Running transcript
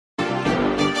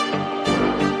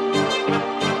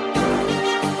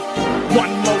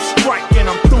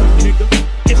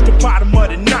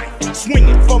the night,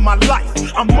 swinging for my life.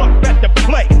 I'm up at the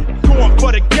plate, going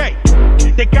for the gate.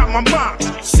 They got my mom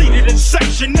seated in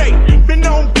Section 8. Been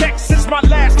on deck since my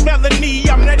last felony.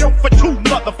 I'm that 0 for 2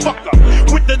 motherfucker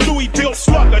with the Louisville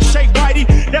slugger. Shay Whitey,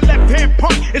 that left hand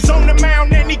punk is on the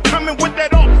mound and he coming with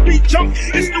that offbeat jump.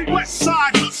 It's the West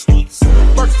Side Hustlers.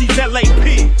 First these LA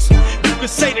pigs. You could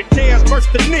say the dares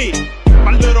burst the knee.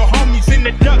 My little homies in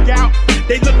the dugout,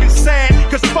 they looking sad,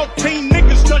 cause 14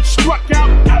 niggas done struck out.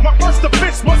 My first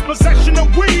offense was possession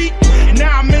of weed.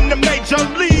 Now I'm in the major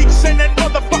leagues, and that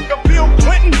motherfucker Bill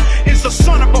Clinton is a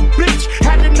son of a bitch.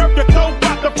 Had the nerve to throw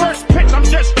out the first pitch. I'm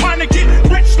just trying to get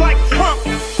rich like Trump.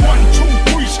 1,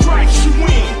 2, 3 strikes, you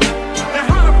win. Now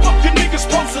how the fuck the niggas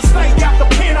supposed to stay out the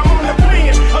pen? I'm on the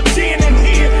plan, a 10 in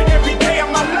here every day of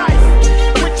my life.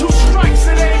 With 2 strikes,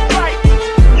 it ain't right.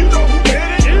 You know who did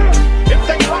it? Yeah. If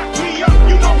they lock me up,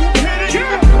 you know who did it?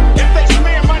 Yeah. If they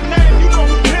smear my name, you know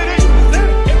who did it?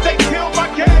 Yeah. If they kill my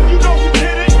gang, you know who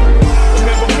did it?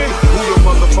 Remember me? Who the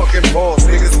motherfucking boss?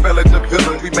 Niggas spell it the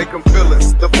villain. We make them feel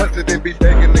us. The president be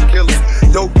begging to kill us.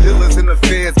 Yo, killers in the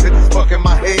feds, bitches fucking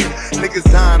my head.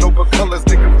 Niggas dying over colors,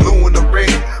 niggas blue and the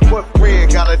red. What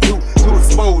friend gotta do to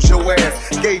expose your ass?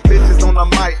 Gay bitches on the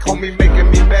mic, homie, making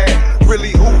me mad.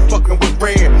 Really, who fucking with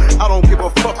Ren? I don't give a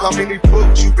fuck how many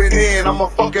books you been in. I'm a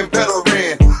fucking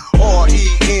veteran.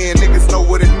 R-E-N, niggas know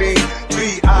what it mean.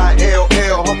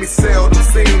 B-I-L-L, homie, seldom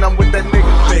seen. I'm with that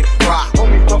nigga Big Rock.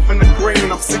 Homie, puffin' the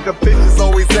green. I'm sick of bitches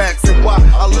always asking why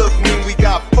I look mean. We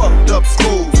got fucked up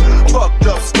schools, fucked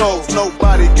up skulls.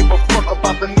 Nobody give a fuck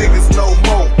about the niggas no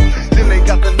more. Then they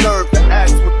got the nerve to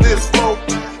ask with this flow.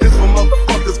 This for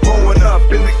motherfuckers growing up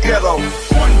in the ghetto. 1,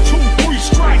 2, 3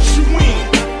 strikes, you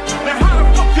win. Now how the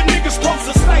fuck the niggas supposed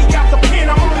to stay out the pen?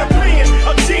 I'm on the plan,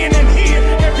 a 10 in here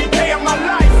every day of my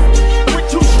life. With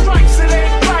 2 strikes, it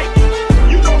ain't right.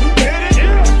 You know who did it?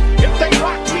 Yeah. If they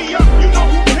lock me up, you know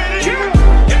who did it?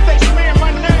 Yeah. If they smear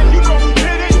my name, you know who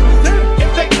did it? Yeah.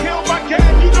 If they kill my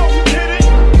gang, you know who did it?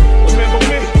 Remember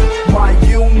me? My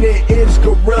unit is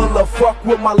gorilla. Fuck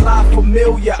with my life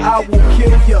familiar, I will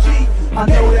kill ya. I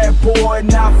know that boy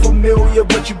not familiar,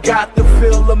 but you got to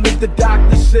feel him if the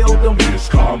doctor sealed him. It's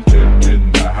Compton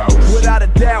in the house. Without a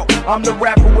doubt, I'm the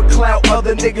rapper with clout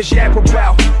other niggas yap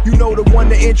about. You know the one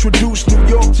that introduced New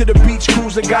York to the beach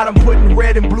cruise and got them putting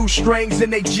red and blue strings in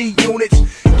they G units.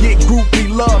 Get groupie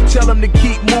love, tell them to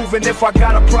keep moving. If I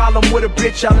got a problem with a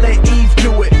bitch, I let Eve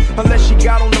do it. Unless she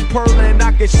got on the pearl and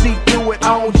I can see through it.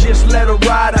 I don't just let her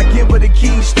ride, I give her the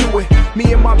keys to it.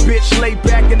 Me and my bitch lay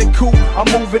back in the coupe. I'm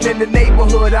moving in the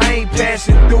neighborhood, I ain't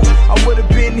passing through. I would've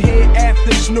been here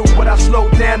after Snoop, but I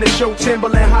slowed down to show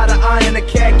Timberland how to iron a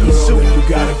khaki suit. You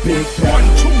got a big back. 1,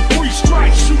 2, 3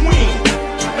 strikes, you win.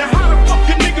 Now how the fuck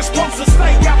the niggas supposed to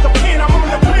stay out the pen? I'm on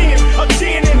the plan, a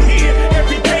 10 in here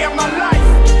every day of my life.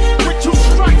 With 2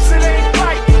 strikes, it ain't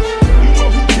right. You know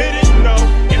who did it? No.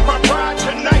 If I ride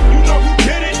tonight, you know who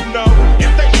did it? No.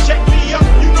 If they shake me up,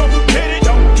 you know who did it?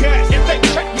 Don't guess. If they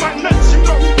check my nuts, you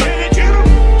know who did it?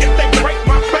 If they break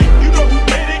my bank, you know who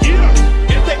did it?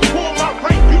 If they pull my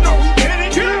rank, you know who did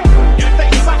it? If they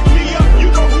sock me up, you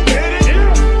know who did it?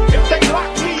 If they lock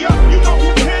me up, you know who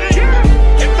did it?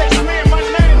 If they smear my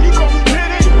name, you know who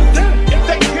did it? If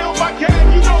they kill my gang,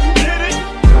 you know who did it?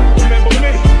 Remember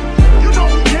me? You know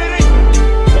who did it?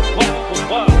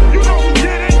 You know who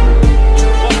did it?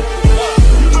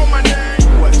 You know my name.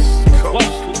 West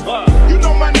Coast. You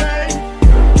know my name.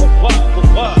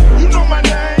 You know my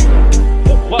name.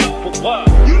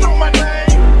 You know my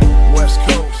name. West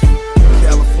Coast,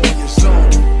 California zone.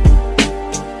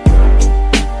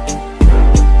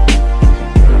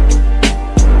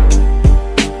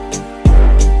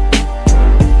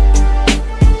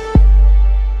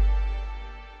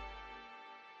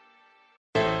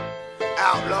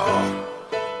 Outlaw,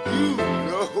 you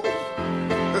know.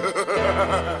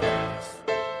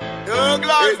 Young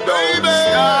life, baby.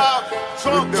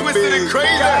 Trump twisted and crazy.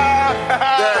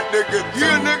 That nigga,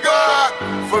 you nigga.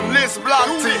 From this block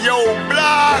to your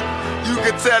block, you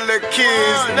can tell the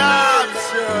kids now.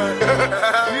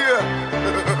 Yeah.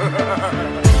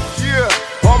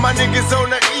 Yeah. All my niggas on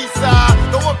the east side.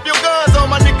 Throw up your guns, all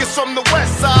my niggas from the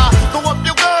west side. Throw up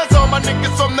your guns, all my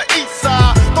niggas from the east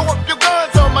side. Throw up your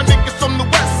guns, all my niggas from the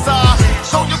west side.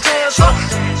 Throw your guns up.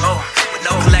 With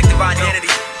no collective identity.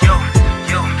 Yo,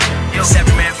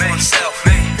 every man for himself.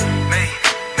 Me.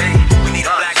 We need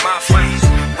a black mafia.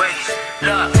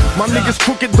 My niggas as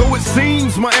crooked though it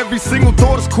seems. My every single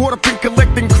thought is caught up in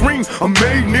collecting cream. I'm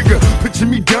made, nigga. Picture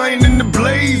me dying in the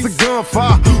blaze of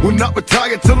gunfire. Will not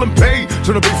retire till I'm paid.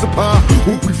 Tryna base up high.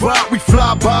 When we ride, we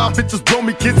fly by. Bitches blow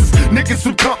me kisses. Niggas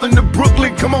from Compton to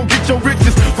Brooklyn, come on, get your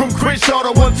riches. From Crenshaw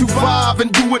to 125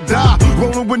 and do or die.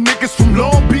 Rolling with niggas from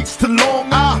Long Beach to Long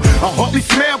Island. I hardly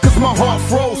smell cause my heart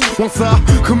froze. Once I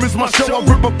commence my show, I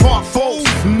rip apart foes.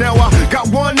 Now I got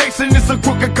one nation, it's a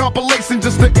crooked compilation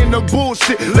just to end the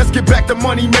bullshit. Let's get back to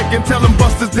money making, telling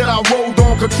busters that I rolled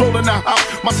on, controlling the house.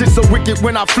 My shit so wicked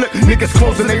when I flip, niggas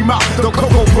closing their mouth. The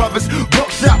Coco Brothers,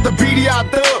 Buckshot, the BDI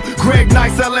Thug, Greg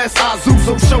Nice, LS, Azu,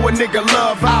 so show a nigga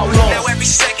love, outlaw. Now every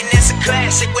second is a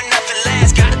classic when nothing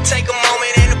lasts. Gotta take a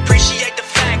moment and appreciate the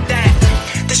fact that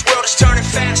this world is turning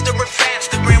faster and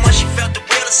faster. And once you felt the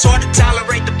will, it's hard to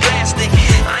tolerate the plastic.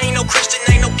 I ain't no Christian,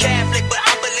 ain't no Catholic, but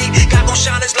I believe God gon'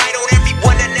 shine his light on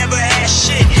everyone that never had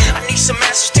shit. I need some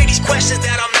answers to these questions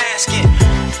that I'm asking.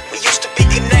 We used to be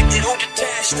connected, who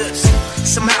detached us?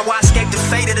 Somehow I escaped the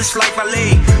fate of this life I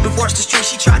lead. Divorced the street,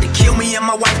 she tried to kill me and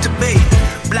my wife to be.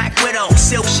 Black widow,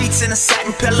 silk sheets and a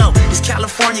satin pillow. This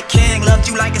California king loved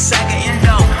you like a sack of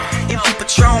Indo. Empty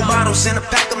Patron bottles and a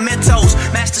pack of Mentos.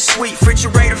 Master suite,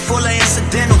 refrigerator full of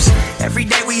incidentals. Every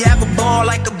day we have a ball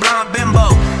like a blonde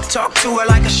bimbo. Talk to her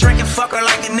like a shrink and fuck her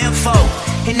like an info.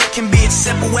 And it can be as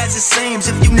simple as it seems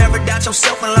if you never doubt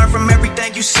yourself and learn from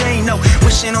everything you seen. No,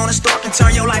 wishing on a star can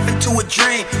turn your life into a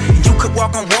dream. You could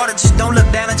walk on water, just don't look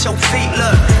down at your feet.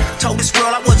 Look, told this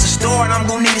world I was a star and I'm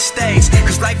gonna need a stage.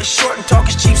 Cause life is short and talk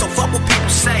is cheap, so fuck what people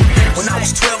say. When I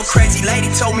was 12, a crazy lady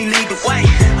told me lead the way.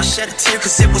 I shed a tear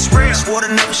cause it was real, swore to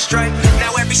never stray.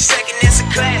 Now every second is a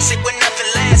classic when nothing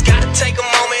lasts. Gotta take a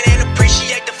moment and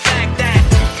appreciate the fact that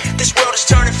this world is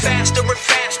turning faster and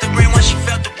faster. And once you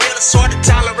felt the will, it's hard to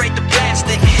tolerate the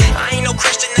plastic. I ain't no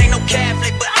Christian, ain't no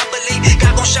Catholic, but I believe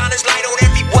God gon' shine his light on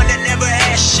everyone that never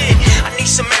had shit. I need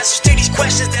some answers to these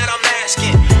questions that I'm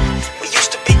asking. We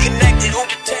used to be connected, who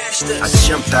detached us? I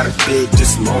jumped out of bed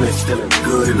this morning feeling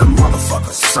good in a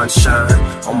motherfucker. Sunshine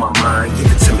on my mind, give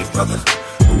it to me, brother.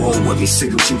 Roll with me, see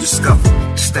what you discover.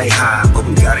 Stay high, but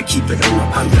we gotta keep it on the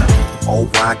under. Oh,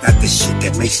 I got this shit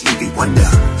that makes Stevie wonder.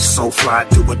 So fly,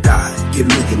 do or die, give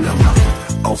me your number.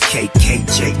 Okay,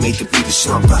 KJ, made the beat a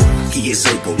slumber. He is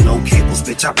able, no cables,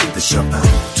 bitch, I beat the shumper.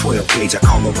 12 gauge, I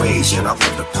call a rage, and I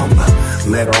love the pumper.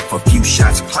 Let off a few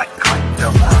shots, clack, clack,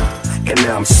 dumper. And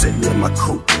now I'm sitting in my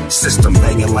coupe, system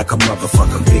banging like a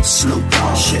motherfucking big Snoop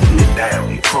Dogg. Shitting it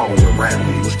down, crawling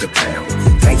around with the pound.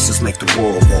 Gangsters make the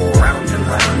world go round and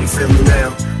round. You feel me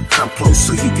now? Come close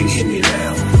so you can hear me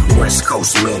now. West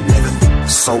Coast little nigga,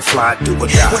 so fly, do or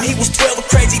die. When he was 12, a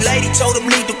crazy lady told him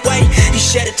lead the way. He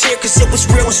shed a tear cause it was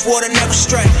real and swore to never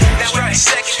stray. Now every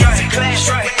second is a class,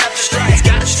 when nothing lasts.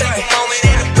 Gotta take a moment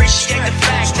and appreciate the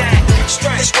fact that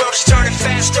this world is turning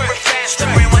faster and faster.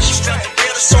 And once you felt the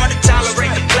real, it's hard to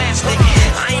tolerate the plastic.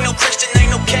 I ain't no Christian,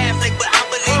 ain't no Catholic, but I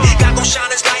believe God gon'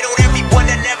 shine his light on everyone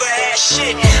that never had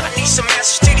shit. I need some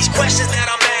answers to these questions that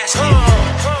I'm asking.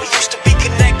 We used to be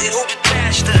connected, who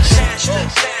detached us?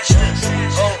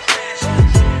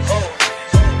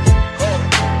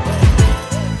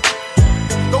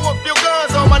 Throw up your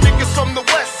guns on my niggas from the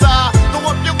west side. Throw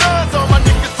up your guns on my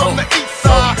niggas from the east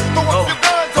side. Throw up your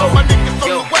guns on my niggas from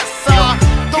the west side.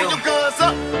 Throw your guns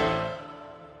up.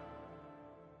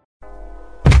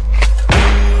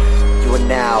 You are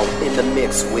now in the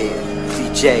mix with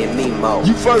DJ Mimo.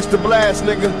 You first to blast,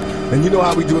 nigga. And you know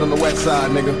how we do it on the west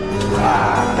side, nigga.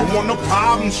 Don't want no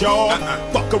problems, y'all.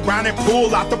 Fuck around and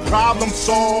pull out the problem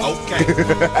solved. Okay.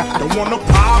 Don't want no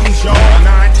problems, y'all.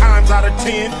 9 times out of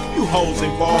 10, you hoes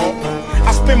involved.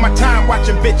 I spend my time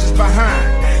watching bitches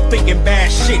behind, thinking bad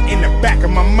shit in the back of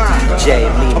my mind. DJ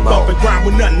Mimo. Above and grind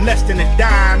with nothing less than a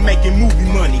dime, making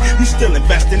movie money. You still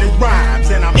investing in rhymes,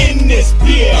 and I'm in this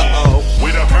beer.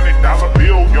 With $100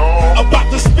 bill, y'all.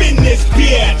 About to spin this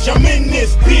bitch. I'm in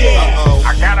this beer.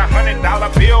 I got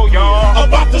 $100 bill, y'all.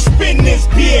 About to spin this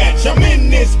bitch. I'm in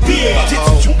this beer.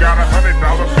 You got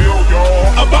 $100 bill,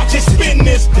 y'all. About to spin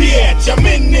this bitch. I'm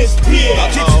in this beer.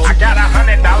 I got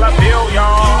 $100 bill,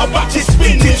 y'all. About to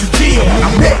spin this beer.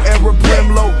 I'm that Arab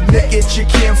Brimlow, naked your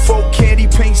kinfolk, candy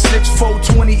paint 6'4",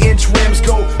 20-inch rims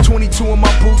go, 22 in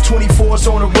my boot, 24's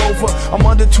on a Rover. I'm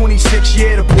under 26,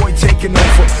 yeah, the boy taking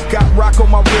over. Got rock on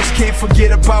my wrist, can't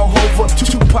forget about Hova.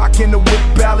 Tupac in the whip,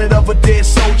 ballad of a dead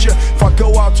soldier. If I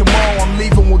go out tomorrow, I'm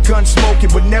leaving with guns gun smoking,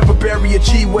 but never bury a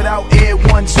G without air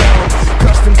one zone.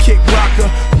 Custom kick rocker,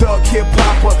 thug hip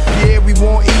hopper. Yeah, we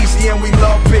want easy and we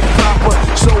love Big Papa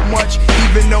so much,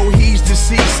 even though he's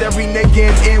deceased. Every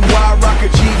nigga in NY rock a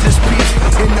Jesus piece.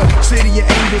 In the city of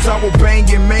angels, I will bang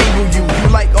and mangle you. You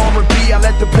like R&B, I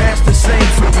let the pastor sing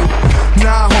for you.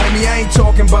 Nah, homie, I ain't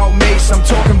talking about Mace. I'm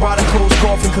talking about a closed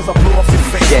coffin, cause I blew off your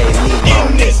face.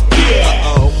 In this beer,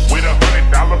 with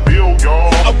 $100 bill,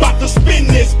 y'all. about to spin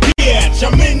this bitch.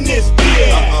 I'm in this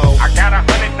beer. I got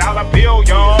 $100 bill,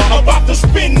 y'all. About to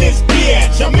spin this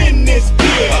bitch. I'm in this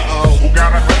beer. Who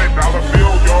got $100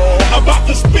 bill, y'all? About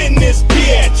to spin this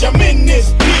bitch. I'm in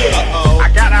this beer. I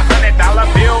got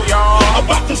 $100 bill, y'all.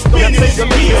 About to spin this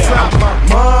beer. Inside my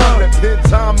mind, and then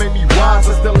time made me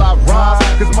wiser, still I rise.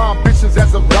 Cause my ambitions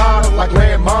as a rider like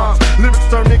landmines. Lyrics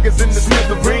turn niggas into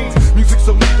smithereens. Music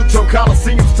so lethal, Joe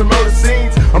Coliseums to murder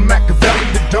scenes. I'm Machiavelli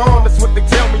the dawn, that's what they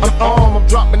tell me. I'm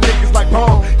dropping niggas like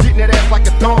bomb, getting that ass like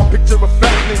a dawn. Picture a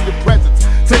felon in your presence,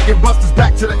 taking busters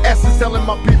back to the essence, telling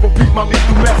my people beat my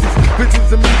lethal message.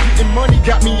 Visions of me getting money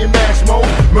got me in mash mode.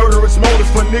 Murderous motives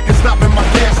for niggas stopping my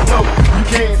cash flow. You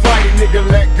can't fight it, nigga,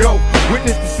 let go.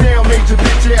 Witness the sound, major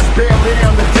bitch ass bail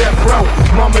down the death row.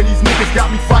 Mama, these niggas got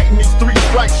me fighting these 3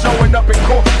 strikes, showing up in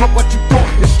court. Fuck what you thought,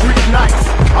 it's street nights.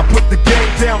 I put the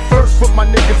game down first, put my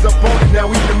niggas up on it. Now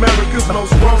we America's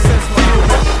most wanted.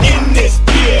 In this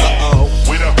beer.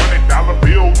 With $100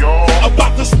 bill, y'all.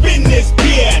 About to spin this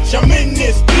bitch. I'm in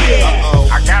this beer.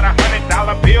 I got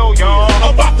 $100 bill, y'all.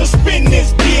 About to spin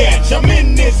this bitch. I'm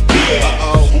in this beer.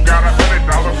 Who got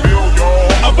 $100 bill,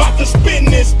 y'all? About to spin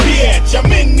this bitch.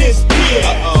 I'm in this beer.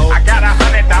 I got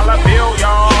 $100 bill,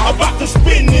 y'all. About to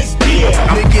spin this beer.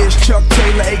 Nigga, it's Chuck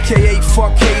Taylor, aka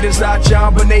fuck haters. I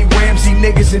John Benet Ramsey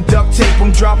niggas and duct tape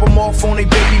them. Drop them off on a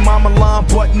baby mama line,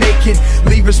 butt naked.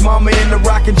 Leave his mama in the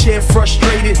rocking chair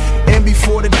frustrated. And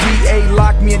before the DA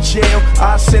lock me in jail,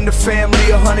 I send the family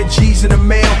 100 G's in the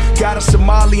mail. Got a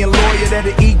Somalian lawyer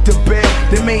that'll eat the bail.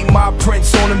 Them ain't my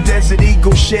prints on them Desert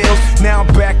Eagle shells. Now I'm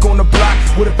back on the block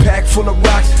with a pack full of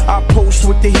rocks. I post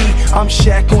with the heat, I'm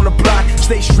Shaq on the block.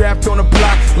 Stay strapped on the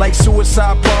block like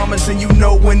suicide bombers. And you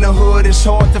know in the hood it's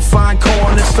hard to find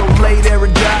corners. So lay there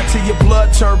and die till your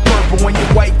blood turn purple. When your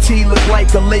white tee look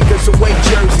like a Lakers away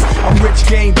jersey. I'm rich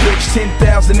game bitch,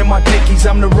 10,000 in my dickies.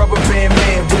 I'm the rubber band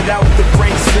man without the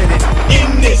brain fitted.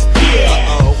 In this beer.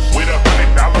 With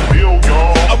 $100 bill,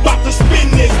 y'all. About to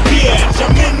spin this bitch.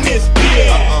 I'm in this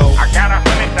beer. I got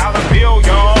 $100 bill,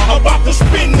 y'all. About to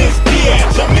spin this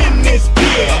bitch. I'm in this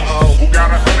beer. Who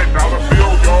got $100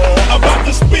 bill, y'all? About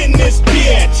to spin this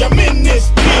bitch. I'm in this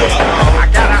beer. I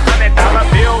got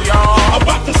 $100 bill, y'all.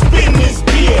 About to spin this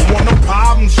beer. Want no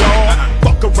problems, y'all.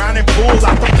 Fuck around and pull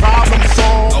out the problem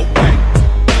solved. Okay.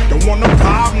 Don't want no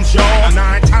problems, y'all.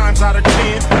 9 times out of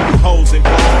 10, you hoes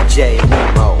involved.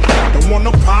 Don't want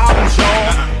no problems,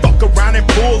 y'all. Fuck around and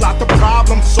pull out the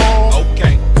problem solved.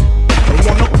 Okay. Don't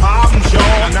want no problems,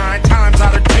 y'all. 9 times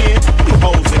out of 10, you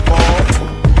hoes involved.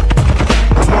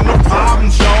 Don't want no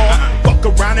problems, y'all. Fuck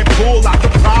around and pull out the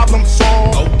problem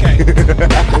solved. Okay.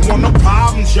 Don't want no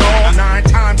problems, y'all. 9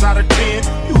 times out of 10,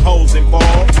 you hoes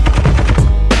involved.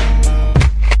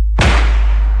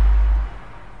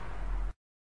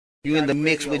 You in the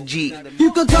mix with G.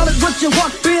 You can call it what you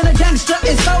want, being a gangster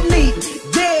is so neat.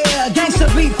 Yeah, gangster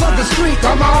beat for the street.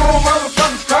 Come on,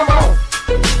 motherfuckers, come on.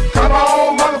 Come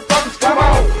on, motherfuckers, come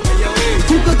on.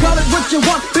 You can call it what you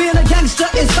want, being a gangster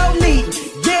is so neat.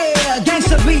 Yeah,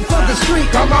 gangster beat for the street.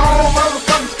 Come on,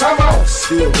 motherfuckers, come on.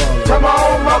 Come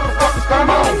on, motherfuckers, come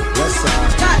on.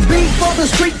 Got beat for the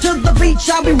street, to the beach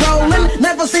I'll be rolling.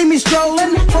 Never see me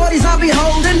strolling, 40s I'll be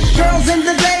holding. Girls in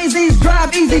the daisies,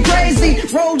 drive easy crazy.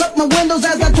 Rolled up my windows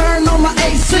as I turn on my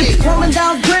AC. Rolling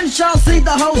down Crenshaw, see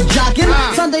the hoes jocking.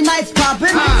 Sunday nights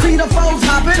popping, see the foes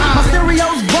hopping. My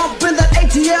stereos bumping, that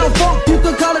ATL funk. You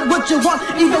can call it what you want,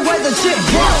 either way the shit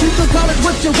bump. You can call it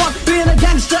what you want, being a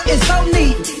gangster is so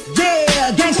neat.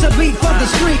 Yeah, gangster beat for the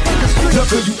street. Look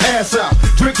till you ass out,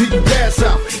 drink till you pass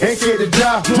out. Ain't scared to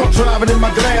die, drunk driving in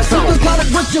my glass You house. can call it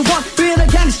what you want, being a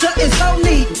gangster is so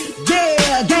neat.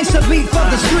 Yeah, gangster beat for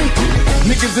the street.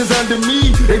 Niggas is under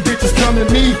me, they bitches come to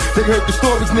me. They heard the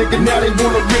stories, nigga, now they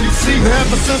wanna really see.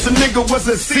 Ever since a nigga was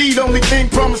a seed, only thing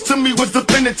promised to me was the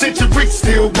penitentiary.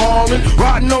 Still ballin',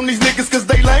 riding on these niggas cause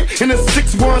they lame. In a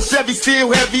 6-1 Chevy,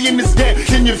 still heavy in this game.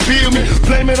 Can you feel me?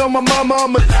 Blame it on my mama,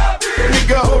 I'm a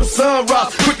nigga, hold the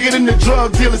sunrise. Quicker than the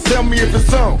drug dealers, tell me if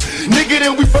it's on. Nigga,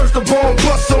 then we first the bomb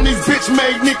bust on these bitch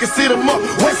made niggas, hit them up.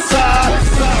 West side,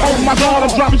 on my my God,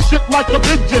 I'm dropping shit like a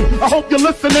pigeon. I hope you're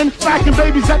listening, smacking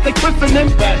babies at they christening.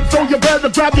 So you better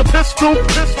grab your pistol,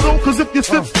 cause if you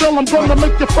sit still, I'm gonna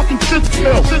make your fucking shit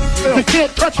spill. You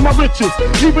can't touch my riches,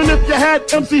 even if you had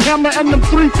MC Hammer and them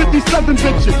 357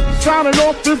 bitches. Sounding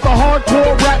off is the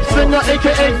hardcore rap singer,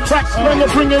 aka crack slinger,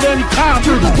 bring it anytime.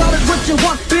 You can call it what you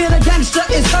want, being a gangster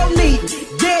is so neat.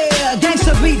 Yeah,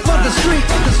 gangster beat for the street,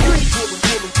 for the street.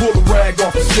 Pull the rag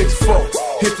off the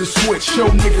 6-4, hit the switch, show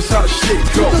niggas how the shit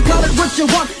go. You can call it what you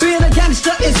want, being a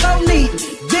gangster is so neat.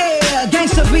 Yeah,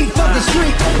 gangster beat for the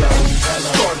street.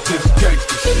 Started this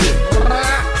gangster shit.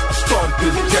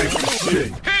 Started this gangster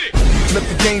shit. Let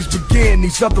the games begin,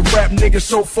 these other rap niggas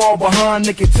so far behind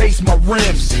they can taste my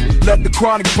rims. Let the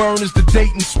chronic burn as the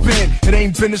date and spin. It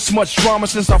ain't been this much drama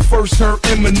since I first heard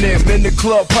Eminem. In the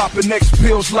club popping next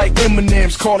pills like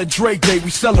M&M's. Call it Dre Day, we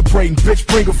celebrating, bitch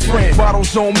bring a friend.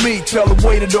 Bottles on me, tell the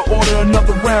waiter to order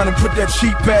another round and put that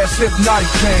cheap ass hypnotic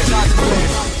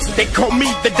pan. They call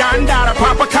me the Don Dada,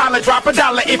 pop a collar, drop a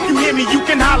dollar. If you hear me, you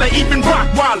can holler, even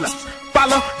Rockwaller.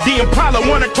 Follow the Impala,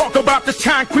 wanna talk about this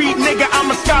concrete nigga,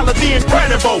 I'm a scholar, the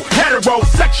incredible,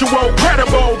 heterosexual,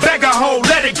 credible, beg a hoe,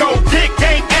 let it go, dick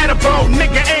ain't edible,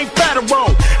 nigga ain't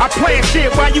federal. I plan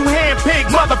shit while you handpick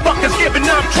motherfuckers giving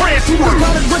up transfer.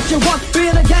 Call it what you want,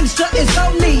 being a gangster is so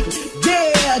neat.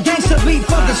 Yeah, gangster beat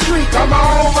for the street. Come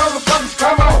on, motherfuckers,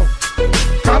 come on.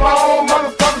 Come on,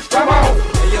 motherfuckers, come on.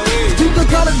 You can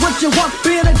call it what you want,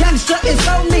 being a gangster is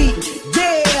so neat.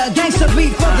 Yeah, gangster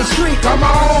beat for the street. Come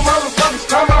on, motherfuckers,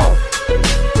 come on.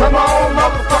 Come on,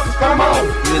 motherfuckers, come on.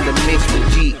 You in the mix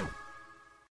with G.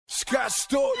 Scott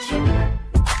Storch.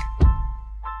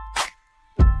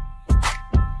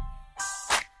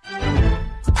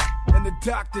 And the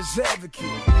doctor's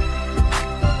advocate.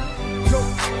 Go.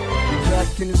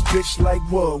 Back in this bitch like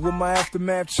what? With my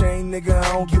aftermath chain, nigga,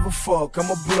 I don't give a fuck. I'm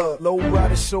a blood, low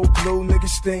rider, so blue,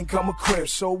 niggas think I'm a crib.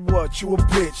 So what? You a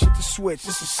bitch, hit the switch,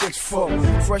 it's a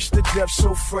 6-4. Fresh to death,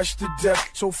 so fresh to death.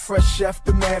 So fresh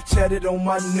aftermath tatted on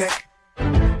my neck.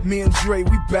 Me and Dre,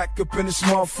 we back up in this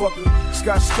motherfucker.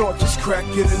 Scott Storch just crack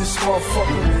it in this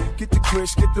motherfucker. Get the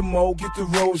Chris, get the Mo, get the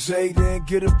Rose, then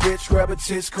get a bitch, grab a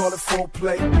tits, call it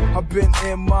foreplay. I've been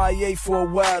MIA for a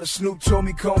while. The Snoop told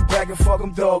me come back and fuck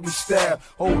him doggy style.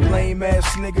 Old lame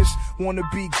ass niggas, wanna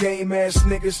be game ass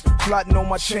niggas, plotting on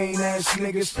my chain ass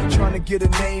niggas, trying to get a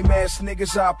name ass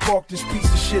niggas. I park this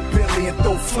piece of shit Bentley and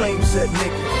throw flames at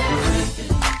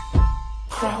niggas.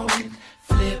 Crawling,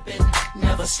 flipping,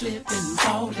 never slipping,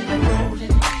 falling and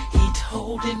rolling, heat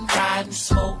holding, riding,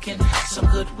 smoking, some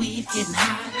good weed, getting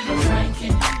high,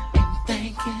 drinking and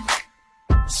thinking,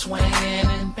 swinging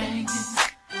and banging,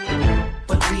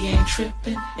 but we ain't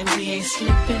tripping and we ain't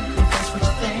slipping, if that's what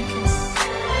you're thinking.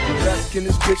 Back in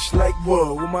this bitch like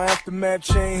what? With my aftermath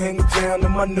chain hanging down to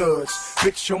my nuts.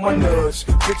 Bitch on my nuts,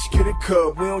 bitch get a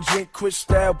cup. We don't drink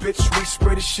Cristal, bitch, we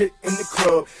spray the shit in the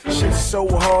club. Shit's so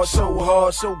hard,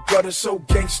 so gutter, so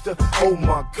gangster. Oh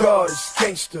my God, it's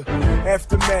gangster.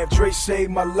 Aftermath, Dre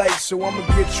saved my life, so I'ma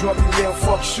get drunk and yell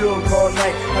fuck Suge all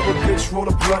night. Have a bitch roll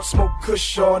a blunt, smoke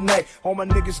kush all night. All my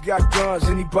niggas got guns,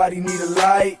 anybody need a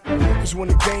light? Cause when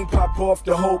the game pop off,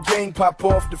 the whole gang pop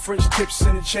off. The French tips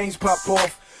and the chains pop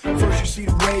off. First you see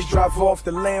the Range drive off, the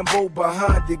Lambo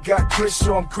behind it. Got Chris,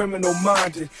 so I'm criminal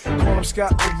minded. Call him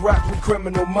Scott the Rock, we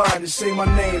criminal minded. Say my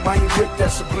name, I ain't with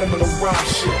that subliminal rhyme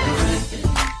shit.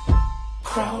 Flipping,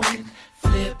 crawling,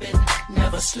 flipping,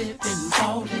 never slipping,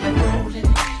 falling and rolling,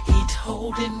 heat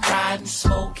holding, riding,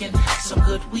 smoking, some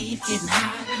good weed, getting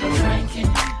high,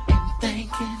 drinking and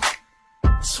thinking,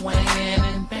 swinging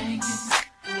and banging,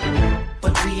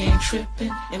 but we ain't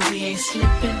tripping and we ain't slipping,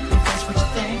 if that's what you're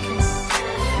thinking.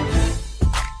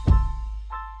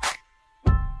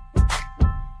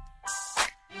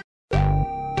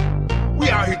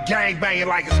 Out here gangbanging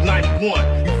like it's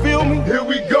 91. You feel me? Here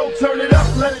we go, turn it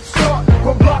up, let it start.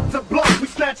 From block to block, we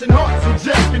snatching hearts from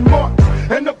Jack and Mark.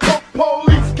 And the punk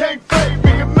police can't fade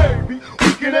me, and maybe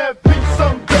we can have peace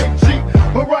someday, G.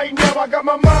 But right now I got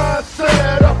my mind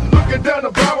set up, looking down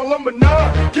the barrel of a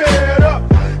nine. Get up,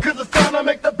 cause it's time to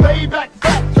make the payback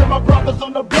fat. Tell my brothers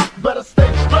on the block, better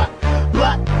stay strapped.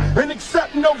 Black and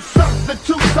accept no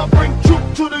substitutes. I bring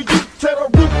truth to the youth, tear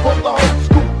the roof on the whole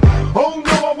school. Oh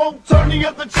no, I won't turn the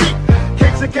other cheek.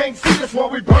 Case they can't see, that's why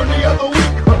we burn the other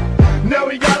week. Now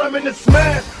we got them in the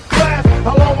smash blast.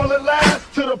 How long will it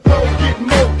last? Till the pros get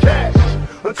more cash.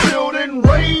 Until then,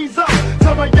 raise up.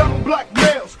 Tell my young black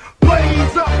males,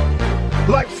 blaze up.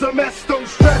 Like some S, don't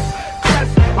stress.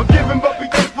 Yes, I'm giving, but be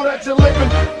thankful that you're living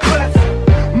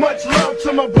blessed. Much love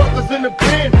to my brothers in the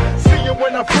pen. See you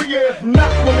when I free you, if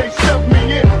not when they shove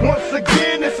me in. Once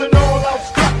again, it's an all-out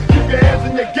strap. Keep your hands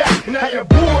in your gap and have your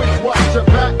boys watch your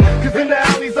back.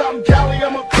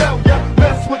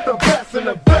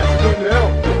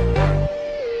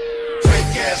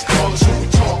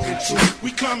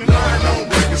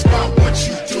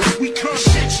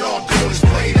 y'all doing is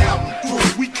played out and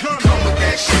through. We come with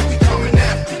that shit, we coming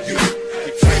after you.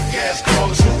 Fake ass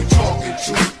callers, who we talking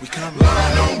to? We come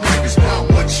lying on records about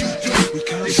what you do. We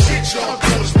come the shit y'all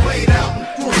doing is played out and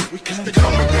through. We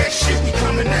come with that shit, we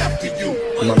coming after you.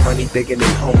 My money bigger than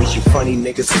homies, you funny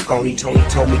niggas are phony. Tony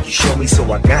told me you show me, so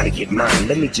I gotta get mine.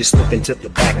 Let me just slip into the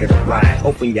back of the ride.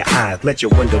 Open your eyes, let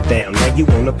your window down. Now you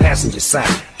on the passenger side.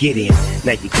 Get in,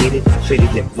 now you get it, fit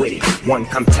it and with it. One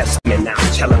come test me now,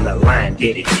 tellin' the line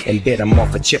did it. And bet I'm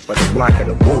off a chip of the block of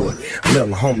the wood.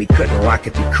 Little homie couldn't rock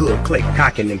it, you could. Click,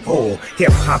 cockin' and pull.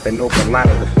 Hip hopping over line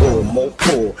of the bull, more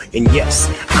full. And yes,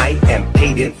 I am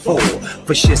paid in full.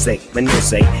 For shizzy,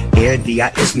 manizzy, air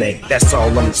D-I-S-N-A. That's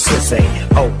all I'm say.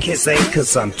 Oh, kiss ain't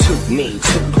cause I'm too mean,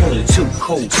 too clean, too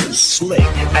cold, too slick.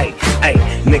 Ay, ay,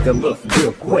 nigga look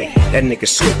real quick. That nigga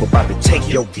Snoop about to take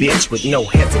your bitch with no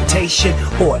hesitation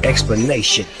or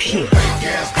explanation. Pimp. Fake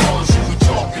ass callers, who we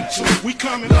talking to? We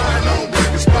coming lying on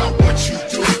records about what you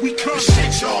do. We come the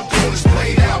shit y'all doing is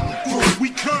played out and through. We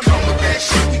come with that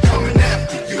shit, we coming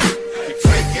after you.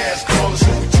 Fake ass callers,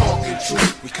 who we talking to?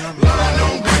 We come lying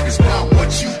on records about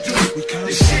what you do. We come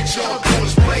the shit y'all doing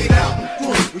is played out and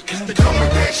through. We come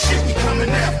with that shit, we coming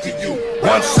after you.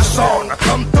 Once the song, I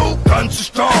come through, guns are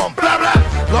strong, blah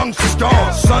blah, lungs is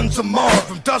gone, sons of Mars,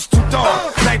 from dusk to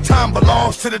dawn. Nighttime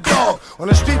belongs to the dog. On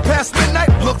the street past midnight,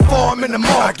 look for him in the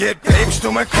mall. I get babes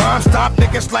doing crime, stop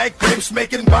niggas like grapes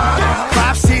making wine.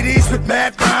 5 CDs with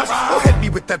mad rhymes. Don't hit me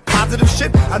with that positive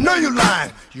shit, I know you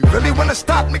lying. You really wanna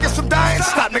stop niggas from dying?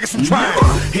 Stop niggas from trying.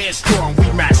 Headstrong,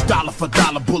 we match dollar for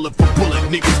dollar, bullet for bullet.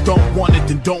 Niggas don't want it,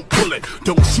 then don't pull it.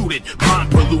 Don't shoot it,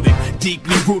 mind polluted,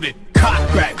 deeply rooted. Cock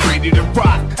back, ready to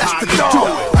rock. That's the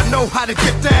dog. I know how to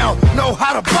get down, know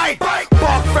how to bite.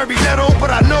 Bark very little,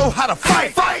 but I know how to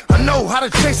fight. I know how to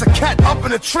chase a cat up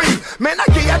in a tree. Man, I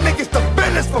give y'all niggas the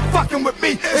business for fucking with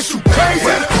me. Is you crazy?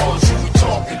 Where the calls who we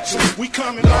talking to? We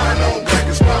coming lying on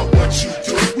records about what you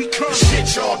do. We come the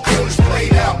shit y'all doing is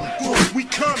played out and through. We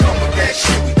come with that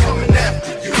shit, we coming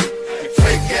after you.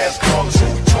 Fake ass callers, who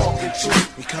we talking to?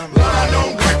 We come lying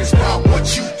on records about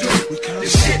what you do. We come the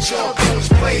shit y'all doing is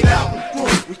played out and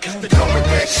through. We come with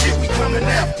that shit, we coming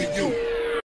after you.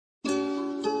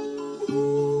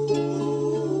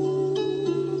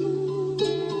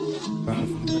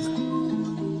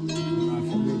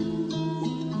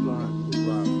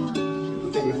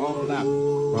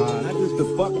 Not just the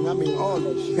fucking, I mean all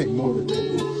that shit. More than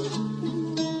that.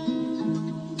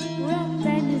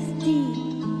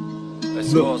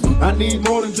 Look, I need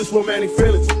more than just romantic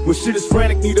feelings. When shit is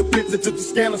frantic, need a picture to the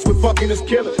scandalous with fucking is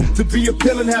killing. To be a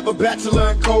villain, have a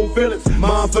bachelor and cold feelings.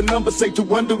 Mind for numbers, say to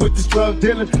wonder with this drug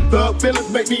dealing. Thug feelings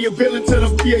make me a villain to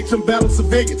them PH and battle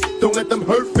civilians. Don't let them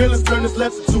hurt feelings turn this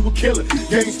lesson to a killing.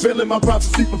 Gangs feeling, my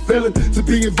prophecy fulfilling. To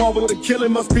be involved with a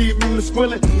killing must be immune to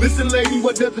squilling. Listen, lady,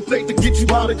 what does it take to get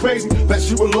you out of crazy? Pass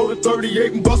you a load of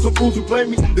 38 and bust some fools who play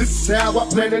me. This is how I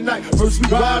plan at night. First we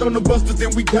ride on the busters,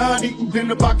 then we dine, eating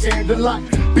dinner by candlelight.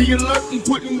 Be alert and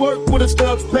put in work with a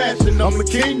thug's passion. I'm the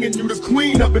king and you the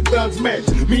queen of a thug's match.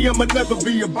 Me, I'ma never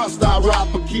be a buster, I ride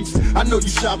for keeps. I know you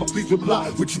shy, but please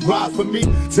reply. Would you ride for me?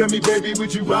 Tell me, baby,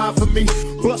 would you ride for me?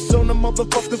 Bust on the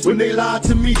motherfuckers when they lie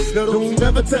to me. No, don't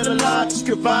never tell a lie, just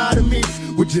confide in me.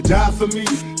 Would you die for me?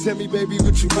 Tell me, baby,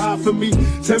 would you ride for me?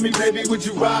 Tell me, baby, would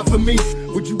you ride for me?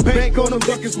 Would you bank on them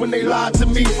fuckers when they lie to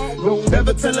me? Don't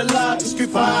never tell a lie, just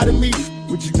confide in me.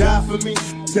 Would you die for me?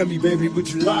 Tell me, baby,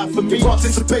 would you lie for me?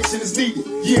 Participation is needed.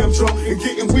 Yeah, I'm drunk and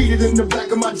getting weeded in the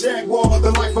back of my Jaguar.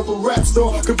 The life of a rap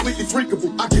star, completely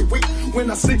freakable. I get weak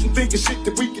when I sit and think of shit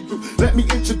that we can do. Let me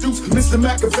introduce Mr.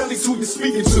 Machiavelli's who you're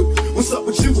speaking to. What's up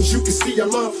with you? As you can see, I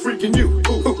love freaking you.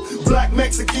 Ooh, ooh. Black,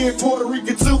 Mexican, Puerto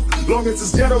Rican too. Long as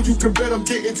it's ghetto, you can bet I'm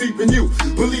getting deep in you.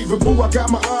 Believable, I got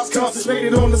my eyes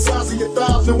concentrated on the size of your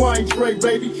thighs. No, I ain't great,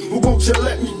 baby, but won't you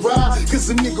let me ride? Cause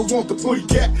a nigga want the booty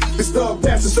cat. It's thug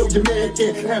passing so your man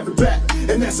can't have it back.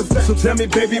 And that's a fact. So tell me,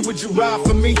 baby, would you ride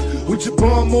for me? Would you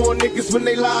bomb more niggas when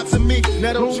they lie to me?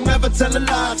 Now don't you ever tell a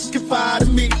lie, just confide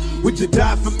in me. Would you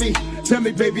die for me? Tell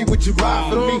me, baby, would you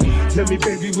ride for me? Tell me,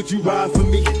 baby, would you ride for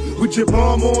me? Would you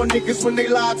bomb more niggas when they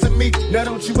lie to me? Now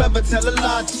don't you ever tell a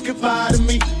lie, just confide in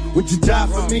me. Would you die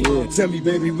for me? Tell me,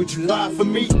 baby, would you lie for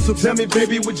me? So tell me,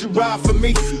 baby, would you ride for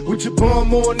me? Would you bomb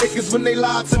more niggas when they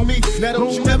lie to me? Now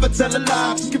don't you ever tell a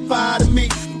lie, just confide in me.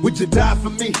 Would you die for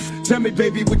me? Tell me,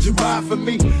 baby, would you ride for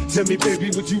me? Tell me, baby,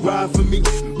 would you ride for me?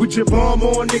 Would you bomb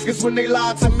more niggas when they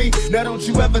lie to me? Now don't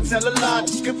you ever tell a lie,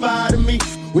 just confide in me.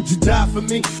 Would you die for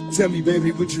me? Tell me,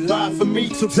 baby, would you lie for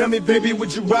me? So tell me, baby,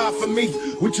 would you ride for me?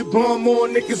 Would you bomb more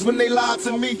niggas when they lie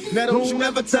to me? Now don't you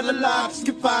ever tell a lie, just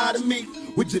confide in me.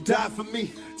 Would you die for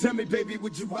me? Tell me, baby,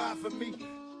 would you ride for me?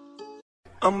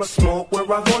 I'ma smoke where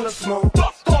I wanna smoke.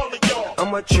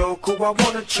 I'ma choke who I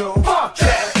wanna choke.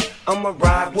 I'ma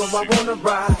ride where I wanna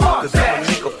ride. Cause I'm a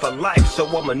nigga for life, so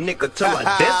I'm a nigga till I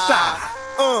decide.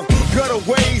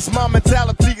 Gutter ways, my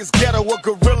mentality is ghetto. A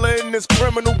gorilla in this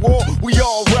criminal war. We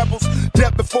all rebels.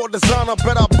 Death before designer.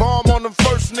 Bet I bomb on them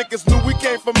first. Niggas knew we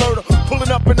came for murder. Pulling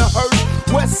up in a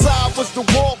hearse. West side was the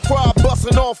war cry.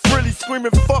 Busting off frilly,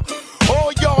 screaming fuck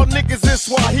all y'all niggas in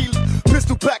Swahili.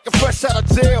 Pistol packing fresh out of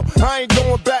jail. I ain't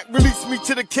going back. Release me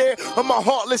to the care of my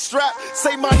heartless strap.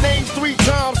 Say my name 3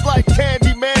 times like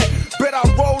Candyman. Bet I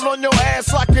roll on your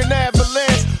ass like an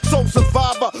avalanche. So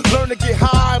survivor, learn to get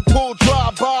high and pull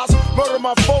drive-bys. Murder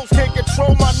my folks, can't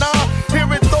control my nine.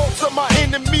 Hearing thoughts of my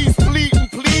enemies bleeding,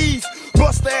 please.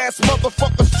 Bust ass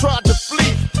motherfuckers tried to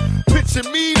flee. Picture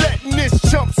me letting this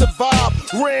chump survive.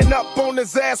 Ran up on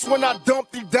his ass when I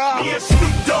dumped, he died. Me and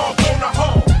Snoop Dogg on the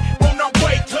home, on our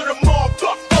way to the mall.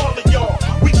 Fuck all of y'all.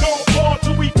 We gon' fall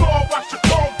till we fall. Watch the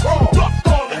phone crawl. Fuck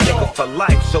all of y'all. Nigga for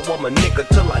life, so I'm a nigga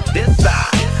till I decide.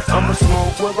 I'ma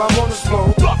smoke where I wanna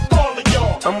smoke. Fuck all of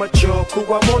y'all. I'ma choke who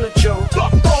I wanna choke.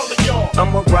 Fuck all of y'all.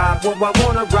 I'ma ride where I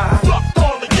wanna ride. Fuck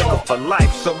all of y'all. Nigga for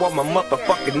life, so I'm a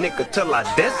motherfucking nigga till I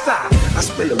decide. I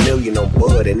spent $1 million on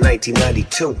bud in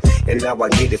 1992, and now I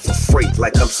get it for free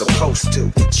like I'm supposed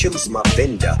to. Choose my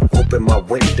vendor, open my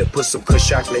window, put some kush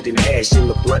chocolate and hash in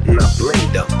the blunt and I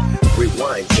blend them.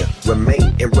 Rewind ya,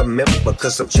 remain and remember,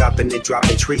 cause I'm chopping and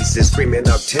dropping trees and screaming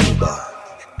out timber.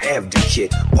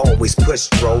 Advocate, always push,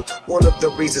 bro. One of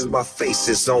the reasons my face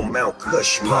is on Mount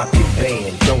Kush. Pop your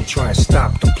band, don't try and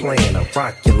stop the plan. I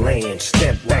rock your land,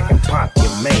 step back and pop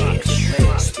your man.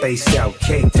 Spaced out,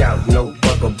 caked out, no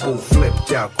bugaboo,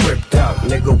 flipped out, cripped out.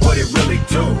 Nigga, what it really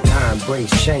do? Time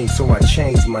brings change, so I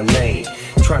changed my name.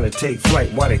 Trying to take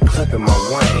flight while they clipping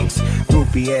my wings.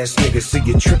 Groupie ass niggas see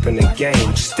you tripping the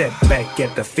game. Step back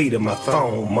at the feet of my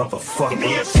throne, motherfucker.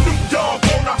 Me and Snoop Dogg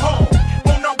on the home,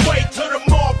 on our way to the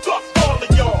mall. Fuck all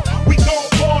of y'all. We gon'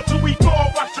 fall till we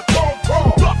fall. Watch the phone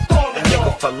crawl. Fuck all of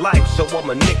y'all. Nigga for life, so I'm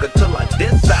a nigga till I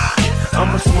decide.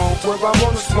 I'ma smoke where I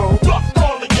wanna smoke. Fuck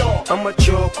all of y'all. I'ma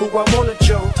choke who I wanna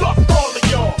choke. Fuck all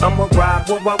of y'all. I'ma ride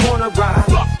where I wanna ride.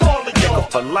 Fuck all of y'all.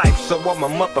 Nigga for life, so I'm a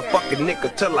motherfucking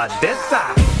nigga till I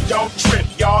decide. Don't trip,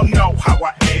 y'all know how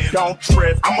I am. Don't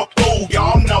trip, I'm a fool,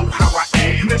 y'all know how I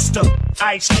am. Mr.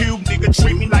 Ice Cube, nigga,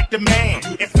 treat me like the man.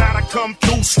 If not, I come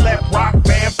through, slap, rock,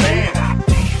 bam, bam.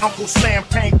 Uncle Sam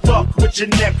can't fuck with your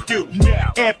nephew.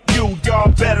 F you, y'all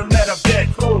better let a vet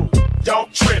through.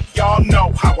 Don't trip, y'all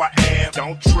know how I am.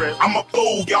 Don't trip, I'm a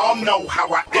fool, y'all know how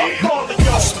I am. All of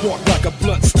y'all Spark like a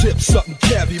blunt's tip, something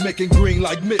cavi, making green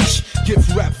like Mitch.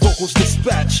 Gift rap vocals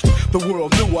dispatch. The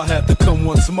world knew I had to come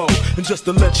once more. And just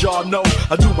to let y'all know,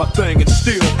 I do my thing and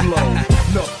still blow.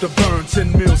 Enough to burn,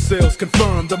 10 mil sales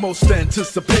confirmed. The most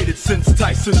anticipated since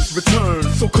Tyson's return.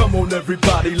 So come on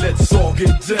everybody, let's all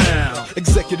get down.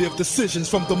 Executive decisions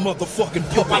from the motherfucking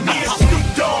puppet. Me and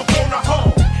Snoop Dogg on the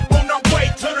home, on our way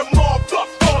to the mall. Fuck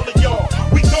all of y'all.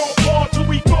 We gon' fall till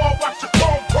we fall. Watch the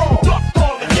phone crawl. Fuck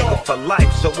all of y'all. Nigga for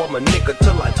life, so I'm a nigga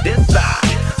till I decide.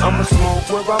 I'ma smoke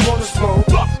where I wanna smoke.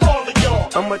 Fuck all of y'all.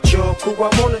 I'ma choke who I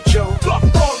wanna choke. Fuck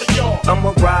all of y'all.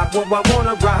 I'ma ride where I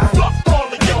wanna ride. Fuck all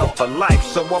of y'all. Nigga for life,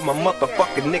 so I'm a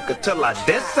motherfucking nigga till I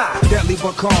decide. Deadly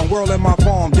pecan, whirl in my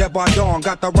palm, dead by dawn,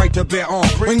 got the right to bear on.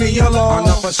 Bring me along.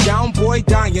 Another sound boy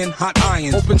dying, hot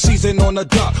irons. Open season on the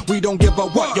duck, we don't give a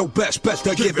what. Yo, best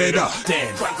to give it up.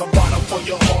 Damn. Crack a bottle for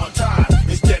your hard time.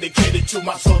 It's dedicated to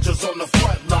my soldiers on the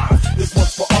front line. This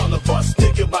one's for all of us.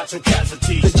 Think about your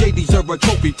casualties. The JDs are a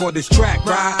trophy for this track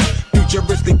ride.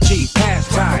 Futuristic G,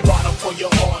 pastime. Crack a bottle for your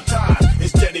hard time.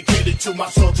 It's dedicated to my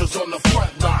soldiers on the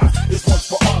front line. This one's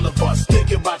for all of us.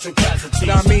 Think about your casualties.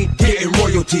 I mean, getting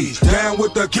royalties. Down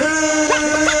with the king.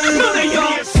 Me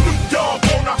and Snoop Dogg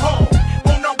on the home,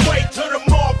 on our way to the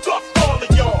mall. Fuck all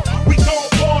of y'all. We gon'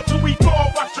 fall till we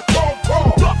fall. Watch the phone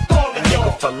crawl. Fuck all of y'all.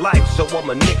 Nigga for life, so I'm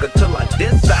a nigga till I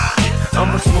decide.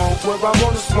 I'ma smoke where I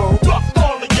wanna smoke. Fuck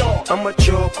all of y'all. I'ma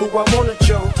choke who I wanna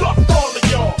choke. Fuck all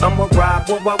of y'all. I'ma ride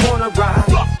where I wanna ride.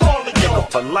 Fuck all of y'all.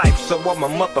 Nigga for life, so I'm a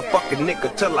motherfucking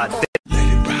nigga till I decide.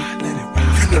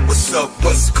 You know what's up,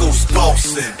 West Coast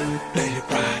bossin'. Let it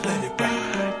ride, let it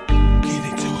ride. Get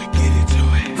into it, get into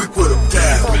it. We put them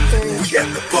down, we at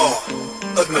the bar.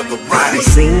 another I round.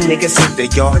 seen niggas hit the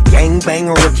yard, gang bang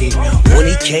a rookie. When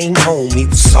he came home, he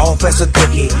was soft as a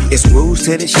cookie. It's rules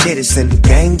to the shit, it's in the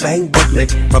gang bang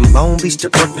booklet. From Long Beach to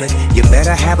Brooklyn, you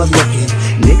better have a look in.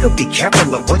 Nigga, be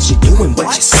careful of what you do and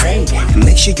what you say.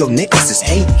 Make sure your niggas is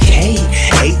AK.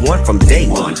 8-1 from day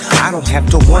one, I don't have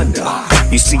to wonder.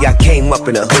 You see, I came up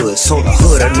in the hood, so the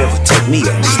hood will never take me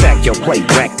up. Stack your plate,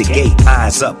 rack the gate,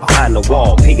 eyes up behind the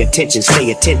wall. Pay attention,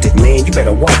 stay attentive, man, you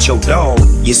better watch your dog.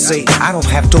 You see, I don't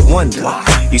have to wonder.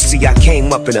 You see, I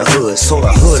came up in the hood, so the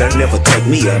hood will never take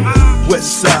me up.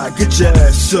 West side, get your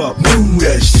ass up, move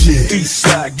that shit. East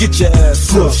side, get your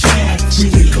ass up.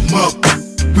 We pick 'em up,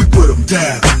 we put 'em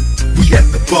down. We at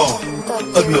the bar,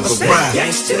 another round.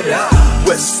 Gangster Rap.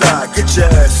 West side, get your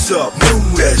ass up,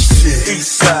 move that shit.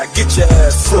 East side, get your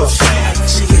ass up.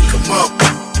 We pick 'em up,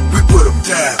 we put 'em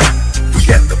down. We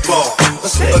at the bar,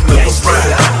 another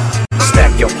round.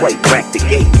 Stack your plate, rack the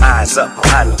gate, eyes up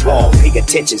behind the wall. Pay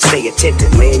attention, stay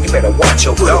attentive, man, you better watch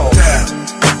your Put 'em dog. down,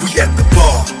 we at the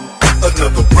bar,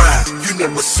 another round. You know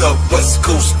what's up, West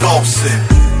Coast Boston.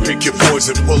 Pick your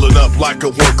poison, pulling up like a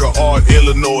work of art.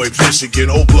 Illinois, Michigan,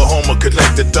 Oklahoma,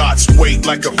 connect the dots. Wait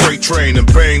like a freight train and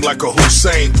bang like a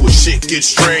Hussein. When shit gets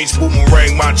strange,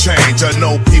 boomerang my change. I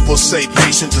know people say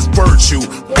patience is virtue,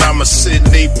 but I'ma send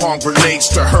napalm grenades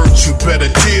to hurt you. Better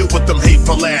deal with them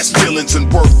hateful ass feelings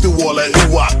and work through all that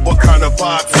ooh-ah. What kind of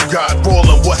vibe you got?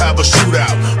 Rollin', we'll have a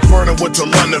shootout. Burnin' went to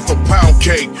London for pound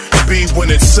cake. B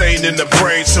went insane in the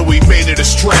brain, so we made it a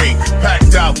strain.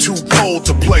 Packed out, too cold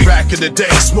to play. Back in the day,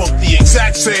 smoke the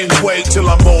exact same way till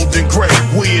I'm old and gray.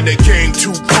 We in the game,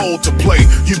 too cold to play.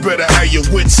 You better have your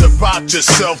wits about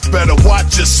yourself. Better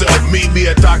watch yourself. Meet me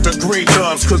at Dr. Green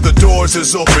Thumbs, cause the doors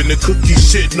is open. The cookie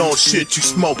shitting on shit you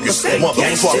smoking,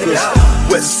 motherfuckers.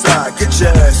 West side, get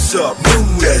your ass up,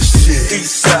 move that shit.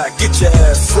 East side, get your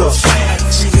ass up.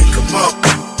 We pick 'em up,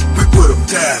 we put 'em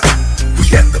down.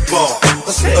 We at the bar,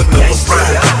 another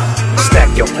round.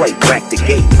 Stack your plate, rack the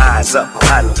gate, eyes up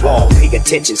behind the wall. Pay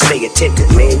attention, stay attentive,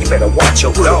 man, you better watch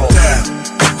your Put 'em dog. down,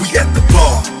 we at the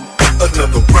bar,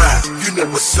 another round. You know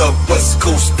what's up, West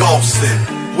Coast Boston.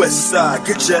 West side,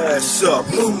 get your ass up,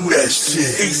 move that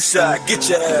shit. East side, get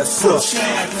your ass up.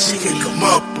 We pick 'em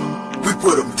up, we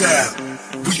put 'em down.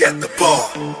 We at the bar,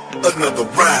 another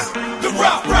round. The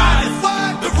Rough Riders,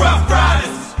 the Rough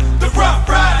Riders, the Rough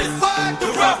Riders,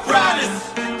 the Rough Riders,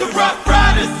 the Rough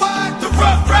Riders, the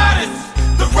Rough Riders,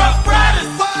 the Rough Riders,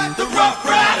 the Rough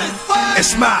Riders.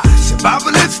 It's my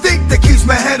survival instinct that keeps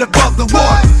my head above the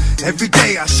water. Every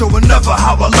day I show another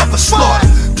how I love a slaughter.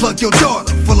 Plug your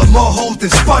daughter, full of more holes than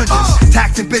sponges.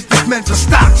 Taxing businessmen for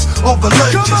stocks over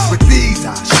lunches. With these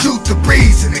I shoot the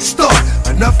breeze and extort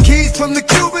enough keys from the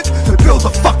Cubans to build a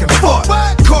fucking fort.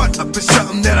 Caught up in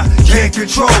something that I can't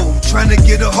control, trying to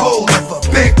get a hold of a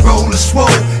big roll of swole.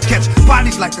 Catch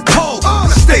bodies like a cold when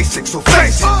I stay sick, so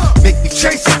face it. Make me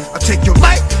chase it, I'll take your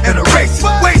life and erase it.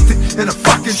 Waste it in the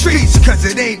fucking streets, cause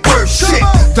it ain't worth shit.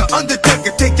 The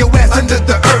Undertaker take your ass under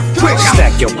the earth quick.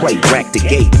 Stack your plate, rack the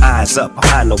gate, eyes up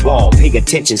behind the wall. Pay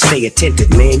attention, stay attentive,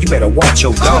 man, you better watch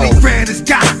your dog. 20 grand is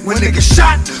got when nigga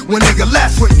shot, when nigga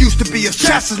left what used to be a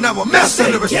chest is now a mess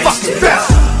under his fucking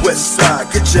vest. West side,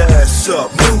 get your ass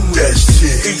up, move that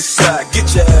shit. East side,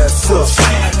 get your ass up.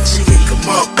 We pick 'em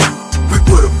up, we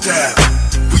put 'em down.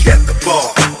 We at the bar,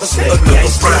 another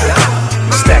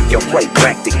round. Stack your plate,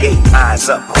 rack the gate, eyes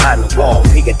up behind the wall.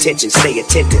 Pay attention, stay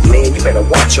attentive, man, you better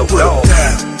watch your Put 'em dog.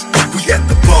 down, we at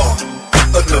the bar,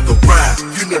 another round.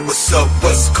 You know what's up,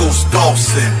 West Coast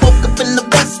Boston. Woke up in the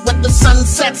west where the sun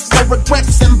sets. No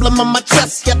regrets, emblem on my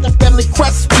chest. Yet the family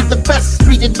crest, we the best.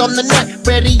 Treated on the net,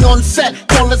 ready on set.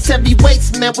 Call us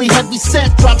heavyweights, man, we heavy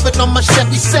set. Dropping on my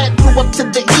Chevy set. Grew up to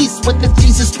the east with the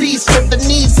Jesus piece. With the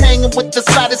knees hanging with the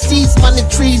side of seas. Money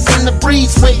trees in the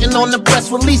breeze, waiting on the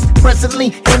press release. Presently,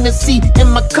 Hennessy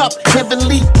in my cup.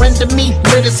 Heavenly, render me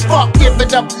lit as fuck. Give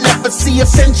it up, never see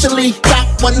essentially. Got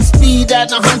one speed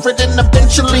at 100 and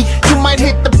eventually you might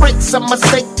hit the brakes, a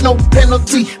mistake, no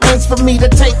penalty. Means for me to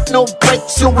take no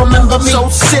breaks, you'll remember me. So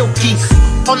silky,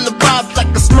 on the rise like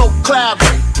a smoke cloud.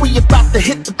 We about to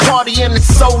hit the party and it's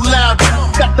so loud.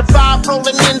 Got the vibe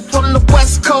rolling in from the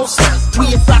west coast.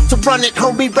 We about to run it,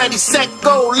 homie, ready, set,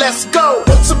 go, let's go.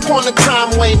 Once upon a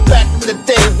time, way back in the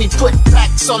day, we put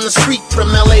packs on the street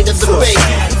from LA to the Bay.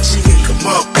 We pick 'em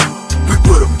up, we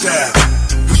put 'em down.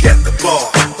 We at the bar,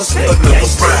 another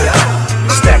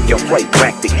round. Stack your plate,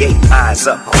 rack the gate, eyes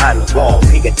up behind the wall.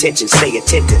 Pay attention, stay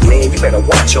attentive, man, you better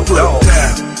watch your Put 'em dog.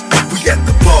 down, we at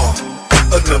the bar,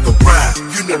 another round.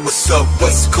 You know what's up,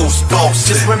 West Coast boss.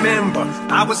 Just remember,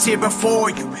 I was here before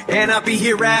you, and I'll be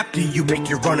here after you. Make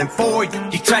it running for you.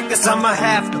 Detract us, I'ma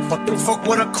have to fuck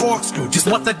with a corkscrew. Just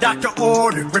what the doctor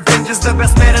ordered. Revenge is the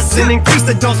best medicine. Increase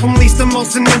the dose from least to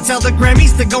most, and then tell the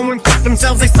Grammys to go and fuck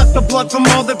themselves. They suck the blood from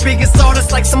all the biggest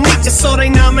artists like some leeches, so they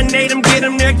nominate them, get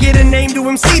them there, get a name to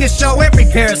MC to show every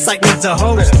parasite needs a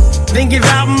host. Then give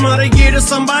album of the year to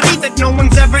somebody that no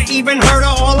one's ever even heard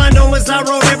of. All I know is I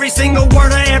wrote every single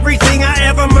word of everything I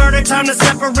ever murdered. Time to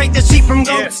separate the sheep from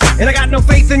goats. And I got no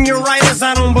faith in your writers,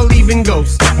 I don't believe in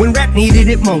ghosts. When rap needed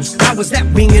it most, I was that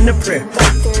wing in the prayer.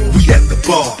 We at the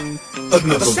bar,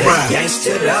 another round.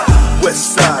 Gangster Rap.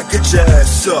 West side, get your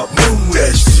ass up, move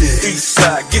that shit. East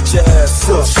side, get your ass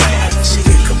up.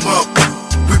 Pick 'em up,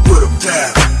 we put 'em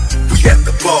down. We at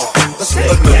the bar,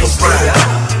 another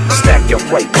round. Stack your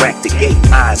plate, rack the gate,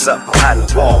 eyes up behind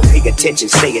the wall. Pay attention,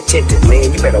 stay attentive,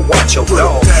 man. You better watch your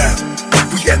dog.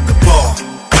 We at the bar,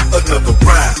 another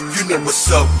round. You know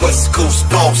what's up, West Coast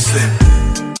bossin'.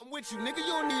 I'm with you, nigga.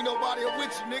 You don't need nobody. I'm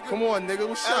with you, nigga. Come on, nigga.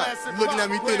 What's up? You looking at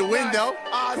me through the window?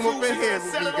 Come up in here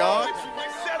with me, God.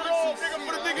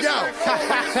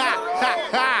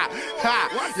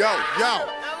 Yo, yo.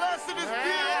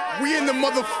 We in the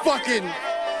motherfucking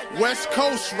West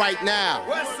Coast right now.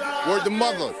 Word the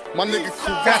mother, my nigga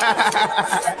cool.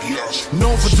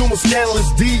 Known for doing scandalous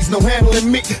deeds, no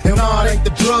handling me. And nah, it ain't the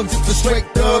drugs, it's the straight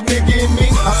thug nigga in me.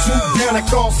 I swoop down and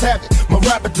cause havoc. My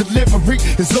rapid delivery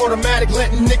is automatic,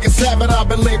 letting niggas have it. I've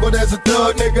been labeled as a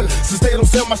thug nigga since they don't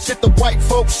sell my shit to white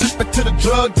folks, ship it to the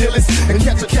drug dealers and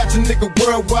catch a nigga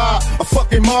worldwide. A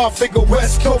fucking mob figure,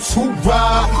 West Coast who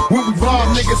ride. When we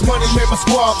rob niggas, money made my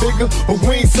squad bigger. But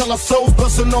we ain't sell our souls,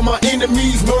 busting on my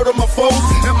enemies, murder my foes,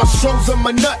 and my shows on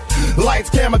my nut. Lights,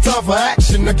 camera, time for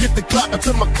action. I get the clock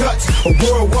until my cuts. A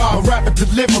worldwide rapid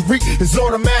delivery is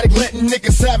automatic, letting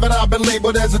niggas have it. I've been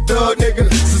labeled as a thug nigga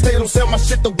since they don't sell my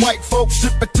shit to white folks,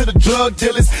 ship it to the drug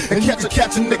dealers and catch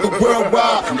a nigga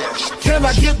worldwide. Can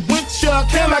I get with ya?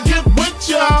 Can I get with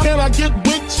ya? Can I get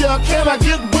with ya? Can I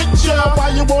get with ya? Why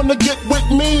you wanna get with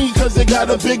me? Cause you got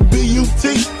a big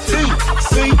B-U-T-T.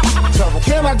 See?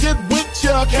 Can I get with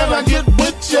ya? Can I get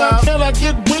with ya? Can I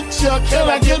get with ya? Can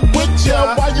I get with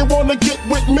ya? Why you wanna get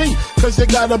with me? Cause you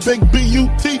got a big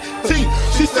B-U-T-T.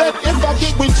 She said if I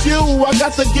get with you, I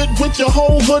got to get with your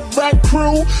whole hood rat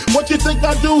crew. What you think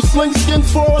I do? Sling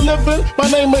skins for a living? My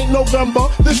name ain't November,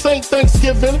 this ain't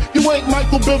Thanksgiving. You ain't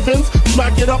Michael Bivins.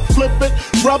 Smack it up, flip it,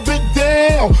 rub it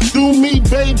down. Do me,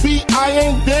 baby, I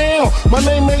ain't down. My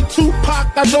name ain't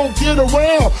Tupac, I don't get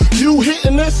around. You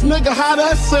hitting this nigga, how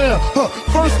that sound?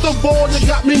 First of all, you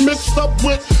got me mixed up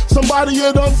with somebody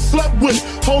you done slept with.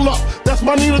 Hold up, that's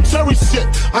my Nina Cherry shit.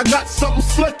 I got something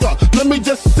slicker, let me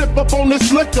just sip up on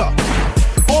this liquor.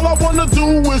 All I wanna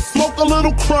do is smoke a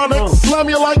little chronic, slam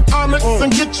you like Onyx,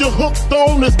 and get you hooked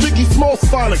on this Biggie Small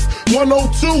Sonics.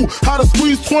 102, how to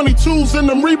squeeze 22s in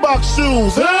them Reebok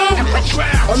shoes.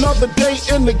 Another day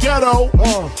in the ghetto.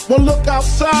 One look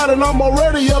outside and I'm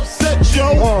already upset,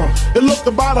 yo. It looked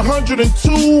about 102.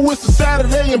 It's a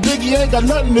Saturday and Biggie ain't got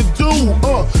nothing to do.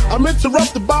 I'm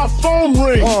interrupted by a phone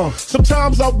ring.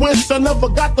 Sometimes I wish I never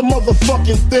got the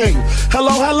motherfucking thing.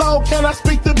 Hello, hello, can I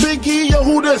speak to Biggie? Yo,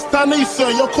 who this? Tanisha.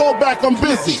 Yo, call back, I'm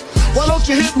busy. Why don't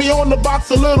you hit me on the box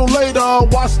a little later?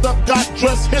 Washed up, got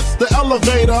dressed, hits the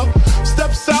elevator.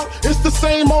 Steps out, it's the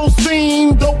same old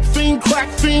scene. Dope fiend, crack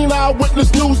fiend,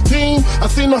 eyewitness news team. I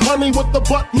seen the honey with the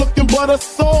butt looking butter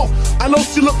soft. I know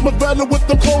she look much better with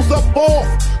them clothes up off.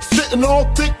 Sitting all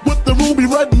thick with the ruby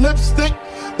red lipstick.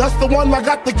 That's the one I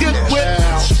got to get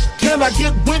with. Can I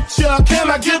get with ya? Can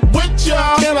I get with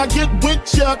ya? Can I get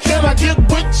with ya? Can I get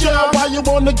with ya? Why you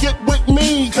wanna get with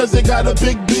me? Cause they got a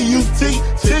big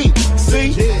B-U-T-T.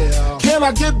 See? Can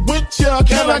I get with ya?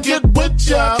 Can I get with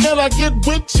ya? Can I get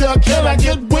with ya? Can I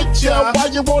get with ya? Why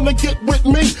you wanna get with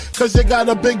me? Cause you got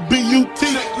a big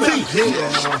B-U-T-T.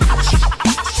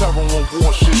 Several on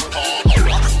war shit.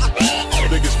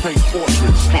 Biggest paint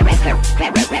portraits.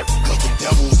 Cause the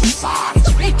devil's inside.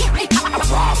 I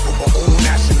ride for my own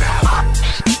nationality.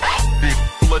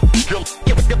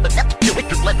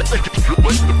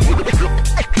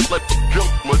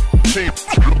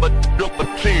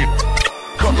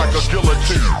 Cut like a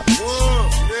guillotine.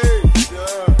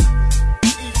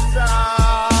 East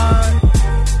side,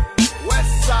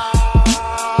 west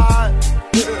side.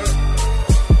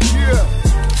 Yeah.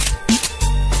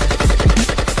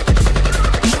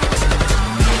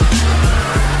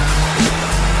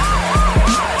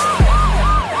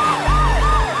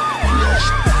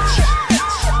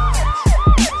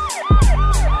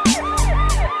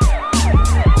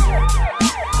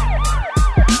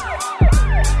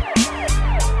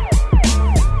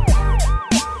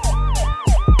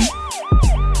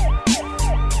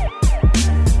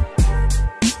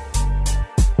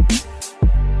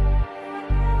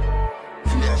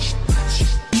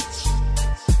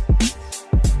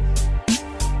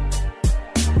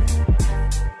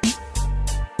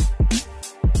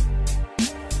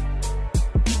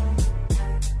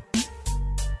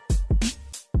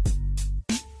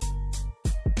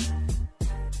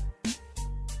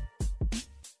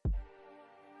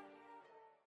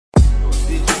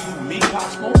 Pop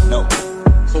Smoke? No.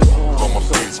 So, on my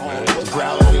face, man.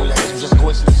 Growl on your legs. It's just a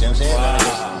coincidence, you know what I'm saying?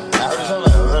 I heard it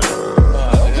something like,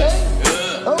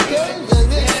 okay.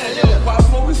 Yo, Pop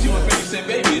Smoke is you and 50 Cent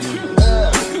baby, it's true.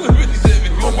 You and 50 Cent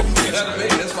baby, you and 50 Cent had a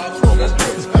baby, that's Pop Smoke, that's true.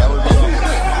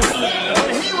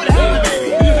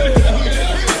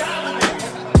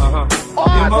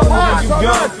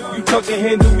 You talking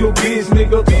handle your biz,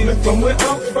 nigga. From where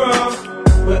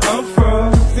I'm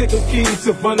from, sick of kids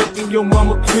to run up in your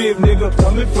mama crib, nigga.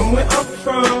 Coming from where I'm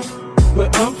from,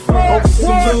 over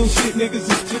some little shit, niggas,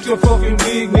 just split your fucking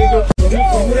wig, nigga.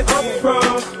 Coming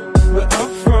from where I'm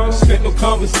from, spent no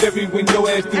commissary when your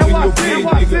ass doing your big,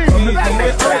 nigga.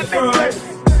 Coming from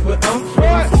where I'm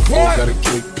from. Got a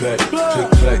kickback,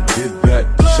 click clack, get back.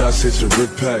 Shots hit your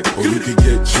rip pack, or you could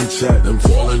get chat. Them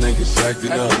fallen niggas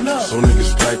acting up, some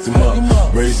niggas packed them up.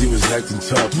 Brazy was acting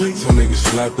tough, some niggas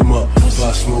slapped them up.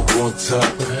 Pop Smoke on top,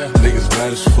 niggas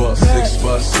mad as fuck.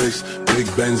 6x6, big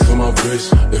Benz on my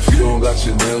wrist. If you don't got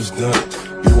your nails done,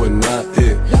 you are not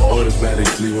it.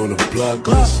 Automatically on the block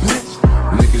list.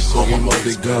 Niggas talking about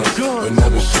they guns, but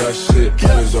never shot shit.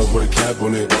 Players up with a cap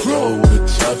on it, roll with a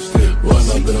chopstick. Run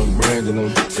up and I'm branding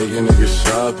them, taking niggas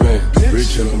shopping.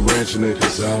 Reaching, I'm branching it,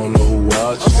 cause I don't know who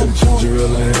watches. Some ginger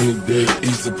ale and any day,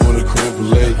 East upon the crème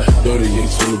brûlée.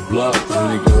 38's on the block, the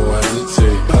nigga don't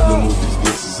hesitate. I done move these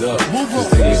bitches up, cause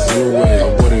they get zero way. I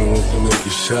wouldn't want to make a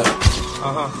shot.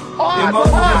 In my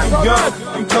mind,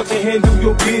 you talking handle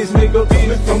your biz, nigga.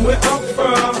 From where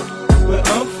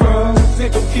I'm from,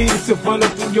 sick of kids to run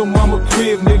up in your mama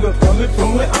crib, nigga. Coming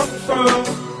from where I'm from,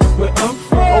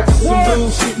 over some little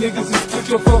shit, niggas, just split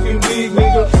your fucking wig,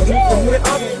 nigga. Coming from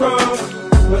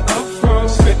where I'm from,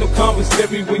 spent no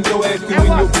commissary when your ass doing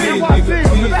your bid, nigga.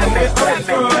 Coming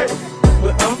from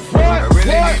where I'm from. I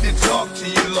really need to talk to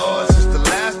you, Lord. Since the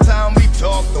last time we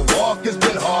talked, the walk has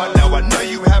been hard. Now I know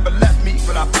you haven't left me,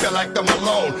 but I feel like I'm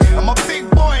alone. I'm a big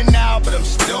boy now, but I'm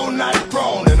still not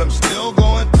grown, and I'm still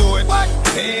going through it.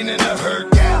 Pain and the hurt,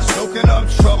 soaking up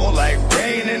trouble like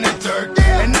rain in the dirt.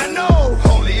 And I know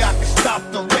only I can stop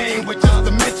the rain with just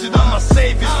the mention of my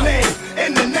Savior's name.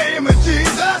 In the name of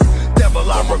Jesus, devil,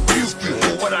 I rebuke you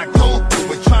for what I go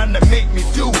through and trying to make me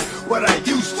do what I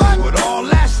used to. But all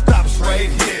that stops right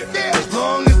here. As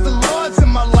long as the Lord's in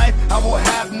my life, I will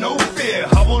have no fear.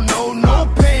 I will know no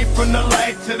pain from the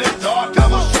light to the dark. I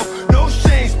will show no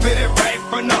shame, spit it right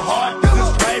from the heart. Cause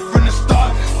it's right from the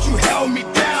start. You held me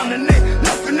down and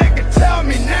nothing they can tell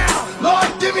me now.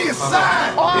 Lord, give me a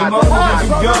sign. In my mind,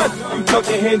 you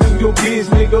talking handle your biz,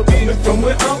 nigga. From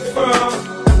where I'm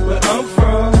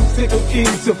from, sick of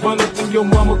kids to run up in your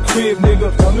mama crib,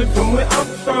 nigga. Coming from where I'm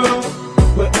from,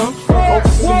 over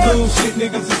some little shit,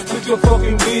 niggas, just split your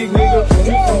fucking wig, nigga.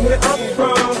 Coming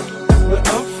from where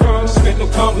I'm from, spent no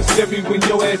commissary when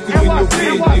your ass doing your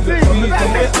bid, nigga. Coming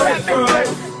from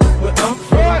where I'm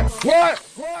from. What?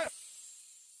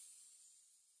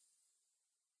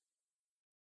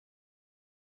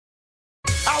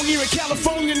 Out here in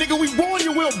California, nigga, we warn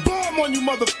you, we'll bomb on you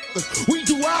motherfuckers. We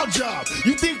do our job.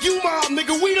 You think you mob,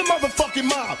 nigga, we the motherfucking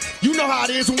mob. You know how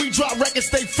it is when we drop records,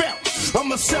 they felt.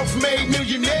 I'm a self-made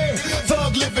millionaire,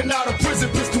 thug living out of prison,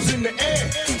 pistols in the air.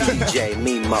 DJ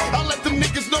Mimo. I let them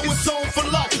niggas know it's on for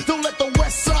life. Don't let the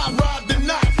west side ride the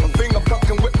night. My finger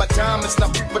fucking with my diamonds, now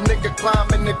keep a nigga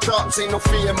climbing the charts. Ain't no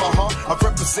fear in my heart. I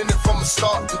represented from the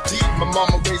start to deep. My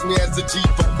mama raised me as a G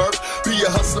for birth. Be a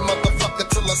hustler motherfucker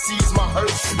till I seize my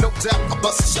hurt. No doubt, I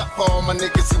bust a shot for all my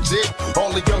niggas in jail.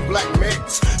 All the young black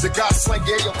males, the guys slang,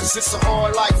 yeah, yo, cause it's a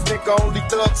hard life, nigga, only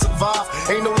thugs survive.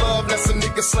 Ain't no love, that's a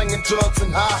nigga slinging drugs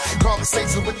and high.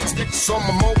 Conversation with these bitches on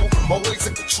my mobile, always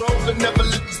in control, and never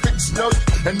let these bitches know you.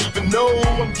 And even though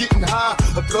I'm getting high,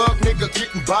 a thug nigga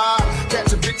getting by.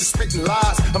 Catching bitches spitting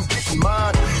lies, I'm getting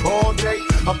mine all day.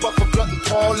 I buff a blunt and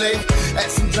parlay,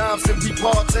 at some times and we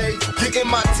party. Getting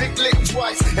my dick licked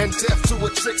twice, and death to a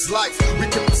trick's life. We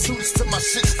can pursue this till my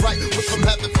shit's right. Went from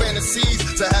having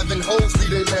fantasies to having hoes be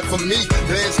they meant for me.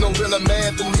 There's no realer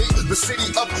man than me. The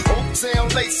city of Oak Town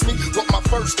laced me with my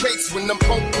first case when them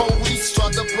police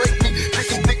tried to break me.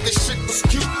 Didn't think this shit was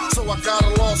cute, so I got a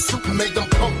lawsuit and made them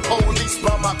police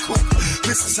by my coupe.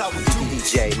 This is how we do.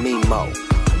 DJ Mimo.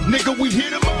 Nigga, we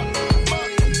hit them up.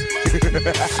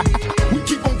 We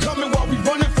keep on coming while we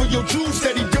running for your jewels.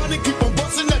 Steady gunning, keep on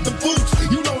busting at the boots.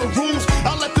 You know the rules.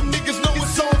 I let them niggas know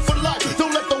it's on for life.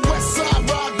 Don't let the west side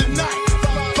ride the night.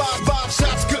 Five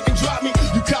shots couldn't drop me.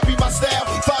 You copy my style.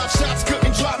 5 shots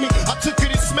couldn't drop me. I took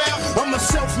it and smile. I'm a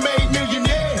self-made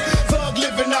millionaire. Thug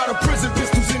living out of prison,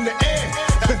 pistols in the air.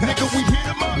 Nigga, we hit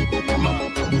them up.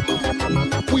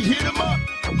 We hit them up.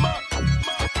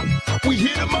 We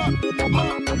hit them up.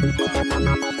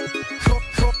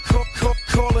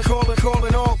 Calling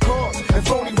calling all cars. And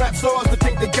phony rap stars that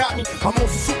think they got me. I'm on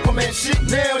some Superman shit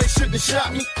now, they shouldn't have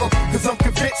shot me. Cause I'm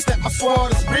convinced that my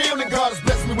squad is real and God has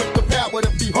blessed me with the power to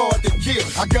be hard to kill.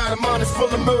 I got a mind that's full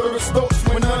of murderous thoughts.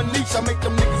 When unleashed, I make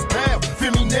them niggas bow.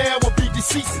 Feel me now or be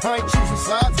deceased. I ain't choosing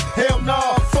sides. Hell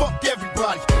nah, fuck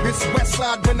everybody. It's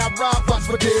Westside when I ride, watch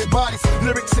for dead bodies.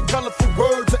 Lyrics and colorful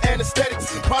words are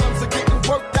anesthetics. Problems are getting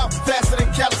worked out faster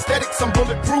than calisthenics. I'm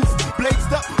bulletproof,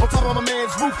 blazed up on top of my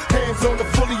man's roof. Hands on the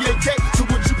fully AK. So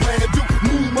what you plan to do?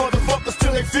 Move motherfuckers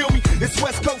till they feel me. It's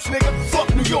West Coast, nigga.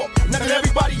 Fuck New York. Now that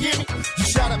everybody hear me? You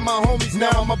shot at my homies,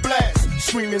 now I'm a blast.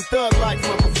 Screaming thug like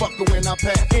motherfucker when I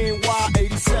pass.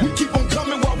 NY87. We keep on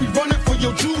coming while we running for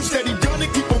your Jews. Steady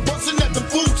gunning, keep on busting at the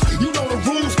fools. You know the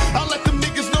rules. I let them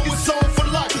niggas know it's on for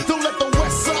life. Don't let the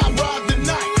West Side ride the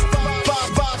night.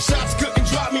 Five shots couldn't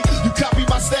drop me. You copy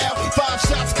my style. 5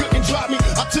 shots couldn't drop me.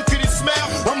 I took it and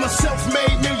smiled. I'm a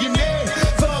self-made millionaire.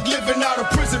 Thug living out of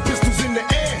prison, pistols in the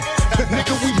air.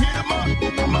 Nigga, we hit 'em up.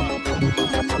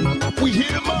 We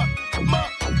hit 'em up.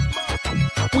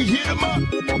 We hit 'em up.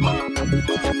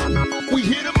 We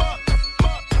hit 'em up.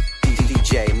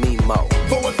 DJ Mimo.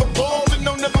 Forever ballin',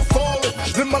 no never fallin'.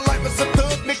 Live my life as a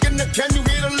thug, nigga. Now can you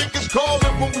hear the lickers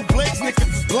callin'? When we blaze,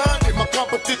 niggas is blinded. My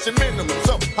competition minimum,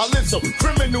 so I live so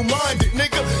criminal-minded,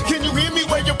 nigga. Can you hear me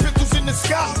wave your pistols in the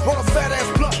sky? On a fat-ass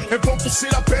blunt and bump the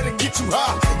shit, I better get you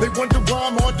high. They wonder why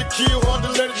I'm hard to kill, hard to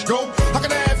let it go. How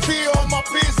can I have fear? All my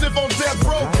peers live on death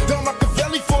row. Down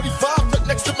Machiavelli, 45, right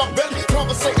next to my belly.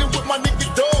 Conversating with my nigga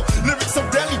dog. Lyrics so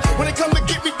deadly. When they come to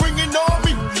get me, bring an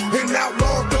army. An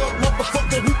outlaw dog,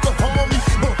 motherfucker, who can harm me?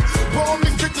 All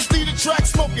these bitches need a track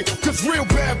smoking. Cause real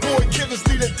bad boy killers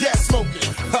need a gas smoking.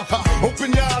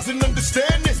 Open your eyes and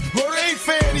understand this. Murder ain't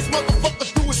fair, these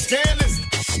motherfuckers do it scandalous.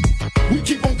 We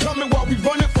keep on coming while we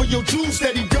running for your Jews.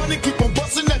 Steady gunning, keep on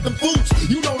busting at them fools.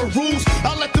 You know the rules.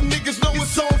 I let them niggas know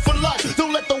it's on for life.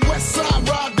 Don't let the West Side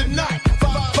ride the night.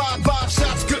 Five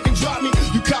shots couldn't drop me.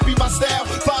 You copy my style.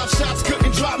 5 shots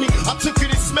couldn't drop me. I took it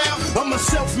and smiled. I'm a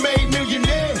self-made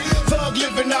millionaire. Thug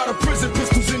living out of prison,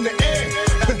 pistols in the air.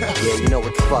 Yeah, you know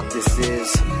what the fuck this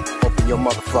is. Open your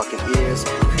motherfucking ears.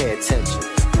 Pay attention.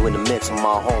 You in the mix with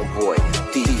my homeboy,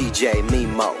 DJ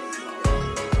Mimo.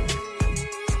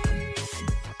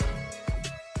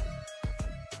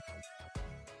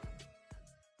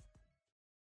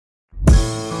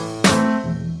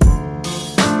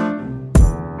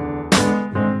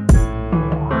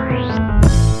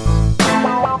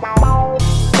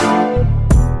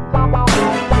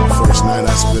 First night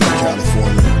I spent in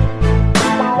California,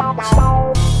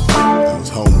 I was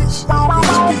homeless in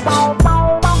Venice Beach.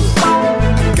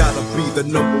 Gotta be the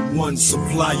 #1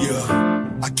 supplier.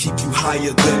 I keep you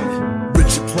higher than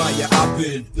Richard Pryor. I've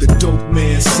been the dope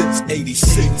man since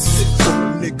 '86. From a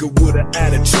nigga with an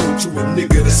attitude to a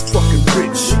nigga that's fucking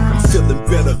rich. I'm feeling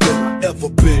better than I ever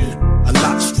been. A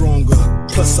lot stronger.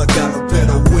 Plus I got a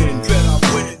better win.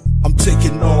 I'm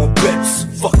taking all bets.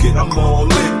 Fuck it, I'm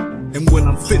all in. And when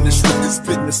I'm finished with this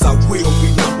business, I will be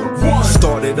 #1.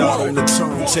 Started out on the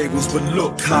turntables, but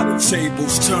look how the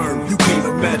tables turn. You can't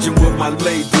imagine what my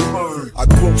label earned. I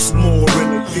gross more in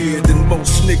a year than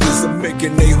most niggas are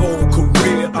making their whole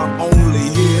career. I'm only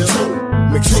here to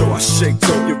make sure I shake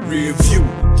on your rear view.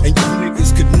 And you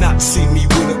niggas could not see me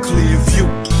with a clear view.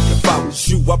 If I was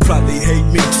you, I'd probably hate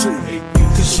me too.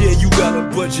 Cause yeah, you got a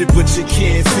budget, but you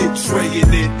can't fit Dre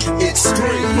in it. It's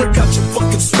straight. Break out your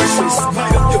fucking switches,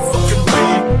 light up your fucking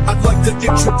weed. I'd like to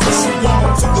introduce you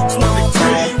all to the Chronic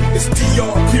 3. It's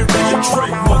DR period Dre,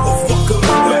 motherfucker.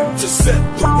 Back to set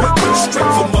the record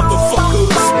straight for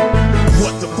motherfuckers.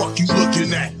 What the fuck you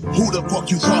looking at? Who the fuck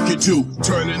you talking to?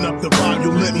 Turning up the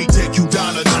volume, let me take you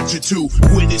down a notch or two.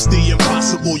 Witness the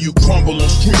impossible, you crumble on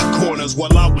street corners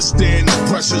while I withstand the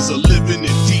pressures of living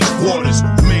in deep waters.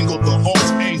 Mingle the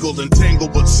arts, angled and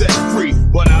tangled but set free.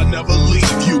 But I'll never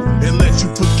leave you and let you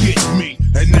forget me.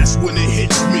 And that's when it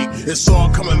hits me. It's all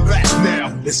coming back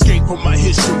now. Escape from my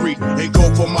history and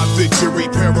go for my victory.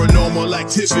 Paranormal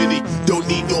activity, don't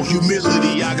need no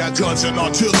humility. I got guns and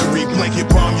artillery, blanket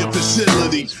bomb your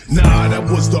facility. Nah, that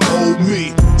was the old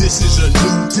me. This is a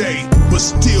new day, but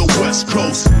still West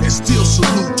Coast. And still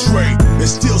salute Dre, and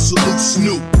still salute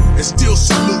Snoop, and still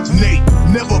salute Nate.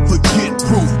 Never forget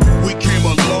proof. We came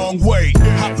a long way.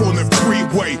 Hop on the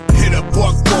freeway, hit a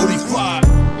 $145.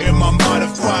 In my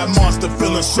modified monster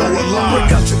feeling so alive.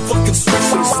 Break out your fucking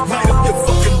switches, light up your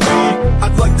fucking weed.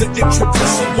 I'd like to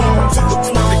introduce you all to the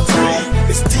Chronic 3.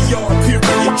 It's DR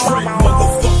period Dre,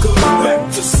 motherfucker. Back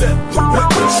to set the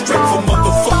record straight for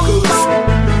motherfuckers.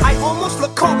 I almost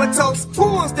look comatose. Who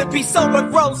wants to be sober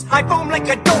gross? I foam like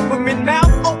a Doberman,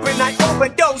 mouth open, I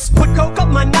overdose. Put coke up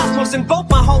my nostrils and both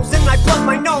my whole toes and I plug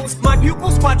my nose. My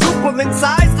pupils quadruple in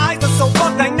size, eyes are so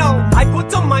bugged I know. I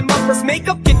put on my mother's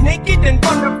makeup, get naked and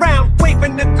run around,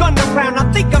 waving the gun around.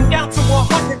 I think I'm down to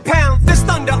 100 pounds. There's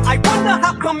thunder, I wonder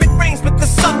how come it rains but the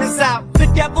sun is out. The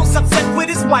devil's upset with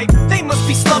his wife, they must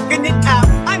be slugging it out.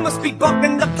 I must be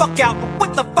bugging the fuck out, but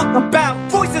what the fuck about?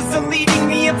 Voices are leading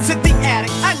me up to the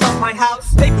attic, I love my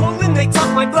house. They pull and they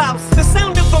tuck my blouse. The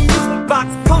sound of a music box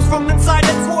comes from inside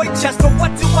a toy chest, but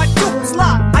what do? It's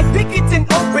locked. I pick it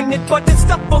and open it, but it's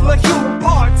stuffed full of human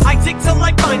parts. I dig till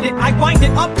I find it, I wind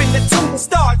it up and the tune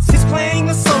starts. It's playing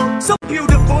a song so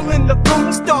beautiful and the room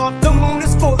is dark. The moon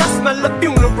is full, I smell a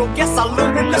funeral, guess I'll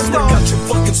learn in the stars. Got your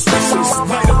fucking specials,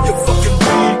 light up your fucking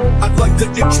weed. I'd like to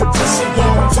introduce you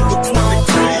all to the chronic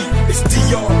creed. It's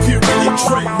DR period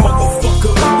Dre,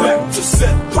 motherfucker. Back to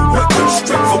set the record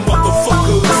straight for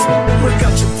motherfuckers. Break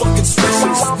out your fucking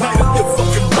specials, light up your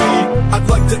fucking weed. I'd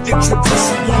like to introduce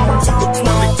you all to the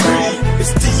chronic creed.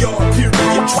 It's DR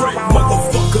period Dre,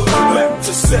 motherfucker. Back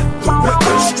to set the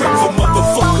record straight for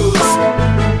motherfuckers.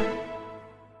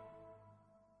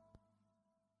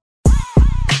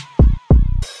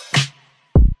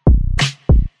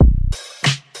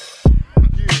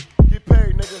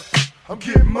 I'm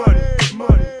getting money,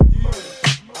 money, money.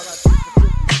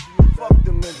 Fuck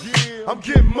them niggas. I'm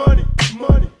getting money,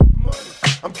 money, money.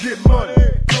 I'm getting money,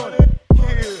 money.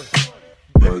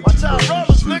 Yeah. Watch out,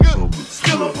 rollers, nigga.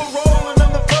 Still on parole and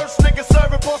I'm the first nigga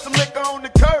serving. Pour some liquor on the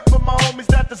curb for my homies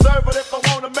that deserve it. If I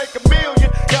wanna make $1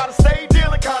 million, gotta stay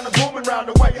dealing, kinda booming round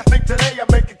the way. I think today I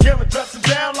make a killing, dressing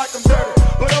down like I'm dirty,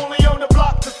 but only on the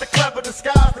block, just a clever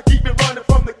disguise to keep me running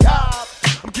from the cops.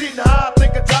 I'm getting high, I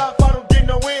think I die if I don't get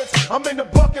no ends. I'm in the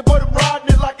bucket, but I'm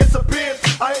riding it like it's a Benz.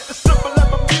 I hit the strip and let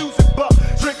my music buck.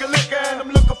 Drink a liquor and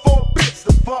I'm looking for a bitch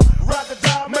to fuck. Ride the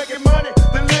die, making money,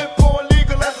 then live for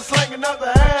illegal as I slang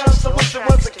another half. I wish it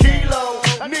was a kilo.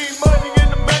 I need money in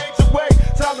a major way.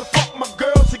 Time to fuck my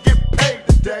girl, she get paid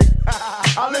today.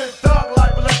 I live thug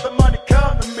life, but let the money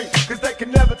come to me, cause they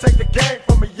can never take the game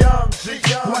from a young G.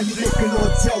 Why you looking on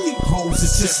telly? Hoes,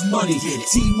 it's just money.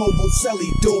 T-Mobile Telly,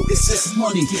 dude, it's just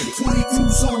money.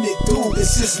 22's on it, dude,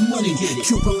 it's just money.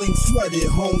 Cuban link threaded,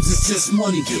 homes, it's just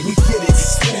money. We get it,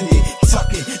 spend it,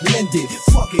 tuck it, lend it,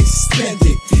 fuck it, spend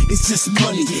it. It's just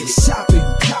money. Shopping,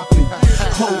 copping,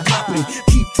 hoe hopping,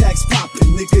 keep tax popping,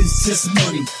 nigga, it's just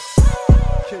money.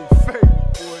 Okay, fake,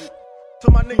 boy.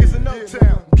 To my niggas in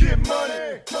O-Town, get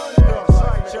money.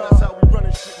 That's y'all, that's how we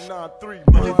running shit in 9-3.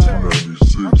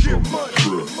 I'm getting money.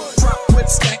 Drop whip,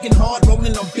 stacking hard,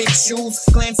 rolling on big shoes.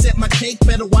 Glance at my cake,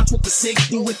 better watch what the sick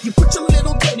do. If you put your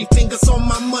little dirty fingers on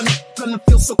my money, gonna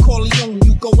feel so Corleone,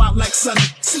 you go out like Sunny.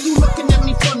 See you looking at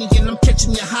me funny and I'm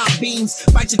catching your high beams.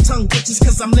 Bite your tongue, bitches,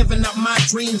 cause I'm living out my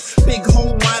dreams. Big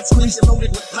home, wide screens, you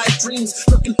loaded with pipe dreams.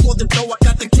 Looking for the dough, I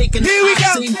got the cake and the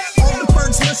ice cream. All the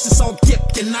birds delicious, all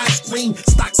dipped in ice cream.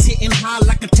 Stocks hitting high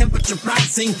like a temperature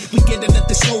rising. We get it at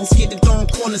the shows, get it on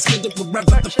corners, get it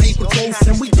wherever the paper goes.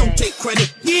 And we don't take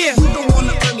credit. Yeah, we don't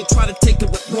wanna earn it, try to take it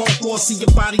with raw force. See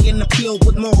your body in the field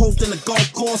with more holes than a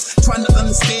golf course. Trying to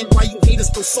understand why you haters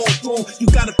go so wrong. You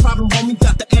got a problem, homie,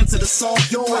 got the answer to solve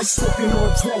yours. Smoking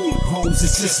on telly, homes,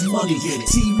 it's just money.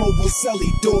 T-Mobile Telly,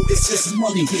 dude, it's just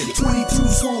money.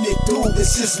 22's on it, dude,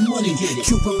 it's just money.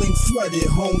 Cuban link threaded,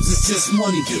 homes, it's just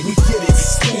money. We get it,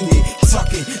 spend it,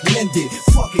 tuck it, lend it,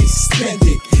 fuck it, spend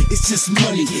it. It's just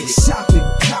money. Shopping,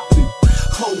 copping,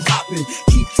 hoe hopping,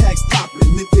 keep tax popping,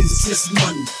 nigga, it's just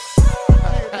money.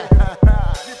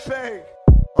 Get paid.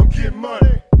 I'm getting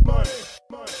money, money,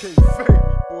 money. Can't fake me,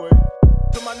 boy.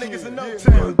 To my niggas in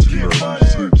O-Town, get money.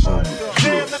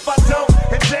 Damn if I don't,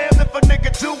 and damn if a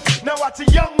nigga do. Now watch a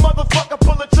young motherfucker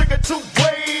pull a trigger 2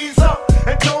 ways up,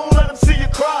 and don't let him see you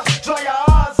cry. Dry your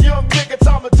eyes, young nigga,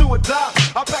 time to do or die.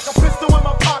 I pack a pistol in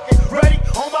my pocket, ready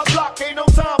on my block. Ain't no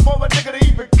time for a nigga to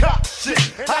even cop shit.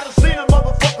 I done seen a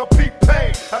motherfucker be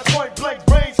paid at point blank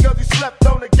range, cause he slept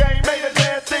on the game. Made a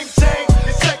damn thing change.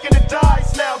 You're shaking the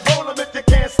dice now. Roll him if you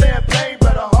can't stand pain,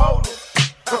 better hold him.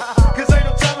 Cause ain't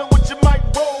no telling what you might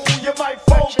roll. You might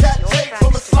fold that tape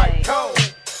from a slight cold.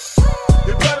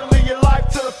 You better live your life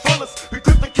to the fullest. We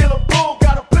took the killer bull,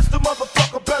 got a pistol,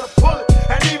 motherfucker, better pull it.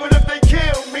 And even if they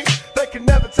kill me, they can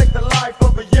never take the life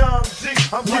of a young G.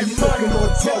 I'm getting money.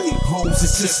 On telly, homes,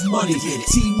 it's just money.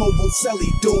 T-Mobile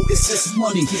Telly, dude, it's just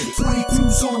money.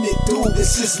 22's on it, dude,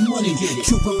 it's just money.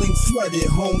 Cuban link threaded,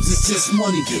 homes, it's just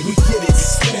money. We get it,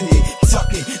 spend it,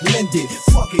 tuck it, lend it,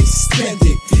 fuck it, spend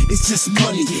it. It's just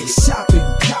money. Shopping,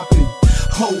 copping,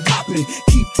 hoe hopping,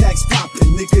 keep tax popping,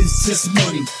 nigga, it's just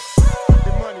money.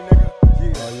 Get money, nigga.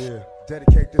 Yeah. Oh yeah.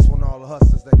 Dedicate this one to all the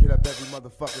hustlers that get up every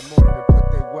motherfucking morning and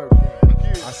put their work in.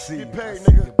 Yeah. I see. Get paid,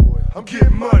 nigga. I'm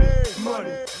getting money,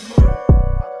 money, money.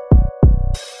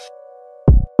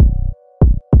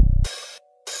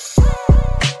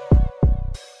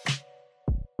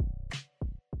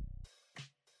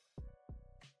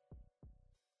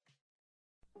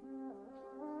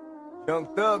 Young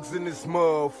thugs in this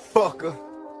motherfucker.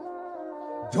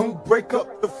 Don't break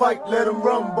up the fight, let them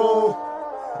rumble.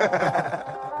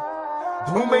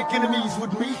 Don't make enemies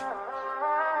with me.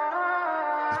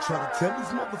 I try to tell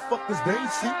these motherfuckers they ain't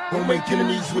see. Don't make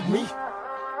enemies with me.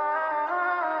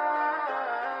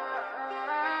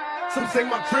 Some say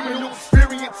my criminal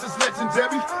experience is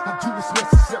legendary. I do what's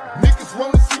necessary. Niggas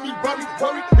wanna see me worry.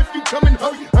 If you come and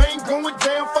hurry, I ain't going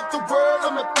down. Fuck the world,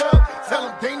 I'm a thug. Tell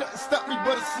them they nothing stop me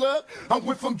but a slug. I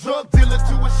went from drug dealer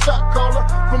to a shot caller.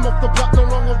 From off the block, no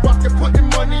longer rockin'. Putting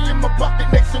money in my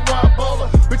pocket, nationwide baller.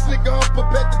 Bitch nigga, I'm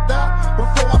prepared to die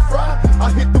before I fry.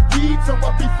 I hit the weed, so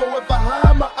I be forever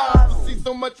high. My eyes see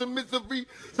so much of misery.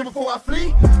 So before I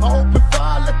flee, I open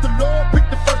fire, let the Lord pick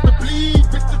the first to bleed.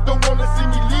 Bitches don't wanna see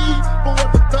me leave.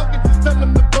 Forever thuggin', tell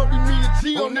them to bury me a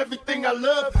G on everything I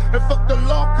love. And fuck the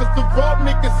law, cause the raw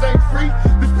niggas ain't free.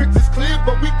 This picture's clear,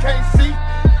 but we can't see.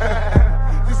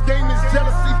 This game is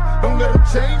jealousy, don't let them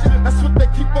change. That's what they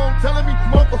keep on telling me,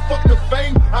 motherfucker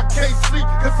fame. I can't sleep,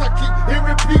 cause I keep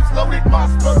hearing beats loaded my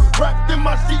spur. Wrapped in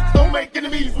my sheets, don't make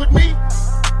enemies with me.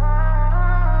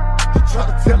 I try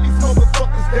to tell these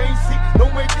motherfuckers they ain't see, don't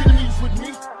make enemies with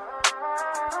me.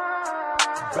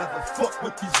 Rather fuck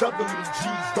with these other little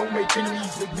G's, don't make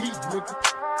enemies with me, nigga.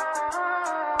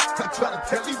 I try to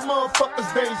tell these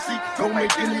motherfuckers they ain't see, don't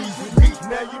make enemies with me.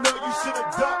 Now you know you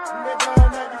should've ducked,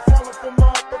 nigga. Now you falling for my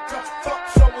uppercut. Fuck,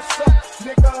 so what's up,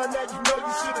 nigga? Now you know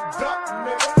you should've ducked,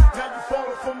 nigga. Now you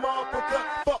falling for my uppercut.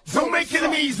 Fuck, don't make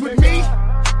enemies with me.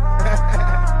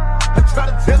 I try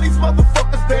to tell these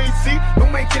motherfuckers they ain't see,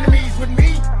 don't make enemies with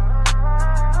me.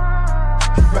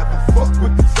 You rather fuck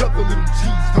with these other little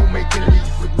G's, don't make enemies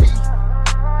with me.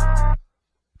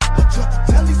 I try to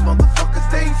tell these motherfuckers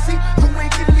they ain't see, don't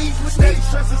make enemies with me. Steady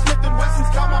stresses, Smith and Wessons,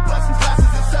 count my blessings,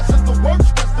 glasses and sessions. The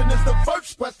worst question is the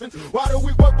first question. Why do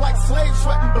we work like slaves,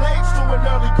 sweating blades to an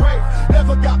early grave?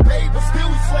 Never got paid, but still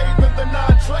we slave in the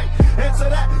non-trade. Answer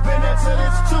that, then answer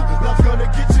this too. Love's gonna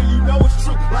get you, you know it's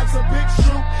true. Life's a big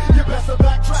shoe. You best to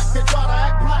backtrack and try to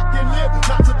act black and live.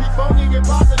 Not to be phony and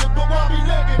positive, but why be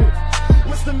negative?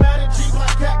 What's the matter, G?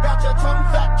 Black cat got your tongue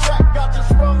fat track, got your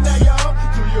sprung, now you hung.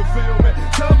 Do you feel me?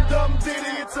 Dumb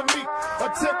idiot to me.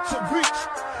 Attempt to reach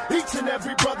each and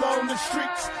every brother on the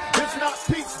streets. If not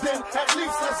peace, then at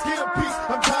least let's get a piece.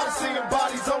 I'm tired of seeing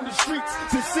bodies on the streets,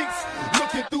 deceased.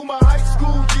 Looking through my high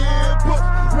school yearbook,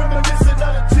 reminiscing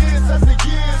of the tears as the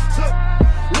years took.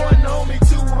 One homie,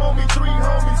 two homie, three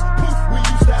homies. Poof, we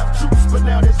used to have troops, but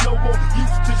now there's no more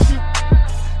use to shoot.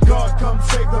 God come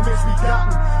save them as we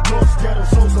gotten lost ghetto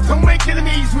souls. Don't make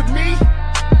enemies with me.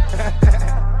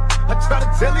 I try to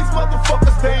tell these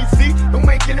motherfuckers they ain't see, don't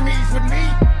make enemies with me.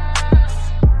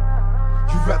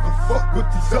 You rather fuck with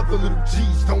these other little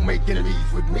G's, don't make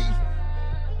enemies with me.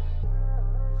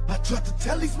 I try to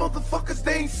tell these motherfuckers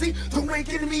they ain't see, don't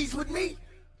make enemies with me.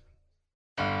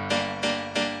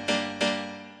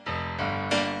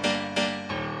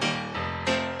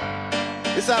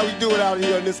 This how we do it out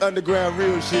here on this underground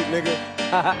real shit, nigga.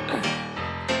 I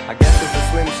guess it's the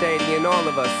Slim Shady in all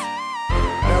of us.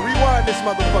 Now rewind this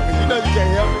motherfucker, you know you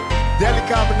can't help it. Deadly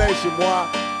combination, boy.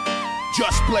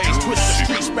 Just Blaze, twist the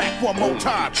streets back one more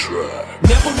time.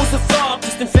 Never was a thug,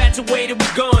 just infatuated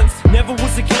with guns. Never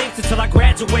was a gangster till I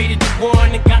graduated to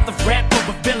one and got the rap of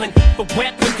a villain for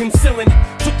weapon concealing.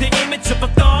 Took the image of a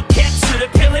thug, captured a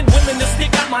villain, willing to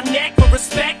stick out my neck for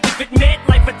respect if it meant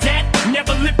life or death.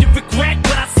 Never lived to regret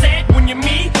what I said. When you're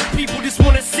me, people just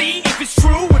wanna see if it's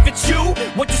true, if it's you.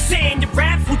 What you saying, your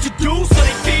raps, what you do, so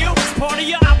they feel it's part of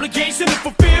your obligation to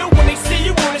fulfill. When they see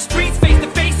you on the streets, face to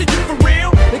face, and you for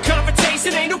real. The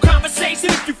confrontation ain't no conversation.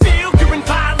 If you feel you're in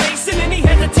violation, any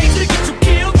hesitation to get you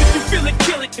killed. If you feel it,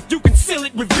 kill it. If you conceal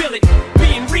it, reveal it.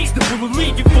 Being reasonable will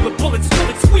leave you full of bullets. Fill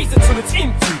it, squeeze it till it's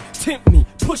empty. Tempt me,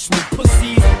 push me,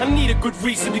 pussies. I need a good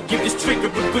reason to give this trigger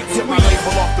a good Get my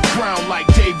label off the ground like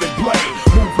David Blaine.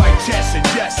 Move like chess, and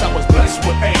yes, I was blessed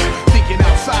with aim. Thinking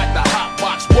outside the hot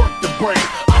box, work the brain.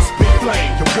 I spit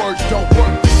flame, your words don't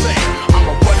work the same. I'm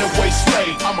a runaway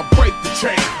slave, I'ma break the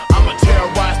chain. I'ma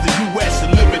terrorize the US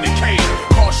and live in the cave.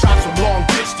 Call shots from long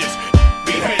distance,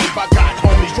 behave. I got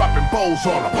homies dropping bows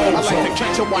on them. I like to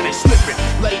catch them while they slipping.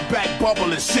 Lay back, bubble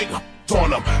and sick on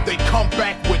them. They come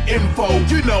back with info.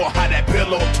 You know how that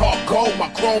pillow talk go. My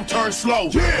chrome turns slow.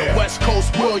 The West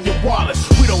Coast William Wallace.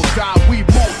 We don't die, we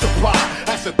multiply.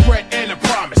 That's a threat and a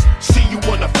promise. See you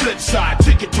on the flip side.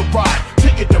 Ticket to ride,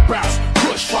 ticket to bounce.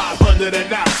 Push 500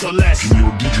 an ounce, so let's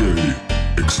DJ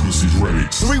exclusive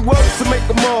remix. 3 words to make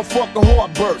a motherfucker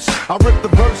heart burst. I rip the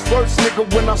verse first, nigga,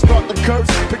 when I start the curse.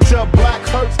 Picture a black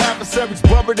hearse, adversaries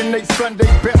bubbled in they Sunday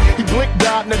best. He blinked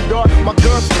out in the dark, my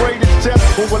gun sprayed his chest.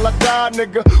 Or will I die,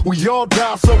 nigga? We all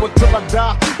die, so until I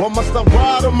die, why must I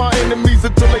ride on my enemies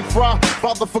until they fry?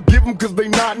 Father, forgive them cause they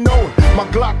not knowing. My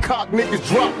Glock cock niggas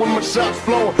drop when my shots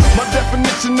flowing. My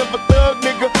definition of a thug,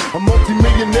 nigga, a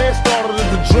multi-millionaire started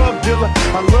as a drug dealer.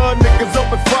 I love niggas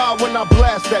open fire when I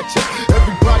blast at you.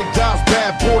 Everybody dies,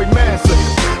 bad boy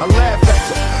massacres. I laugh at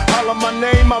you, holler my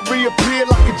name, I reappear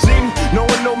like a genie,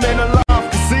 knowing no man alive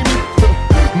can see me.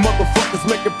 Motherfuckers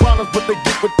making problems, but they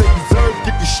get what they deserve.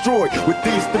 Get destroyed with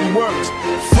these 3 words.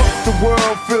 Fuck the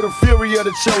world, feel the fury of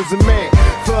the chosen man.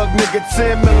 Thug nigga,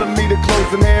 10mm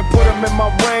closing hand, put him in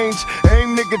my range.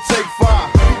 Aim nigga, take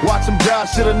 5. Watch him die,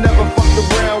 shoulda never fucked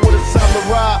around with a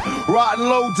samurai. Riding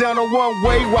low down a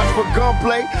one-way, watch for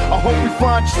gunplay. I hope we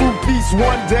find true peace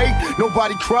one day.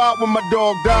 Nobody cried when my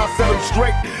dog died, set him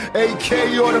straight.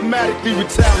 AK automatically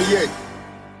retaliate.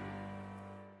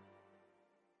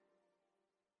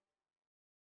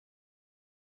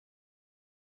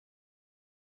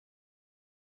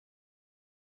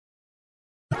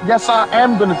 Yes, I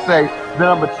am gonna say that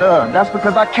I'm a thug. That's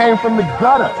because I came from the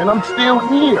gutter and I'm still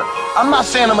here. I'm not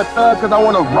saying I'm a thug because I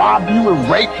want to rob you and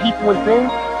rape people and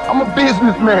things. I'm a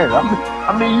businessman.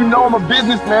 I mean, you know I'm a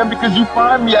businessman because you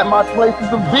find me at my places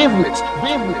of business.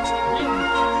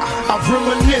 I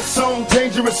reminisce on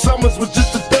dangerous summers, was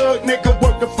just a thug nigga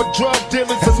working for drug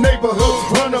dealers in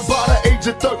neighborhoods. Running by the age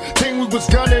of 13, we was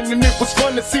gunning, and it was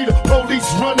fun to see the police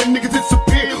running. Niggas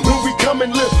disappear when we come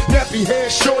and live. Nappy hair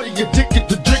shorty, addicted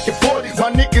to drinking 40.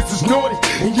 My niggas is naughty,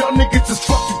 and y'all niggas is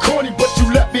fucking corny. But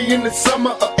you left me in the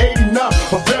summer of '89,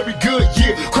 a very good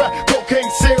year. Crack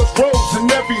cocaine sales rose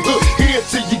in every hood. Here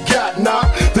till you got 9,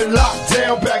 then locked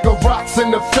down, bag of rocks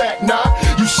in the fat 9.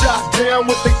 You shot down,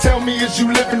 what they tell me is you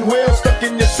living well, stuck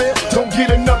in your cell, don't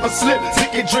get another slip,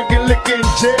 ticket, drinking, liquor in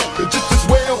jail. Just as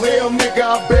well, hell nigga,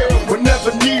 I bail.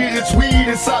 Whenever needed, it's weed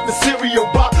inside the cereal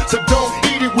box, so don't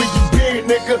eat it when you big,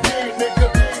 nigga.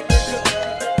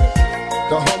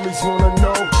 The homies wanna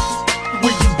know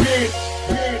where you been.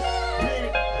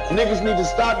 Niggas need to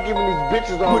stop giving these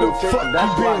bitches all the attention.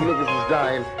 That's why niggas is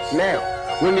dying now.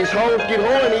 When these hoes get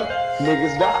horny,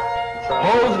 niggas die.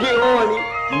 Hoes get horny,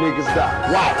 niggas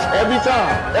die. Watch, every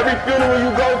time, every funeral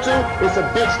you go to, it's a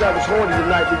bitch that was horny the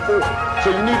night before. So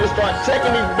you need to start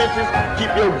checking these bitches, keep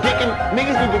your dick in.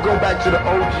 Niggas need to go back to the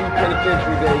OG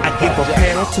penitentiary days. I give a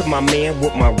pound to my man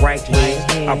with my right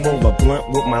hand. I roll a blunt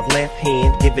with my left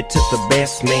hand, give it to the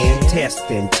best man.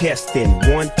 Testing,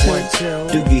 1, 2.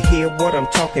 Do you hear what I'm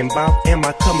talking about? Am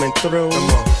I coming through?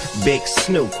 Big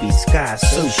Snoopy, Sky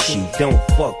Sushi. Don't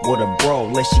fuck with a bro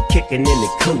unless she kicking in the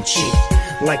coochie.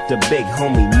 Like the big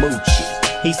homie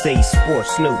Moochie. He say he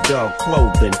sports Snoop Dogg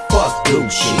clothing, fuck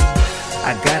Gucci.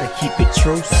 I gotta keep it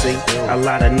true, see. A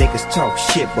lot of niggas talk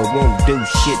shit but won't do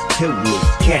shit to me.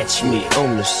 Catch me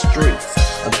on the streets,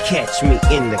 or catch me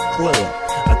in the club,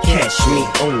 or catch me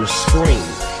on the screen.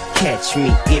 Catch me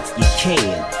if you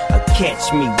can, or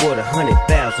catch me with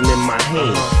 100,000 in my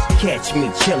hand. Catch me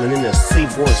chillin' in the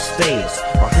Seaboard stairs,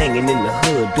 or hanging in the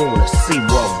hood doing a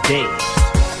Seawalk dance.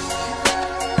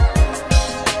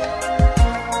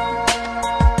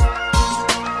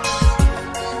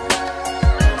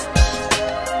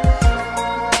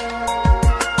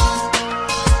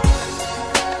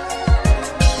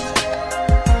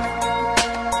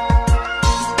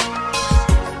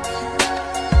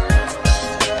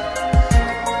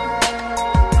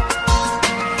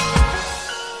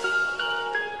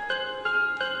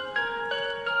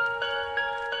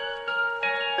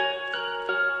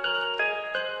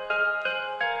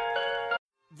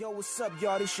 What's up,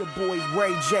 y'all? This your boy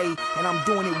Ray J, and I'm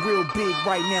doing it real big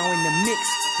right now in the mix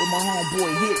with my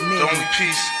homeboy Hitman. The only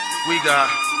peace we got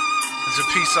is a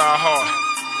peace of our heart,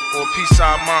 or a peace of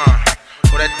our mind,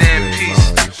 or that damn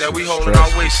peace that we hold in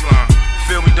our waistline.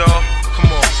 Feel me, dog?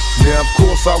 Come on. Yeah, of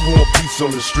course I want peace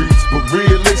on the streets, but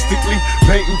realistically,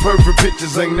 painting perfect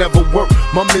pictures ain't never worked.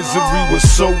 My misery was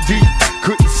so deep,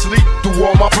 couldn't sleep through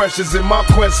all my pressures in my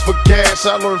quest for cash.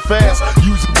 I learned fast,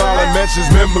 using violent measures,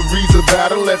 memories of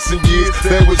adolescent years.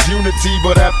 There was unity,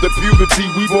 but after puberty,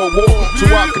 we brought war to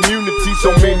our community.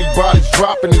 So many bodies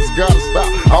dropping, it's gotta stop.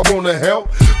 I wanna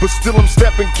help, but still I'm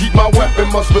stepping, keep my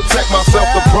weapon, must protect myself.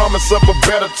 The promise of a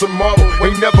better tomorrow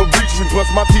ain't never reached me. Plus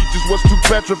my teachers was too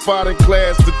petrified in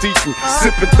class to teach me.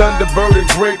 Sipping Thunderbird and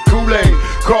grape Kool-Aid,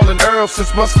 calling Earl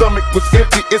since my stomach was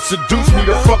empty. It seduced me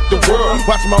to fuck the world.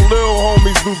 Watch my little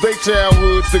homies lose their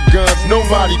childhoods to guns.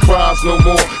 Nobody cries no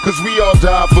more, cause we all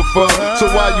die for fun. So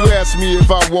why you ask me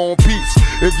if I want peace?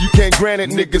 If you can't grant it,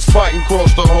 niggas fighting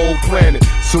across the whole planet,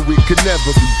 so we could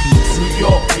never be peace. New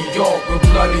York, with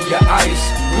blood in your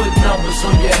ice. Put numbers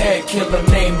on your head, killer,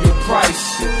 name your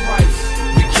price.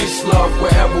 We kiss love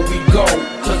wherever we go,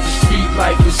 cause the street life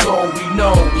life is all we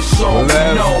know, it's all we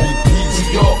know. New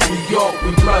York, New York,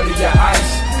 we bloody your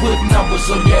ice. Put numbers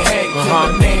on your head,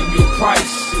 killer, name your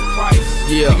price.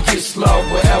 Yeah. We get love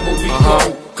wherever we go,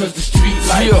 cause the street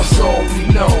life is all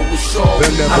we know, it's all we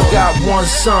know. I got one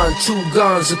son, 2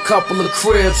 guns, a couple of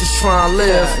cribs, just trying to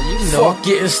live. Fuck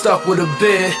getting stuck with a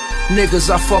bid. Niggas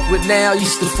I fuck with now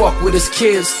used to fuck with his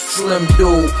kids. Slim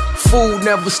dude, food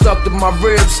never stuck to my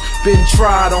ribs. Been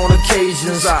tried on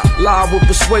occasions, I lied with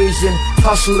persuasion.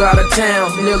 Hustled out of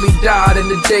town, nearly died in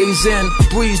the day's end.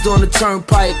 Breezed on the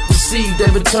turnpike, deceived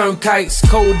every turnkites.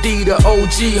 Cold D the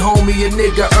OG, homie, a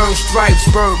nigga earned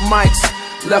stripes. Burnt mics,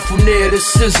 left from there to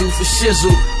sizzle for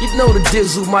shizzle. You know the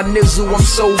dizzle, my nizzle, I'm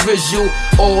so visual.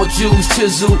 All Jews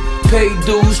chisel, paid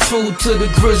dues, true to the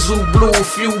grizzle. Blew a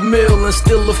few mil and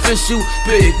still official.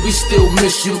 Big, we still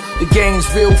miss you. The game's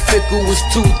real fickle, it's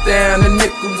tooth down a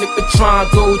nickel. Nigga try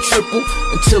and go triple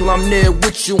until I'm there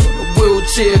with you. In a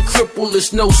wheelchair cripple,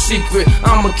 it's no secret.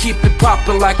 I'ma keep it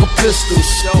poppin' like a pistol.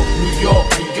 New York,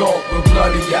 New York, with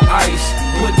blood in your ice.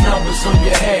 Put numbers on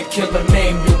your head, killer,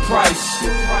 name your price.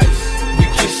 We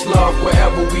kiss love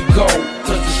wherever we go,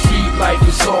 cause the street life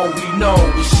is all we know,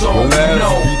 it's all we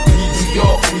know. New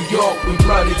York, New York, we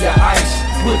blood in your ice.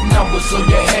 Put numbers on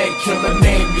your head, killer,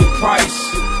 name your price.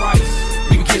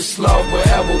 We kiss love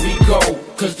wherever we go,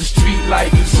 cause the street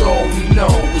life is all we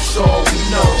know, it's all we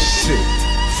know. Shit,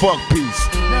 fuck peace.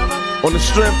 On the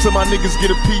strength till my niggas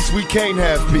get a piece, we can't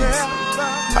have peace.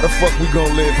 How the fuck we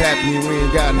gon' live happy and we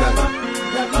ain't got nothing?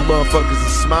 You motherfuckers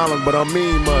is smiling, but I'm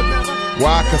mean mugging.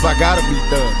 Why? Cause I gotta be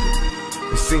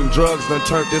thuggin'. It seem drugs done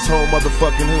turned this whole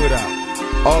motherfucking hood out.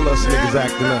 All us niggas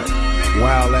acting up.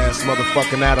 Wild ass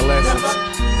motherfucking adolescents.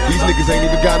 These niggas ain't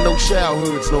even got no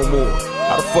childhoods no more.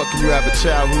 How the fuck can you have a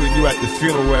childhood and you at the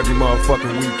funeral every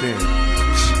motherfucking weekend?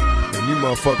 And you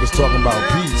motherfuckers talking about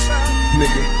peace.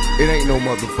 Nigga, it ain't no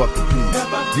motherfucking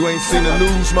peace. You ain't seen the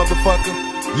news, motherfucker?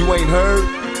 You ain't heard?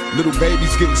 Little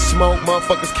babies getting smoked,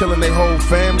 motherfuckers killing their whole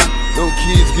family. Little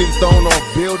kids getting thrown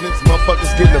off buildings,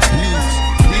 motherfuckers getting abused.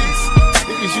 Peace.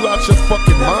 Niggas, you out your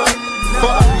fucking mind?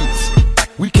 Fuck peace.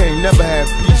 We can't never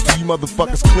have peace till you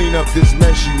motherfuckers clean up this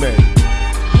mess you made.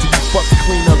 Till you fucking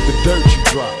clean up the dirt you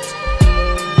dropped.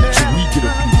 Till we get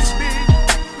a peace.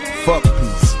 Fuck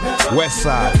peace. West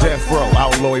Side, Death Row,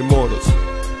 Outlaw Immortals.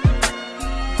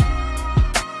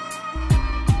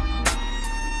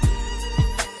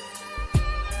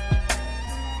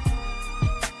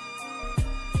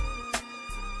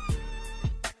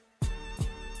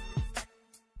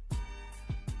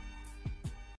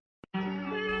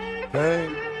 Hey.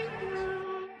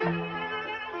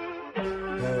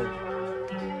 Hey.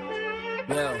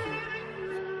 Now.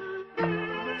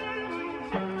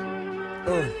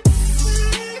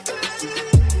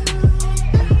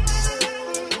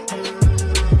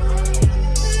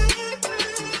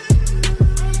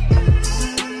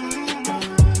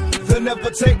 They'll never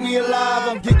take me alive.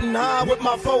 I'm getting high with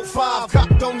my 4-5.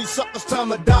 Cocked on these suckers, time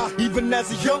to die. Even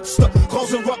as a youngster,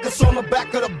 causing ruckus on the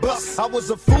back of the bus. I was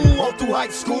a fool all through high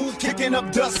school, kicking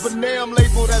up dust. But now I'm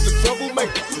labeled as a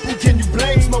troublemaker. Who can you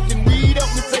blame? Smoking weed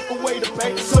help me take away the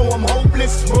pain. So I'm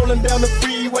hopeless, rolling down the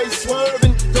freeway,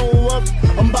 swerving. Don't worry,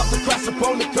 I'm about to crash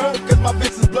upon the curb, cause my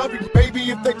vision's blurry.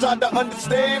 Baby, if they tried to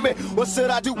understand me, what should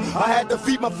I do? I had to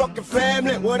feed my fucking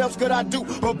family. What else could I do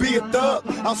but be a thug?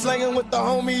 I'm slanging with the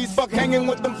homies, fuck hanging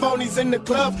with them phonies in the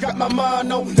club. Got my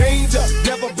mind on danger,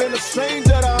 never been a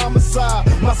stranger to homicide.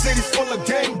 My city's full of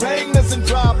gangbangers and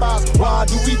drive-bys. Why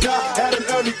do we die at an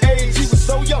early age? He was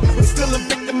so young, but still a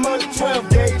victim of the 12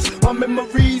 gauge. My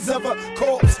memories of a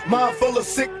corpse, mind full of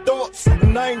sick thoughts,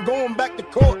 and I ain't going back to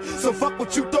court. So fuck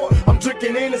what you thought. I'm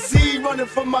drinking Hennessy, running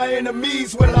from my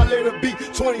enemies. Will I let it be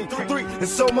 23 and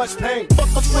so much pain?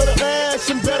 Fuck us with an ash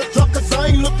and better drop, cause I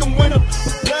ain't looking when I'm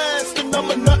blasting. I'm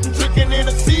a nothing, drinking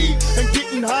Hennessy and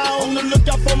getting high on the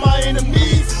lookout for my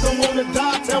enemies. Don't wanna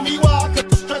die, tell me why, cause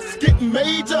the stress is getting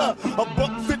major. A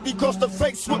 $150 across the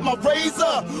face with my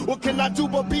razor. What can I do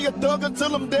but be a thug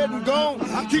until I'm dead and gone?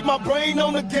 I keep my brain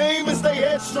on the game and stay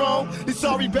headstrong. These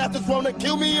sorry bastards wanna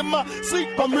kill me in my sleep.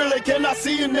 I'm really cannot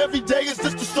see, and every day is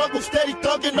just a struggle. Steady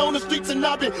thugging on the streets and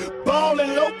I been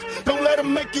ballin' low. Don't let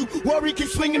them make you worry. Keep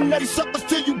slinging that suckers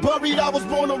till you buried. I was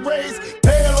born and raised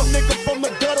hell, a nigga from the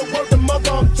gutter. Word the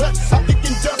mother, I'm touched. I'm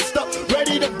kicking dust up,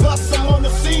 ready to bust. I'm on the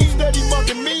scene, steady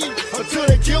mugging me. Until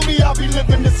they kill me, I'll be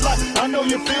living this life. I know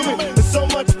you feel me, there's so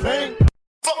much pain.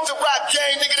 Fuck the rap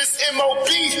game, nigga, this MOB.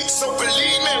 So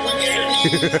believe me, we get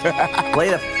Play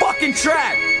the fucking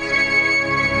track.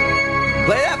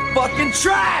 Play that fucking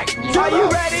track. Are you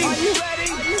ready?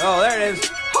 Oh, there it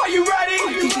is. Are you ready?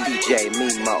 DJ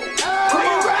Mimo. Are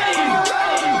you ready?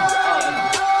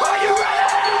 Are you ready?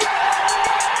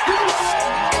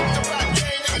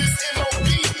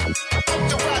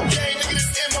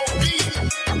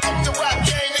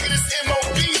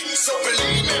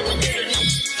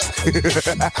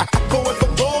 Go as a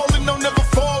ballin', no never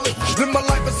fallin'. Live my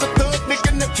life as a thug,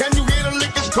 nigga. Now can you hear the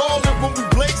liquors callin'? When we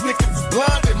blaze, niggas is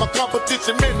blinded. My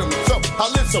competition minimum, so I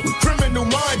live so criminal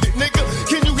minded, nigga.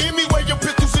 Can you hear me where your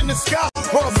pictures in the sky?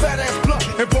 On a fat ass blunt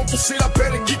and vocal shit, I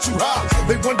better get you high.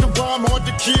 They wonder why I'm hard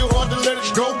to kill, hard to let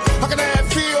it go. How can I have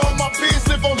fear? All my fears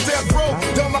live on death row.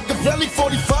 Down like the belly,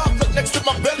 45 tucked next to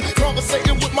my belly.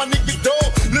 Conversating with my nigga dog.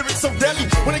 Lyrics so deadly.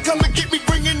 When they come to get me,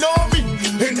 bring it on me.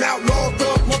 An outlaw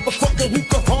thug, motherfucker who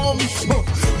can harm me.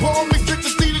 Palm these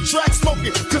bitches need a track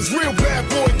smoking. Cause real bad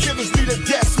boy killers need a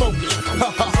gas smoking.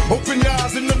 Open your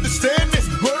eyes and understand this.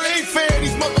 But it ain't fair,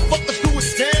 these motherfuckers do is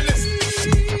stand this.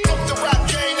 Fuck the rap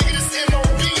game, nigga, this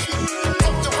M.O.B.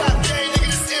 Fuck the rap game, nigga,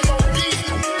 this M.O.B.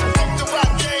 Fuck the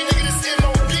rap game, nigga, this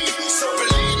M.O.B. So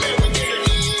believe me, we get it.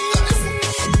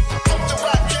 Fuck the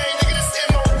rap game, nigga, this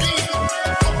M.O.B.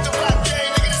 Fuck the rap game,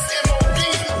 nigga, this M.O.B.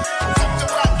 Fuck the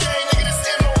rap game, nigga, this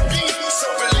M.O.B. So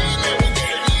believe me, we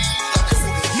get it.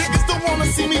 Niggas don't wanna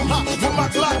see me hot with my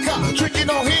Glock hot, drinking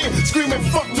on here, screaming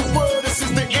fuck the world. This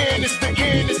is the end, it's the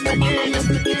end, it's the end, it's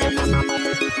the end.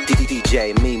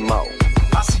 DJ Mimo.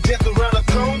 I see death around the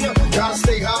corner. Gotta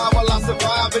stay high while I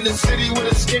survive in the city where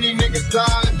the skinny niggas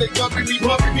die. If they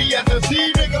bumping me at the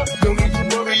T, nigga. No need to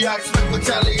worry, I expect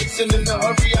retaliation in a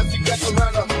hurry. I see death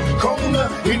around the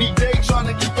corner. Any day trying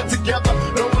to keep it together.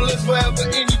 No one lives forever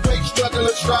anyway,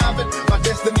 struggling, striving. My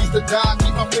destiny's to die,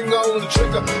 keep my finger on the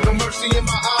trigger. No mercy in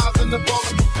my eyes and the ball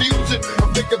of confusion.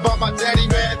 I'm thinking about my daddy,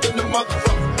 man, than the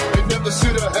motherfucker. They never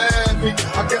should have had me.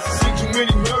 I guess I see too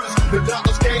many murders. The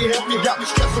doctors can't help me. Got me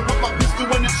stressing with my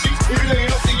pistol in the sheets. It ain't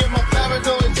healthy in my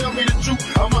paranoid. Tell me the truth.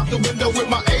 I'm out the window with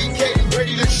my AK,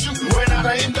 ready to shoot. Ran out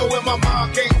of endo and my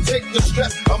mind can't take the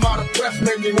stress. I'm out of breath,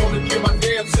 made me wanna kill my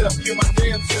damn self. Kill my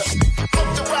damn self.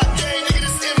 Fuck the rap game, nigga,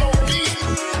 this M.O.B.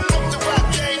 Fuck the rap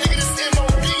game, nigga, this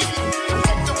M.O.B.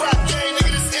 Fuck the rap game,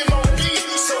 nigga, this M.O.B.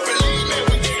 So believe me,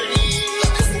 we get it.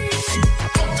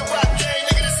 Fuck the rap game,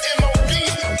 nigga, this M.O.B.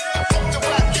 Fuck the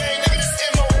rap game, nigga, this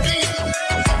M.O.B.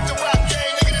 Fuck the rap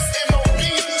game, nigga, this M.O.B.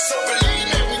 So believe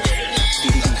me, we get it.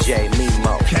 DJ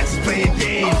Mimo. Cats playing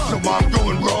games, so I'm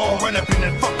going raw. Run up in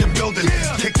that fucking building,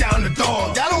 kick down the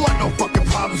door. Y'all don't want no fucking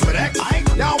problems with X.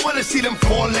 Y'all wanna see them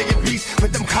four-legged beasts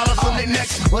with them collars on their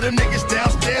necks, or them niggas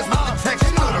downstairs with the text.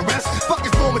 You know the rest. Fuck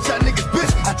is wrong with y'all niggas,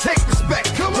 bitch? I take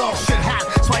respect. Dog shit hot,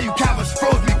 that's why you cowards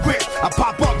froze me quick. I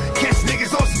pop up, catch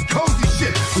niggas on some cozy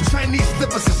shit with Chinese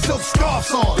slippers and silk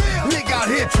scarves on. Nigga out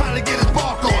here trying to get his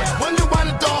bark on. Wonder why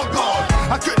the dog gone.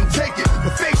 I couldn't take it,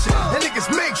 but face it. And niggas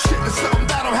make shit and something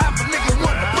that'll happen. Nigga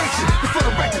want to break shit. And for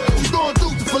the record, what you gonna do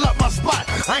to fill up my spot?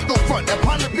 I ain't gon' front. That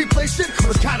Ponder replay shit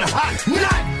was kinda hot.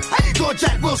 Not. How you gonna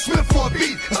jack Will Smith for a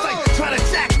beat? It's like trying to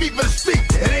jack me for the street.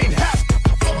 It ain't happening.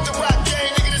 Fuck the rap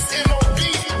game, nigga, this M.O.B.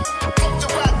 Fuck the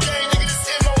rap game, nigga, this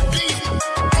M.O.B.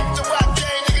 Fuck the rap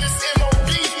game, nigga, this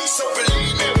M.O.B. So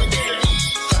believe me, we get it.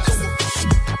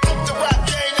 Fuck the rap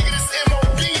game, nigga, this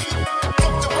M.O.B.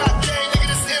 Fuck the rap game, nigga,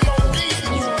 this M.O.B.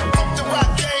 Fuck the rap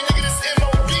game, nigga, this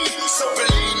M.O.B. So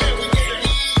believe me, we get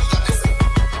it.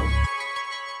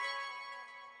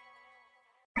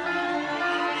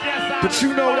 But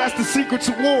you know that's the secret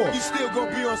to war. You still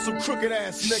gonna be on some crooked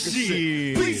ass nigga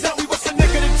shit. Please tell me what's a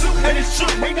nigga to do, and it's true.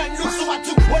 Ain't nothing new, so I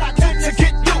do what I can to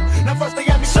get through. Now first they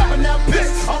had me shopping, now I'm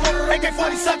pissed. I'm on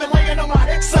AK-47 laying on my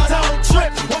head, son. I don't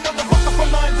trip. One motherfucker from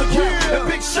the underground. The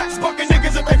big shots bucking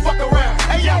niggas if they fuck around.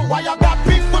 Hey yo, why y'all got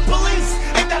beef with police?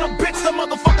 Ain't that a bitch? The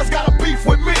motherfuckers got a beef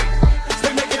with me.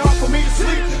 They make it hard for me to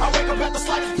sleep. I wake up at the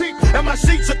slightest peep, and my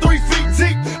sheets are 3 feet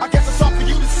deep. I guess it's hard for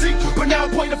you to see, but now I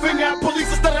point the finger at police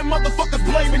instead of motherfuckers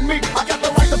blaming me. I got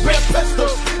the right to bear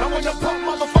pistols, and when the punk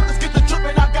motherfuckers get the drip,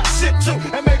 and I got shit too.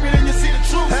 And maybe then you see the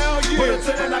truth. Hell yeah. But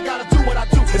until then, I gotta do what I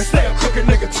do and stay a crooked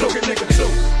nigga too.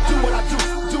 Do what I do,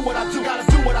 do what I do, gotta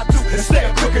do what I do and stay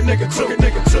a crooked nigga too.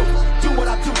 Do what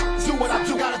I do, what I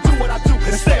do, gotta do what I do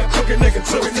and stay a crooked nigga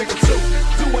too.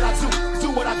 Do what I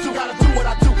do, gotta do what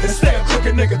I do and stay a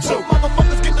crooked nigga too.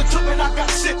 Motherfuckers get the drip, and I got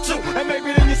shit too. And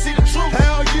maybe then you see the truth.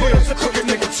 Hell yeah. But it's a crooked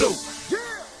nigga too.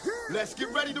 Let's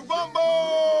get ready to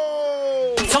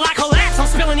rumble! Till I collapse, I'm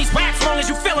spilling these raps long as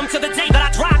you feel them. To the day that I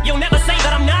drop, you'll never say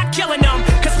that I'm not killing them.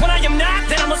 Cause when I am not,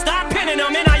 then I'ma stop pinning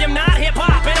them. And I am not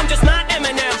hip-hop, and I'm just not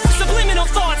Eminem. Subliminal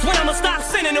thoughts when I'ma stop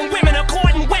sending them. Women are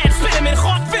caught in web, spinning in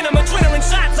hot venom. Adrenaline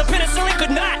shots, a penicillin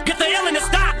could not get the illness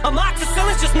stop.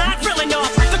 Amoxicillin's just not real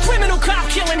enough. The criminal cop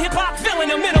killing hip-hop,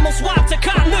 filling a minimal swap to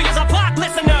cop millions of pop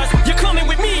listeners. You're coming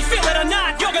with me, feel it or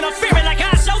not. You're gonna fear it like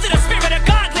I showed you. The spirit of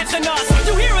God lives in us.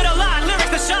 You hear it a lot,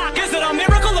 lyrics to shock. Is it a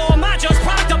miracle or am I just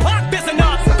product of pop? Busting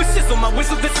up, but sizzle my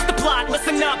whistle, this is the plot.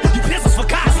 Listen up, you piss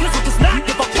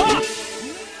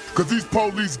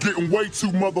police getting way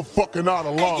too motherfucking out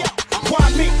of line. Why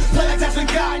me? Play like that's been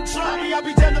God and try me. I'll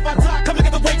be damned if I die. Come look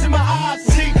at the rage in my eyes.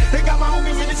 See, they got my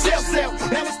homies in the jail cell.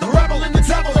 Now it's the rebel and the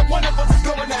devil, and one of us is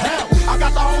going to hell. I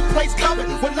got the whole place covered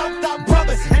with loved out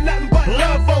brothers and nothing but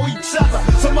love for each other.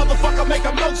 So motherfucker make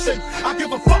a motion. I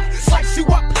give a fuck, slice you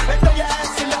up and throw your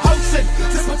ass in the ocean.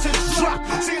 Just put to the drop.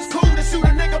 See, it's cool to shoot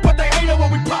a nigga, but they hate it when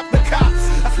we pop the cops.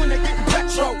 That's when they getting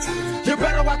petrol. You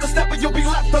better watch the step or you'll be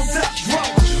left on death row.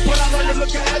 But I learned to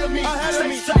look ahead of me.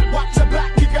 Stay strapped, watch your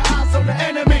back, keep your eyes on the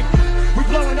enemy. We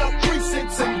blowing up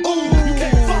precincts and ooh, you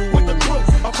can't fuck with the crew.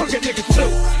 I'm crooked nigga too.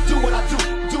 Do what I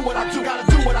do what I do, gotta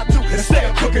do what I do, and stay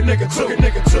a crooked nigga too.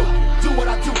 Do what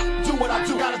I do,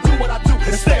 gotta do what I do,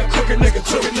 and stay a crooked nigga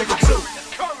too.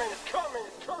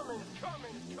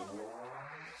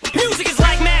 Music is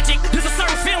like magic. There's a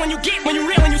certain feeling you get when you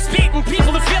reel and you spit, and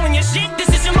people are feeling your shit. This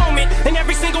is your moment, and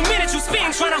every single minute you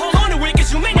spend trying to hold on to it,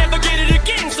 cause you may never get it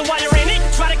again. So while you're in it,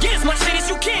 try to get as much shit as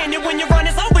you can, and when your run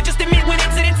is over, just admit when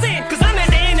it's in. Cause I'm at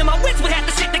the end of my wits with half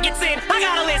the shit that gets in. I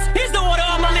got a list, here's the order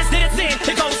of my list that it's in.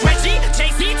 It goes Reggie,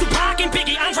 Jay-Z, Tupac, and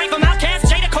Biggie, Andre from Outkast,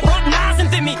 Jada, Corrupt, Nas, and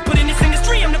Vimy. But in this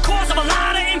industry, I'm the cause of a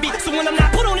lot of envy. So when I'm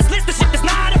not put on this list, the shit does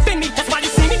not offend me. That's why you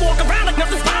see me walk around like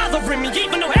nothing's bothering me,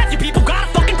 even though half you people got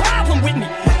a fucking problem with me.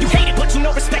 You hate it, but you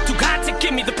know respect you got to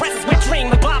give me. The press is wet dream,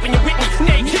 like Bob and your Whitney.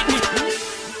 Nay, hit me.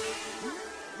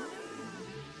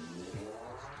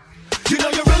 You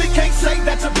know you really can't say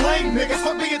that to blame niggas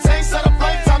for being tame, set of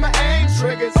flames, time to aim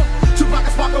triggers. Tupac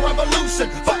and spark a revolution,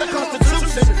 fuck the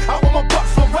Constitution. I want my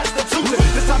bucks for restitution.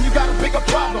 This time you got a bigger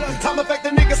problem. Time affect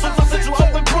the niggas since I sent you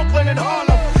up in Brooklyn and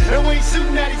Harlem. And we ain't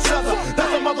shooting at each other,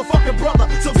 that's a motherfucking brother.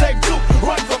 So take two,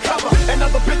 run for cover. And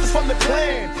other bitches from the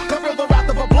clan cover the wrath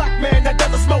of a black man that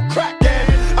doesn't smoke crack.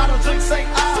 And I don't drink St.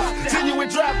 Ives, genuine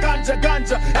draft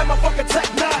ganja, and my fucking Tech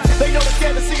 9. They know they're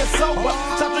scared to see us sober.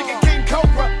 Stop drinking King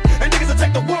Cobra, and niggas will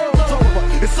take the world over.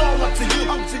 It's all up to you.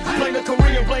 Blame the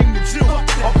Korean, blame the Jew.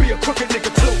 I'll be a crooked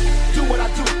nigga too. Do what I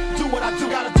do,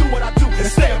 gotta do what I do, and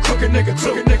stay a crooked nigga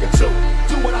too.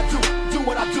 Do what I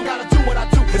do, gotta do what I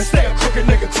do, and stay a crooked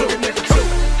nigga too.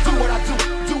 Do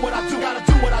what I do, gotta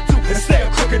do what I do, and stay a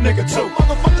crooked nigga too.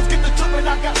 Motherfuckers get the truth and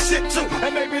I got shit too.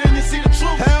 And maybe then you see the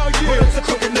truth. Hell yeah, but it's a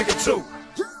crooked nigga too.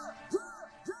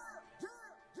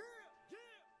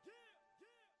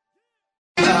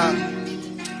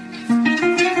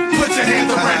 Put your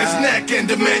hands around his neck and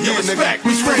demand your respect.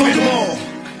 We screaming.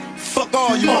 Fuck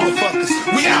all you motherfuckers.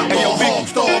 We outlaw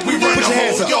hogs, dog. We run the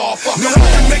whole y'all fuckers. Now I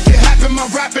can make it happen. My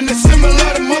rapping is similar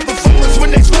to motherfuckers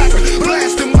when they scrapping.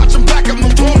 Blasting, watch them back. I'm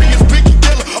notorious Biggie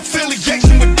Killer.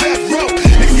 Affiliation with Death Row.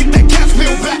 They get that gas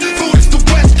bill back. Food is the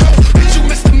West Coast. Bitch, you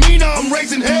misdemeanor. I'm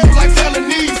raising hell like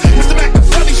felonies. Mr.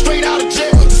 Machiavelli straight out of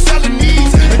jail. Selling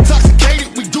these.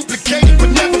 Intoxicated, we duplicated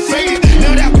but never faded.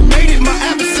 Now that we made it, my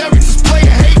adversaries is playing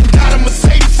hating. Got a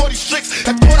Mercedes for these tricks.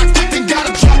 That thought I kicked and got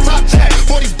a drop top tag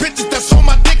for these bitches that's on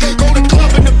my dick. Go to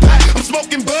club in the back. I'm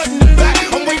smoking bud in the back.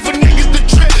 I'm waiting for niggas to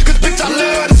trip, cause bitch I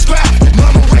love to scrap.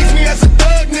 Mama raised me as a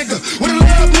thug nigga. With a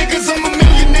lot of niggas, I'm a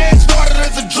millionaire. Started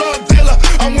as a drug dealer.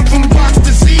 I went from box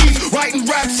disease, writing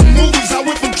raps and movies. I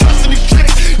went from trusting these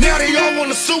tricks. Now they all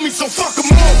wanna sue me, so fuck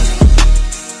them all.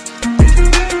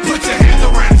 Put your hands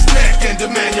around his neck and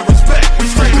demand your respect. We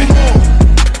screaming more.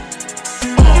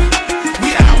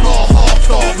 We outlaw hogs,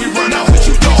 dog. We run out with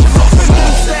you, dog. Fuck them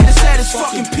all. Status at its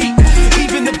fucking peak.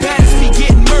 Even the baddest be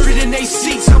getting murdered in they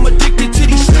seats. I'm addicted to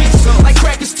these streets, like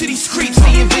crackers to these creeps.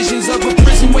 Seeing visions of a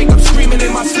prison, wake up screaming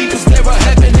in my sleep. Is there a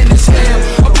heaven in this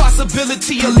hell? A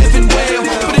possibility of living well.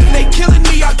 But if they killing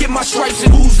me, I get my stripes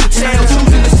and who's the tail?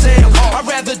 Choosing the sale. I'd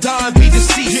rather die and be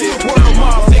deceased. Word of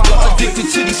my figure, addicted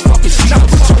to these fucking streets. Now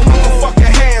put your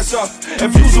motherfucking hands up and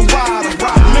views a wide and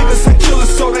ride. Niggas ain't killers,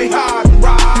 so they hide and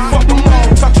ride. Fuck them all,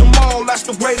 touch them all, that's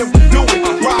the way to do it.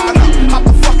 Ride up, hop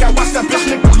the fuck out, watch that bitch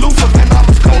nigga Luther. And I'm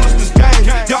as cold as this game.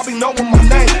 Y'all be knowing my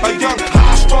name. A young,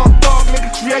 high, strong thug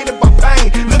nigga created by pain.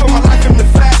 Living my life in the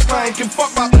fast lane, can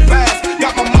fuck about the past.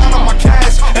 Got my mind on my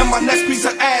cash and my next piece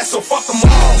of ass, so fuck them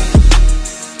all.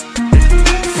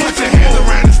 Put your hands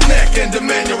around his neck and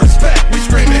demand your respect. We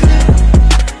screaming.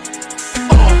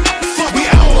 We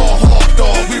outlaw hogs,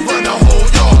 dog. We run the whole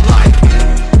yard like.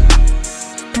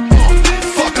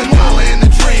 Fuck a dollar in the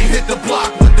dream. Hit the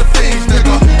block with the fiends,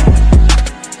 nigga.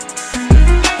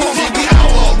 Homie, we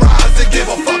outlaw riders that give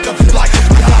a fuck up like it.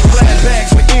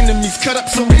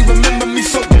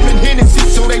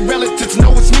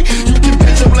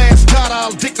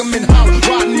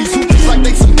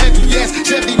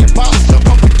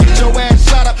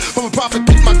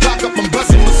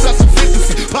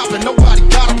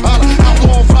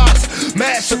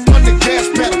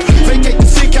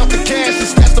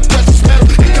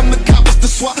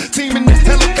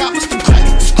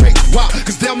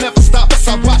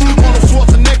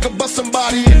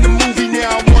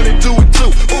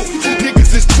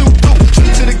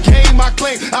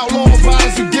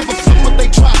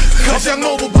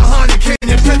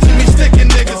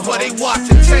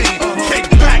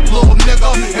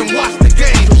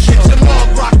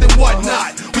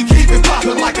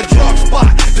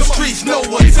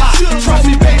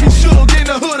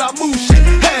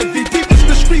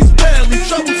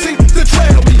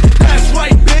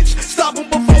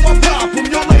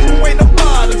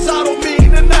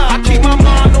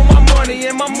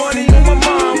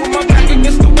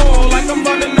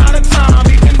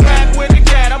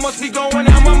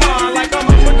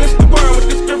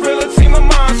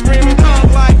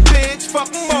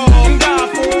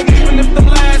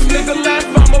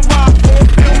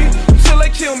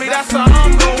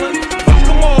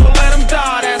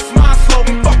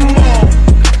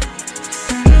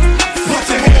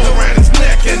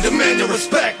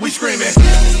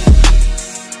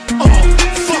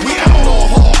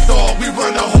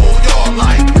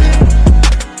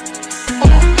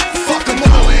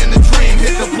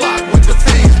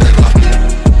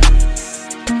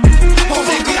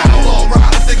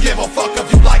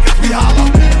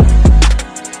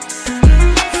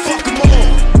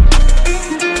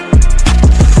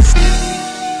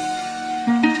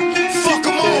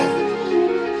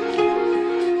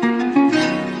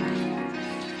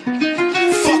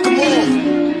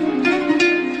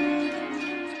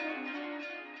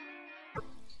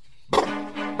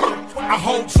 I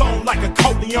hold on like a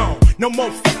Corleone. No more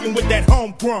fucking with that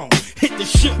homegrown. Hit the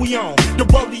shit we own, the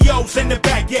rodeos and the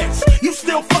baguettes. You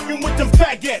still fucking with them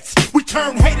faggots. We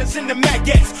turn haters into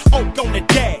maggots. Oak on the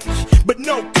dash, but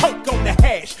no coke on the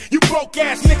hash. You broke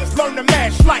ass niggas learn to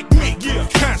mash like me, yeah.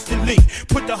 Constantly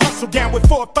put the hustle down with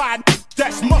 4 or 5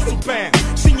 that's muscle bound.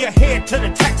 Send your head to the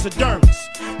taxidermist.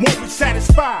 Won't be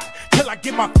satisfied till I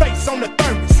get my face on the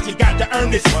thermos. You got to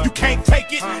earn this. You can't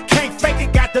take it, can't fake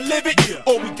it, got to live it.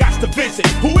 Or we got to visit.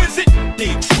 Who is it? The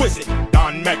exquisite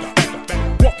Don Mega.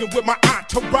 Walking with my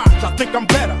entourage, I think I'm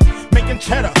better. Making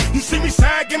cheddar. You see me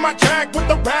sag in my jag with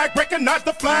the rag. Recognize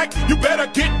the flag. You better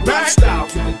get back. Style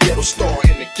from the ghetto star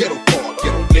in the ghetto bar.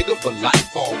 Ghetto nigga for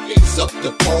life. Always up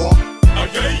the bar.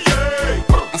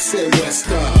 I said West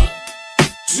Star.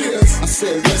 Cheers. I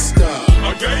said West Star.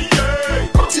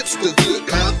 Tips the hood,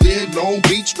 Compton, Long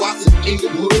Beach, Watson,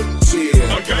 Inglewood. Cheers.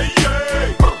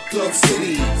 Club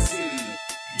City.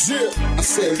 I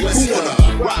said West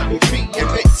Star. Ride with me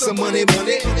and make some money.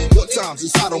 What times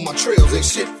is hot on my trails, ain't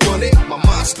shit funny. My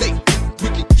mind state, we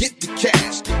can get the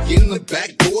cash. Get in the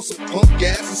back door, some pump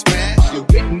gas and smash. You're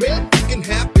getting mad, you can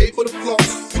have pay for the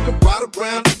floss. You can ride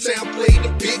around the town, play the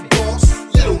big boss.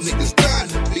 Little niggas dying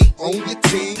to be on your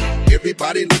team.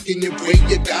 Everybody looking your way,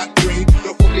 you got green.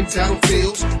 No fucking town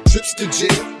sales, trips to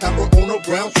jail. Have her on a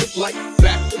round trip like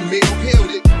back to mail. Hell,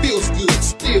 it feels good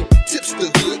still. Tips the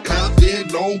hood, Compton,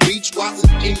 Long Beach, Watson,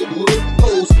 Inglewood.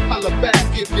 Hoes, holla back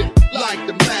if you like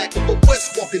the Mac. Of a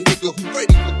West walking nigga who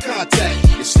ready for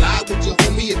contact. You slide with your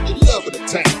homie if you love an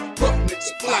attack. Rough niggas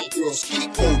and black girls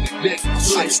keep holding it neck.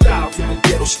 Lifestyle from the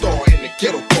ghetto star in the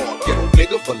ghetto bar. Ghetto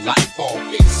nigga for life,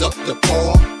 always up the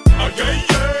bar.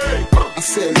 I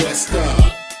said West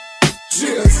Star.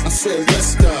 Cheers. I said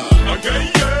West Star.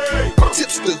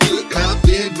 Tips the hood,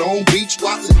 Compton, Long Beach,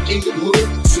 Watson,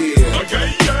 Inglewood. Cheers.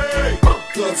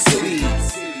 Club City.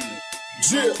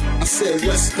 I said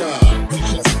West Star. We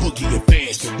just boogie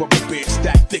advanced, the rubber band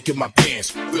stacked thick in my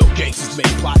pants. Real gangsters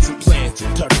make plots and plans to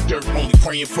turn the dirt, only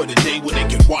praying for the day when they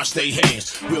can wash their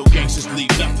hands. Real gangsters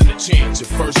leave nothing to chance. At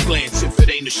first glance, if it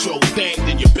ain't a show thing,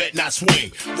 then you bet not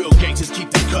swing. Real gangsters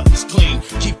keep their cutlass clean,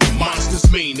 keep the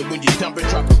monsters mean, and when you dump it,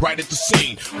 drop it right at the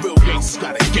scene. Real gangsters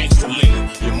got a gangster lean.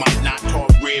 You might not talk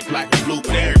red, black, and blue,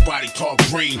 but everybody talk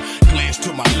green. Glance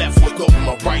to my left, look over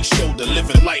my right shoulder,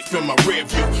 living life in my rear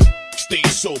view. Stay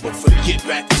sober for the get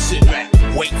back and sit back.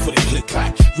 Wait for the click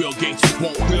clack. Real gangsters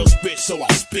want real spit, so I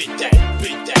spit that,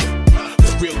 bit that.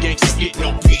 Cause real gangsters get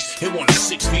no peace. They want a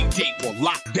 6 feet deep or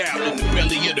locked down in the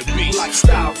belly of the beast.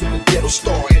 Lifestyle from the ghetto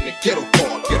star in the ghetto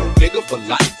bar. Ghetto nigga for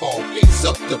life, always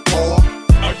up the bar.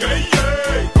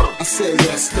 I said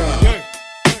West Star.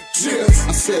 Cheers.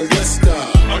 I said West Star.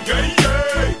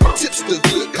 Tips the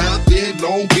hood, Compton,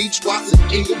 Long Beach, Watson,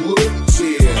 Inglewood.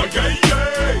 Cheers.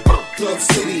 Club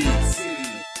City.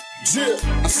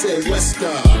 I said West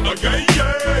Star.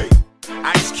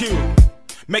 Ice Cube,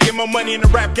 making more money in the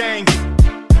rap game.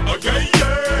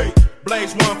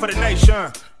 Blaze one for the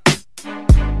nation.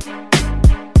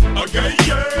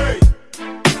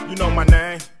 You know my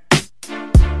name.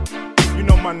 You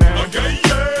know my name.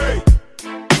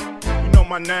 You know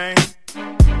my name.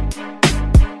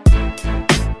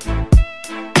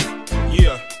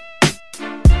 Yeah.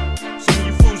 Some of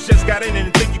you fools just got in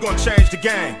and think you're gonna change the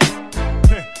game.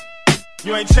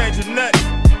 You ain't changing nothing.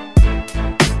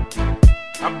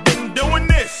 I've been doing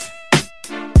this.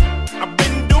 I've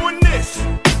been doing this.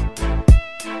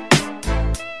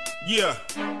 Yeah.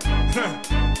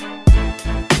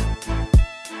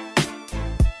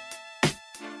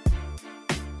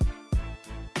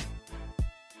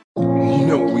 You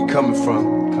know where we coming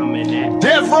from. Coming at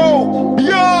Death Row,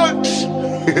 Youngs!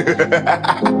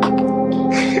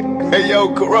 Hey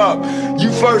yo, Corrupt,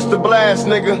 you first to blast,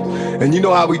 nigga. And you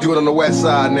know how we do it on the west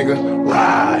side, nigga.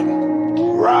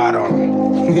 Ride on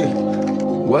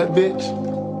 'em. What, bitch?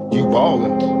 You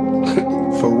ballin'?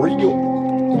 For real?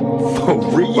 For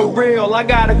real? For real, I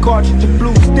got a cartridge of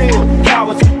blue steel.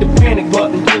 Cowards hit the panic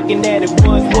button, thinking that it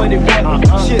was what it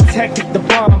was. Shit's hectic, the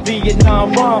bomb,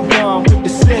 Vietnam rom-com with the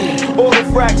sinning. Order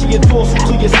fracture your dorsal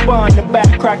to your spine. The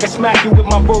back crack, I smack you with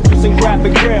my vocals and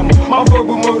graphic grammar. My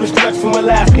verbal murder stretch from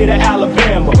Alaska to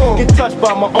Alabama. Get touched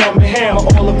by my arm and hammer.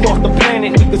 All across the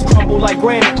planet, niggas crumble like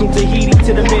granite. From Tahiti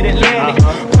to the mid-Atlantic.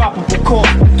 Probable cause,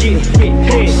 get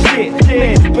hit. Shit,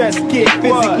 man's best get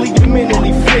physically and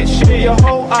mentally fit. Shit, your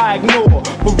whole I ignore.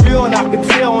 For real, and I can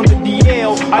tell on the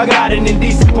DL, I got an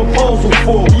indecent proposal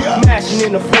for mashing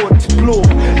in the 4th floor.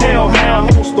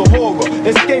 Hellhound, host of horror.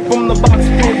 Escape from the box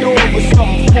of Pandora with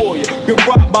something for you. Get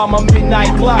rocked by by my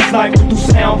midnight clock. Sniper through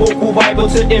sound, vocal vital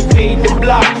to invade the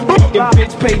block. Fucking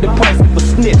bitch paid the price of a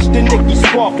snitch, the Nicky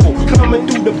Sparkle. Coming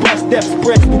through the bus steps,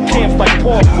 spreads through camps like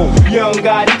Parkville. Young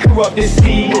guy, he corrupt his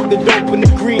seed with the dope and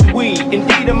the green weed.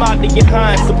 Indeed, I'm out to get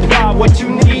high and supply what you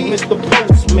need, Mr.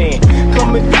 Postman.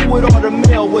 Coming through with all the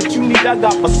mail, what you need, I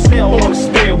got for sale on the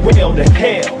stairwell to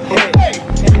hell. Hey,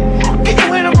 get your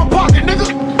hand in my pocket, nigga.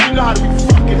 You know how to be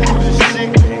fucking do this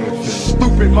shit.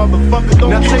 Stupid motherfucker, don't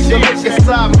now take a look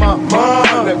inside my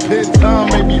mind. That pin time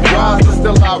made me rise, but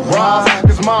still I rise.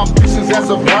 Cause my ambitions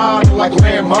has arrived like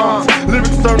landmines.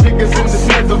 Lyrics turn niggas into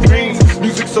smithereens.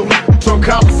 Music so from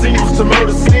Coliseums to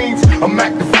murder scenes. I'm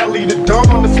Machiavelli the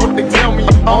dawn, that's what they tell me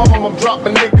I'm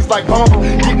dropping niggas like bomb,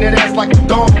 getting that ass like a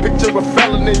dog. Picture a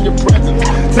felon in your presence,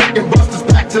 taking busters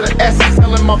back to the essence.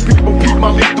 Telling my people, keep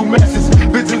my lethal message.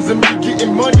 Visions of me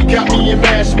getting money got me in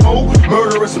mash mode.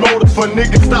 Murderous motive for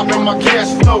niggas stopping my cash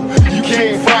flow. You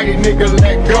can't fight it, nigga,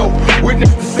 let go.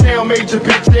 Witness the sound, made your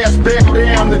bitch ass bow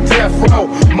down to death row.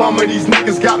 Mama, these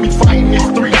niggas got me fighting these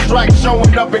 3 strikes.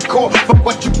 Showing up in court for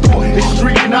what you thought is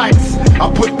street nights. I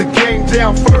put the game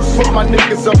down first, put my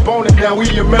niggas up on it. Now we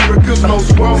America's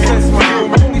most wanted. Since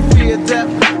my only fear death,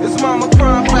 it's mama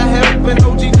crying for help, and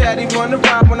OG daddy wanna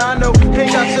ride when I know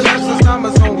ain't got your lessons. I'm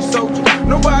his only soldier.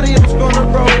 Nobody else gonna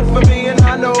roll for me, and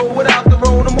I know without the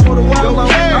road I'm all the while low.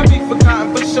 I be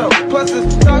forgotten for sure. Plus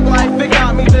this thug life, it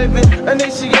got me living.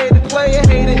 Initiated, player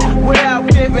hated without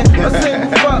giving a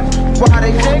single fuck. Why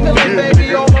they jingling,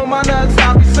 baby, all on my nuts?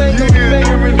 I be singing,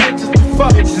 fingering bitches to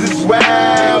fuck. Bitches is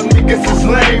wild, niggas is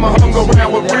lame. I hung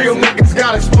around with real niggas,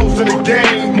 got exposed to the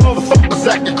game. Motherfuckers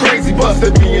acting crazy,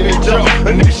 busted me in a jaw.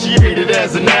 Initiated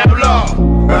as an outlaw.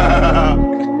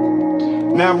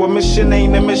 Now a mission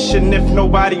ain't a mission if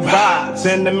nobody vibes,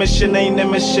 and the mission ain't a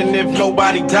mission if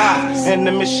nobody dies, and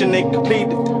the mission ain't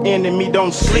completed. Enemy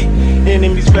don't sleep,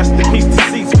 enemies rest in peace.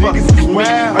 Deceased fuckers is me.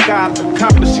 I gotta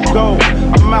accomplish a goal.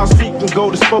 I'm out seeking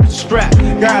gold, exposed to strap.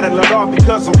 Gotta let off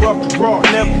because I'm rough and raw.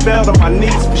 Never fell on my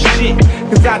knees for shit,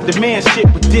 cause I demand shit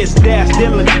with this dash.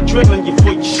 Diligent drilling you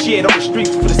for your shit on the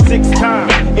streets for the 6th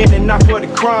time. In and out for the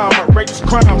crime, outrageous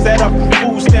crimes. Add up in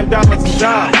food stamp dollars and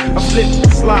dimes. I'm slipping the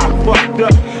slime, fucked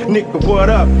up. Nigga, what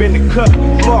up? In the cut,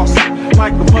 lost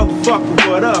like a motherfucker,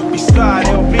 what up? Beside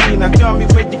LB, now tell me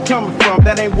where you coming from.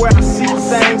 That ain't where I see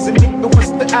things, and nigga,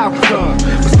 what's the outcome?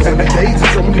 On the days,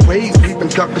 there's so many ways, leave them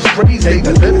Dr. Strays, they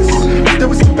delivers. There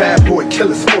was some bad boy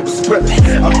killers for the spreaders.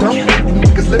 I'm done with you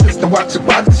niggas livers to watch your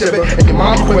body shiver. And your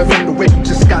mom quiver the way you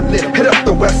just got lit. Hit up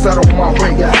the west side on my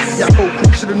way out. Y'all both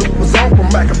should've knew it was on from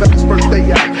Machiavelli's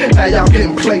birthday out. Now y'all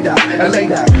getting played out and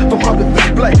laid out for public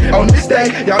display. On this day,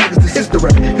 y'all niggas is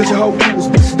history. Cause your whole crew was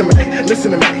bitches to me.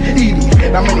 Listen to me, Edie.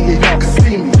 Not many of y'all can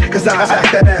see me. Cause I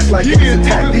attack that ass like it's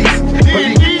attack these.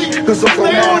 Believe me, cause I'm so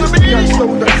mad as the gun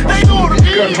soldier. I'm a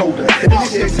gun holder.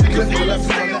 Initiates the clip for left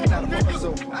side.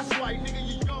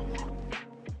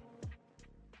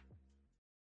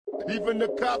 Even the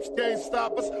cops can't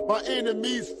stop us. My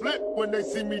enemies flip when they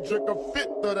see me drink a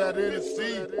fifth of that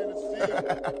Hennessy.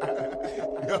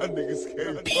 Y'all niggas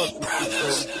can't fuck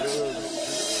with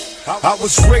this. I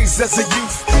was raised as a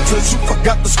youth, to the truth I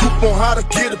got the scoop on how to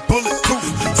get a bulletproof.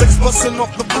 Sex busting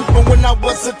off the roof, but when I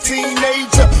was a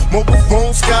teenager, mobile phone,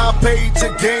 sky page,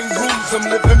 and gang rules. I'm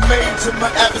living major,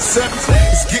 my adversaries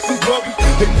is getting worried.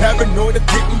 They paranoid of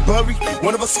getting buried.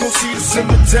 One of us gon' see the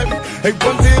cemetery. They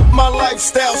wonder if my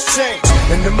lifestyle's changed,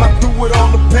 and am I through with all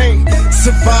the pain?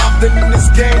 Survived in this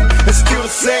game, it's still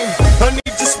the same. Honey,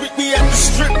 just meet me at the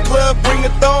strip club, bring a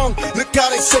thong. Look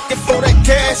how they checking for that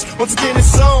cash, once again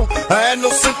it's on. I had no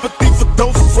sympathy for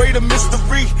those afraid of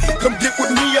mystery. Come get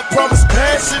with me, I promise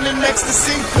passion and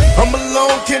ecstasy. I'm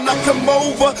alone, can I come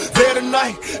over there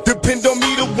tonight? Depend on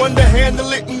me, the one to handle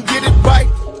it and get it right.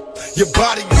 Your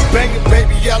body is banging,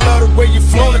 baby, I love the way you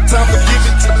flow. The time to give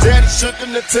it to daddy,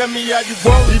 shouldn't have tell me how you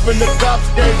want. Even the cops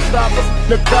can't stop us,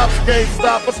 the cops can't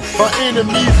stop us. My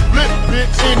enemies flip,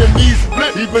 bitch, enemies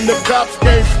flip. Even the cops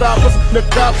can't stop us, the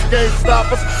cops can't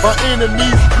stop us. My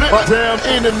enemies flip, my damn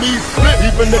enemies flip.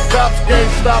 Even the cops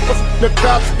can't stop us, the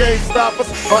cops can't stop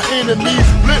us. My enemies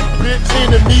flip, bitch,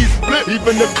 enemies flip.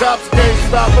 Even the cops can't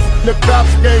stop us, the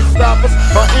cops can't stop us.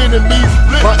 My enemies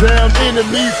flip, my damn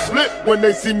enemies flip when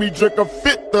they see me drink a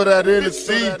fifth of that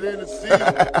Hennessy.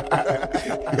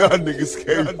 Y'all niggas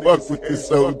can't fuck with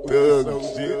this old thug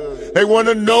shit. They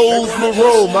wanna know who's my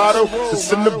role model.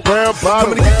 It's in the brown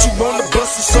bottle. Coming to get you on the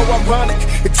bus is so ironic.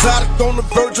 Exotic on the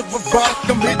verge of erotic.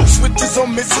 I'm hitting switches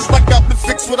on misses like I've been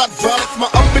fixed with hydraulics. My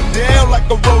up and down like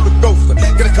a roller coaster.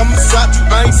 Gotta come inside you,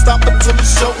 I ain't stopping till the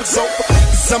show is over.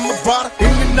 Cause I'm a rider,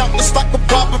 in and out just like a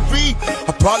robbery.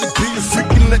 I'll probably be a freak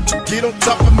and let you get on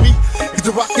top of me. Cause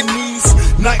you're rocking these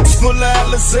Nights full of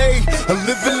Alizé, a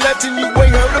living legend. You ain't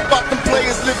heard about them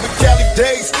players living Cali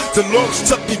days. The Lord's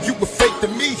tucking you were fake to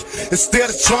me. Instead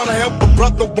of trying to help a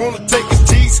brother, wanna take his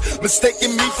G's.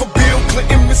 Mistaking me for Bill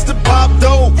Clinton, Mr. Bob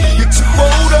Dole. You're too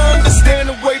old to understand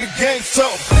the way the game's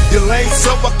tough. You're lame,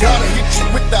 so I gotta hit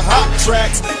you with the hot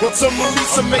tracks. Once I'm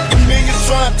released, I'm making millions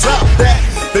trying to top that.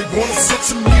 They wanna sit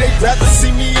to me, they'd rather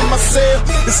see me in my cell.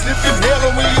 It's living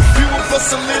hell, and we a few of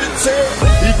us a little tail.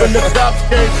 Even the cops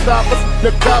can't stop us,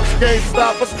 the cops can't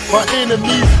stop us. My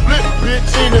enemies split,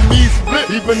 bitch, enemies split.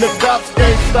 Even the cops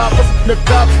can't stop us, the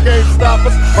cops can't stop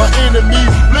us. My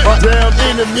enemies split, my damn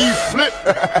enemies split.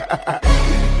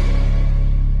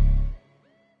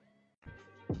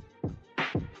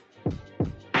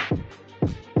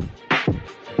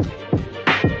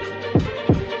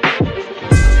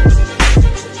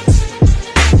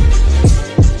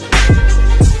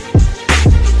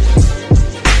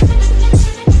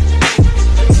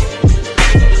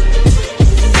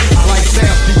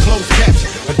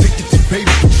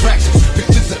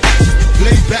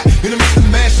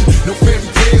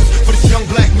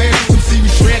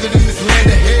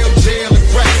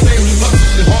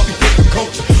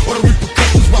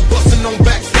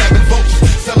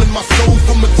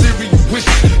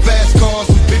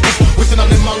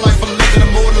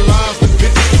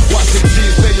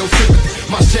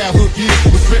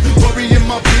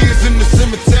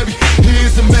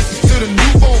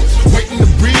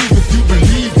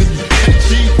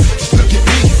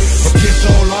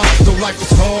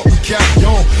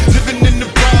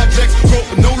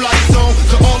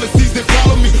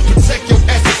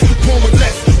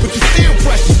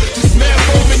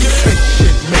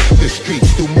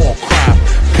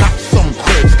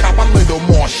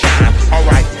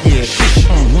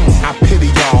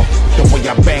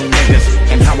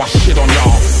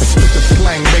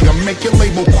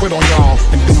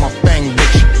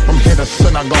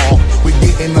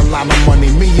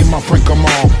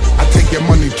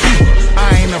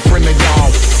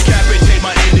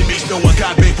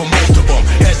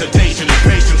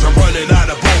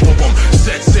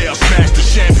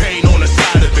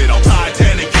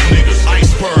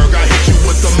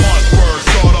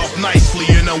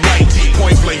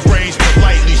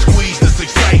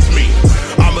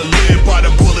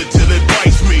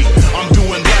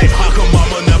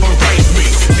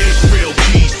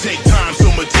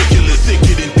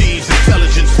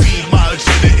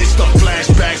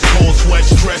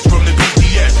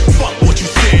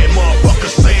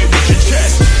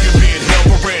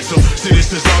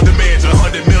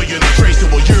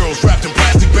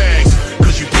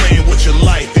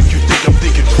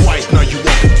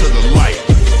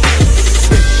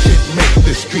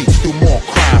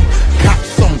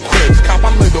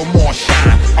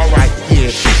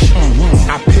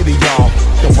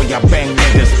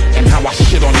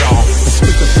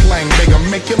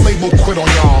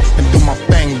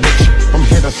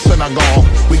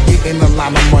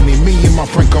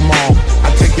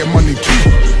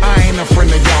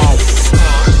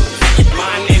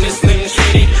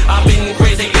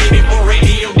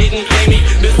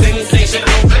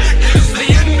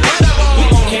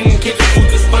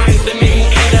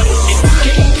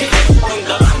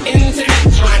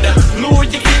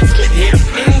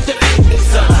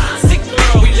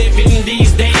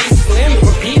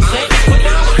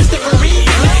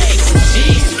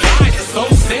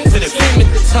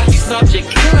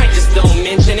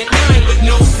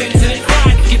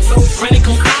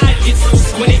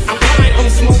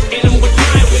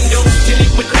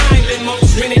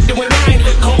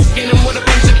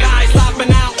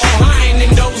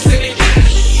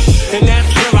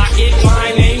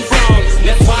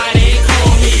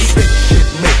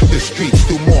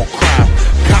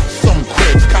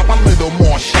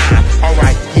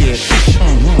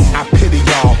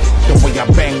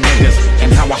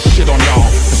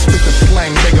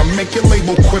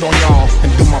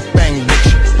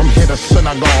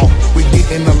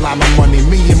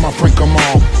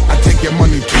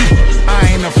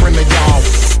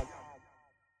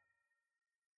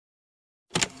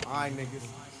 Alright, niggas,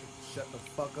 shut the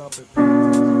fuck up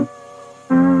and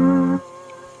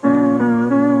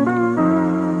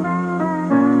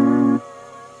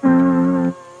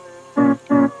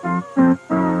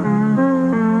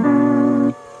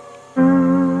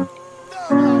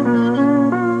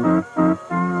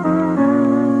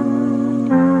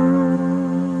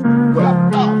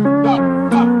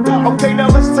Okay, now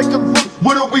let's take a look.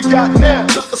 What do we got now?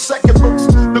 Just a second, looks.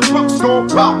 The crooks gon'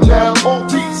 rock now. All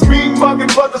these mean mugging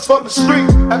brothers from the street.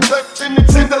 At 13 and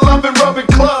 10, 11, rubbing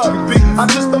club. I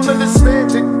just don't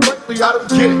understand it. Frankly, I don't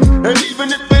get it. And even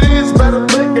if it is better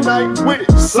thinking, I ain't with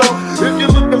it. So if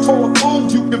you're looking for a fool,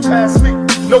 you can pass me.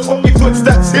 No funky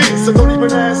footsteps here, so don't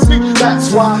even ask me.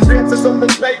 That's why dancers on the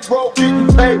payroll getting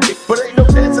paid, but ain't no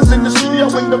dancers in the studio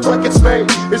when the record's made.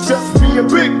 It's just me and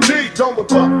Big D, don't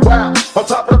look up, wow. On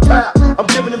top of the pile, I'm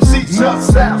giving them seats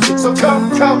nuts now. So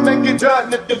come, make it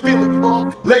done if you feel it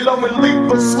wrong. Lay low and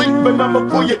leave asleep, and I'ma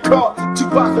pull your car.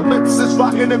 Tupac the lips is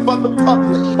rocking it for the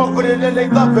public. Bumping it and they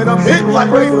love it, I'm hitting like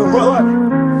Raven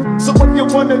Run. So what you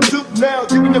wanna do now?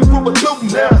 Giving your crew a do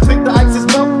now. Think the ice is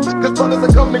melting, cause brothers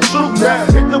are coming true now.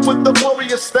 Hit them with the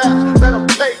warrior style that I'm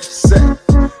paid to say.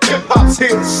 Hip-hop's here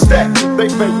to stay. They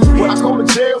make when I go to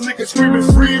jail, niggas screaming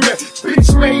free man.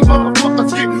 Bitch made motherfuckers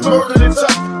getting murdered and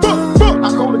stuff. I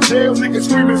go to jail, niggas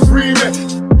screaming free man.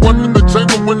 One in the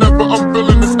chamber whenever I'm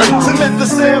feeling this anger. To let the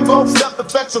Sambo step the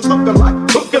fence of looking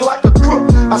like a crook.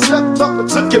 I stepped up and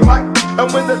took your mic, and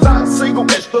when there's not a single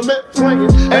instrument playing,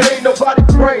 and ain't nobody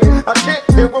praying, I can't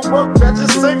hear a word that you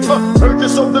sing. Heard you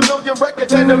sold a million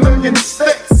records and a million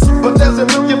sticks, but there's a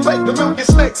million fake, a million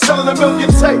snakes selling a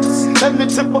million tapes, and the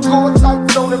typical type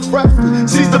don't impress me.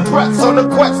 She's depressed on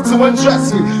the quest to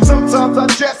undress me. Sometimes I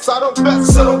jest, I don't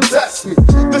mess, so don't test me.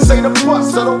 This ain't a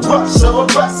bust, so don't rush, so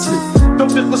arrest me. Don't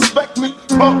disrespect me,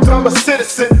 punk, I'm a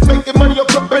citizen. Making money on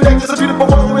tripping, ain't just a beautiful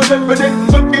world we're living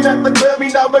in. Looking at the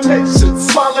Grammy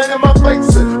nominations, smiling in my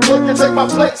face. Look and take my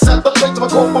place at the place of a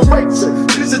corporation.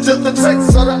 This is just a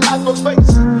taste of the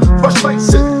aggravation.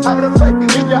 Frustration, having a fake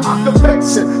in your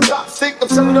occupation. I think I'm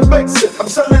selling a basic, I'm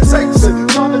selling tapes.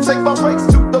 Trying to take my race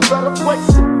to the better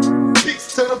place.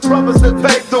 Peace to the brothers that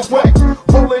paved the way.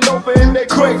 Rolling over in their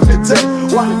grave today.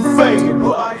 While it fading,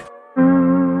 boy.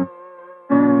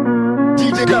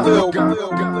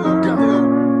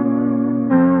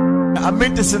 I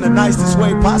meant this in the nicest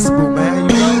way possible, man,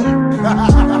 you know?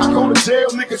 I go to jail,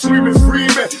 niggas screaming free,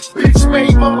 man. Bitch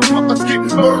made motherfuckers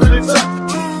getting murdered and stuff.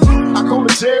 I go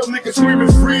to jail, niggas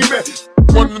screaming free, man.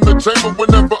 One in the chamber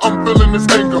whenever I'm feeling this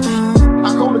anger.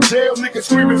 I go to jail, niggas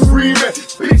screaming free, man.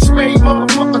 Bitch made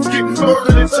motherfuckers getting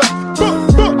murdered and stuff.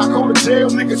 I go to jail,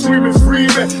 niggas screaming free,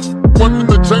 man. One in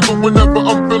the chamber whenever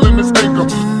I'm feeling this anger.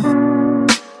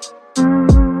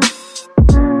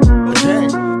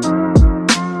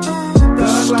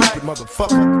 Stupid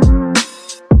motherfucker.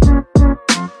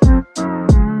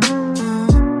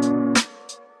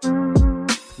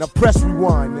 Now press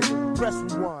rewind, nigga. Press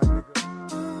rewind, nigga.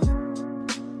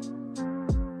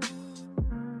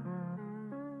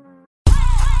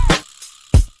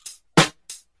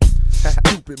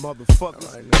 Stupid motherfucker.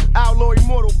 Outlaw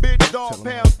immortal, bitch, dog,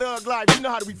 pound, thug life. You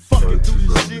know how we fucking do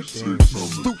this shit.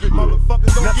 Stupid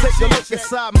motherfuckers. Don't now take a look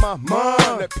inside my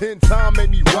mind. That pen time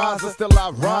made me rise, and still I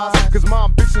rise. Cause my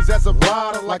ambitions as a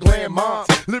rider like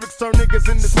landmines. Lyrics turn niggas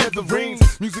into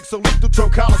smithereens. Music so lethal, throw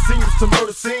coliseums to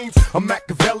murder scenes. I'm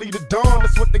Machiavelli the dawn,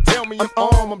 that's what they tell me I'm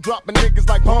on. I'm dropping niggas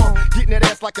like bomb, getting that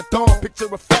ass like a thong. Picture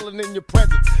a felon in your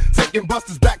presence, taking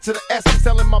busters back to the essence.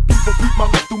 Telling my people, beat my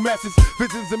lethal message.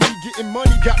 Visions of me getting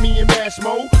money got me in mash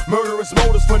mode. Murderous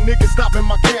motives for niggas stopping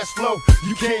my cash flow.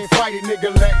 You can't fight it,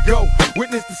 nigga, let go.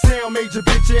 Witness the sound, made your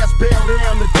bitch ass bail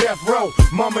down to death row.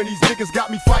 Mama, these niggas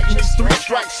got me fighting these street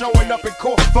strikes, showing up in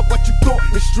court. Fuck what you thought,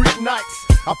 it's street nights.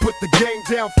 I put the game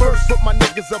down first, put my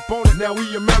niggas up on it. Now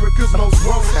we America's most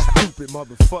wanted. Stupid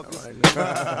motherfucker.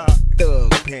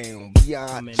 Thug pound,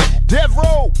 biatch. Death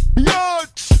row,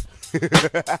 biatch.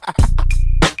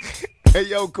 Hey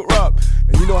yo, Corrupt.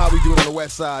 And you know how we do it on the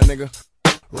west side, nigga.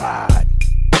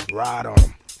 Ride on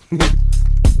them.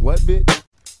 What, bitch?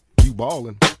 You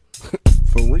ballin'.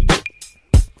 For real?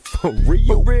 For real?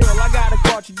 For real, I got a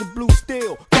cartridge of blue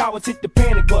steel. Cowards hit the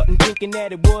panic button, thinking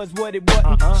that it was what it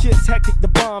wasn't. Shit's hectic, the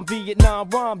bomb, Vietnam,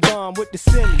 rom-dom with the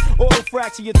semi. Auto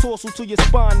fracture your torso to your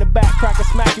spine, the back cracker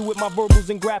smack you with my verbals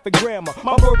and graphic grammar.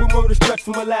 My verbal murder stretch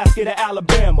from Alaska to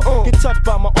Alabama. Get touched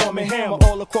by my arm and hammer.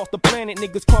 All across the planet,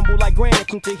 niggas crumble like granite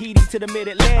from Tahiti to the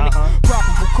mid-Atlantic.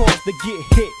 Probable cause to get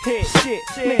hit. Shit,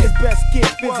 niggas best get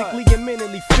physically and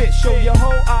mentally fit. Show your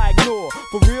hoe, I ignore.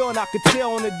 For real, and I could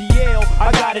tell on the DL,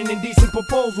 I got an indecent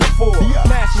proposal for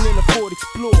mashing in a Ford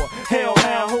Explorer.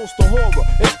 Hellhound, host of horror.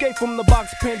 Escape from the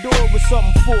box of Pandora with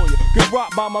something for you. Get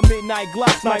rocked by my midnight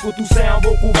Glock. Sniper through sound,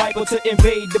 vocal viper to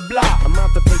invade the block. I'm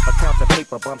out the paper, count the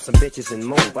paper, bump some bitches and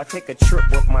move. I take a trip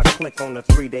with my clique on a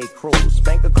 3-day cruise.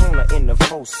 Bank a corner in the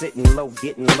foe, sitting low,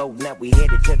 getting low. Now we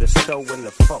headed to the stove in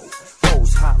the foe.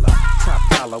 Hoes holla, top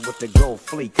dollar with the gold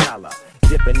flea collar.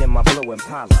 Dipping in my blue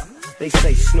Impala. They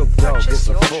say Snoop Dogg is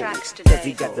a fool, cause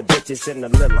he got the bitches and the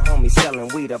little homie selling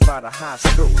weed up out of high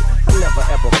school. I never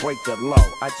ever break the law,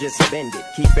 I just bend it.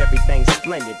 Keep everything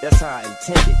splendid, that's how I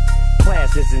intended.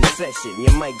 class is in session.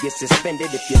 You might get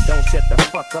suspended if you don't shut the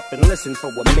fuck up and listen for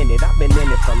a minute. I've been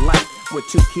in it for life, with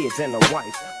 2 kids and a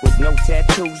wife, with no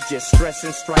tattoos, just stress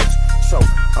and stripes. So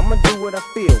I'ma do what I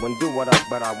feel and do what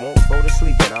but I won't go to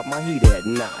sleep without my heat at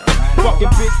night. Fucking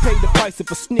bitch paid the price of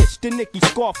a snitch, the Nicky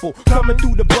Scarful. Coming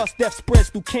through the bus, death spreads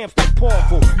through camps like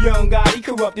powerful. Young guy, he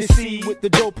corrupted seed with the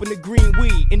dope and the green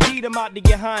weed. Indeed, I'm out to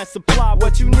get high and supply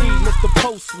what you need, Mr.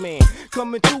 Postman.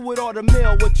 Coming through with all the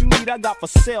mail, what you need I got for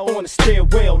sale on the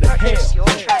stairwell to hell. Your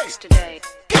tracks today.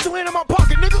 Get your hand in my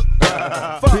pocket, nigga.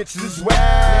 Bitches is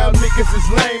wild, niggas is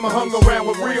lame. I hung around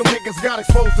with real niggas, got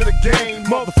exposed to the game.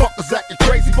 Motherfuckers acting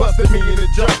crazy, busted me in the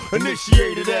jaw.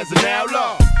 Initiated as an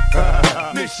outlaw.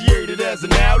 Initiated as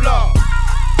an outlaw.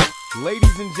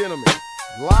 Ladies and gentlemen,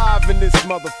 live in this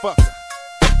motherfucker.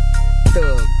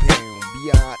 Thug Pound,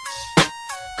 Biatch,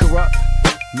 Corrupt,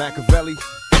 Machiavelli.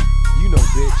 You know,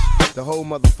 bitch, the whole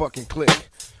motherfucking clique.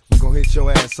 We gon' hit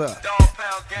your ass up.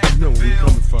 You know where we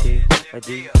coming from.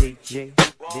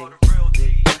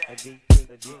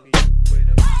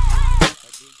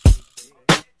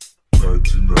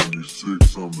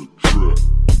 1996 on the track.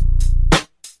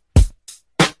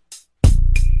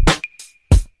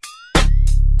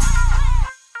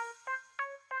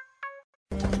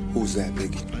 Who's that,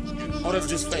 Biggie? Oh, that's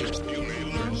just fake.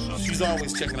 She's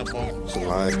always checking up on him. It's a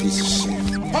lying piece of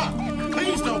shit. Pop,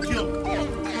 please don't kill him.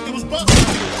 It was busted.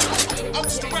 I'm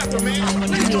just a rapper, man.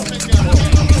 Please don't take that.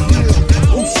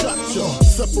 Who shot y'all?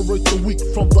 Separate the weak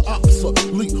from the opposite.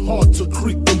 Leap hard to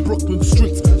creep in Brooklyn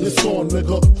streets. It's on,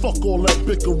 nigga. Fuck all that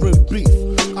bickering beef.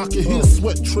 I can hear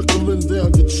sweat trickling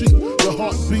down your cheek. Your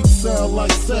heartbeat sound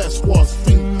like Sasquatch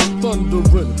feet.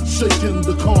 Thundering, shaking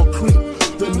the concrete.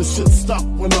 Then the shit stopped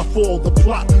when I fall the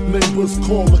plot. Neighbors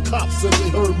call the cops and they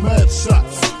heard mad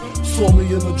shots. Saw me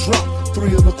in the drop,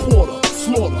 3 1/4.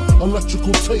 Slaughter,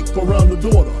 electrical tape around the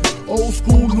daughter. Old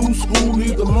school, new school,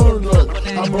 need to learn though.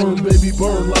 I burn, baby,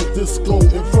 burn like disco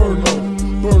inferno.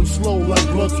 Burn slow like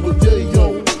blunts with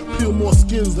yayo. Peel more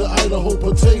skins than Idaho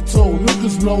potato.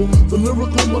 Niggas know the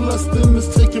lyrical molesting is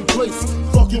taking place.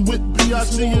 Fucking with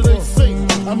B.I.G. it ain't safe.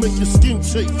 I make your skin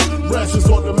chafe. Rashes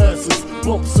on the masses.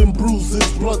 Bumps and bruises,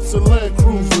 blunts and Land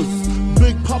Cruisers.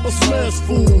 Big Papa smash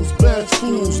fools, bad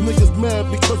fools. Niggas mad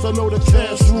because I know the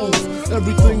cash rules.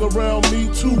 Everything around me,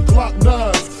 2 Glock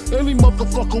 9s. Any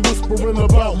motherfucker whispering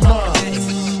about mine.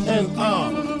 And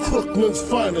I'm Brooklyn's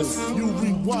finest. You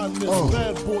rewind this,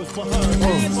 bad boys behind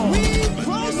us. We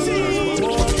proceed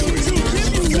to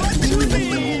give you what you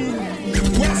need.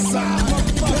 West side,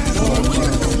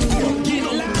 get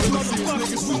loud,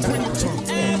 motherfuckers.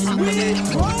 As we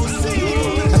proceed.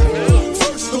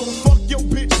 First, don't fuck your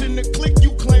bitch in the clique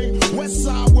you claim. West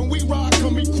side, when we ride,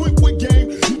 come equipped with game.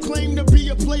 You claim to be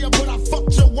a player, but I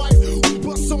fucked your wife. We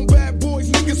bust on bad boys,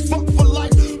 niggas fuck for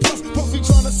life. Plus, Puffy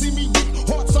tryna see me get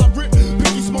hearts I rip.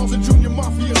 Biggie Smalls and Junior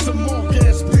Mafia, some more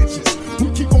gas bitches. We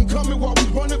keep on coming while we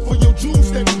running for your jewels.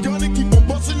 Steady gunning, keep on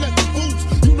busting at the fools.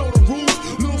 You know the rules.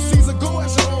 Little Caesar, go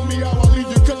ask your homie how I leave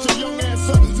you. Cut your young ass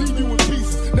up, leave you in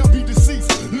pieces. Now be deceased.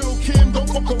 Little Kim, don't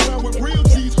fuck around with real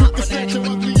G's. Quick to snatch your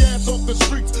ugly ass off the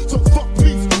streets. So fuck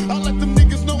peace. I let them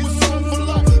niggas know it's on for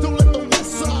life. Don't let the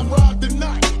West Side ride the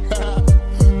night.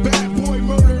 Bad boy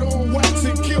murdered on wax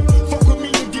and kill. Fuck with me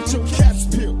and get your cats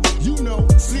peeled. You know,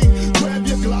 see, grab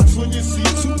your Glocks when you see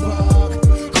Tupac.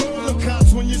 Call the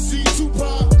cops when you see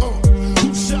Tupac.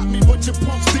 Who shot me, but your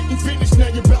pumps didn't finish. Now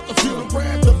you're about to feel the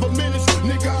wrath of a menace.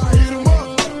 Nigga, I hit him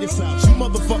up. It's out. You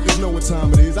motherfuckers know what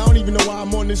time it is. I don't even know why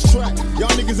I'm on this track. Y'all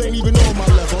niggas ain't even on my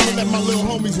level. I'm gonna let my little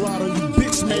homies ride on you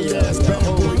bitch made ass bad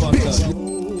boy bitch.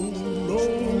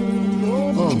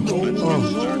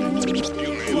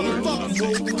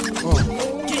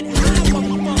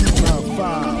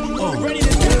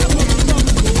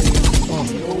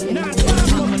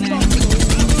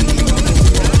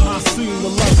 I seen the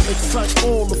light excite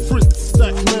all the freaks.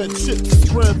 Stack mad chips,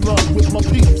 spread love with my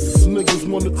peeps. Niggas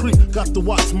wanna creep, got to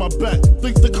watch my back.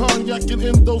 Think the cognac and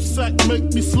endo sack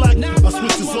make me slack. I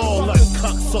switches all like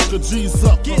cocksucker G's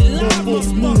up. Full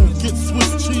smooth, get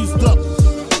Swiss cheesed up.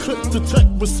 Clip detect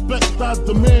respect, I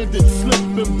demand it.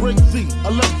 Slip and break the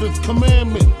 11th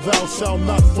commandment. Thou shalt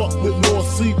not fuck with North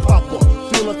Sea Papa.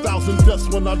 Feel 1,000 deaths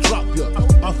when I drop ya.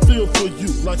 I feel for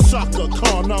you like Shaka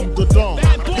Khan, I'm the Don.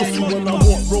 Pussy when I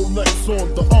want Rolex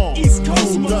on the arm. You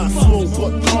die slow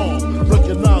but calm.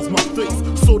 Recognize my face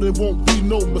so there won't be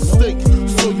no mistake.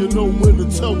 So you know when to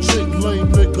tell Jake,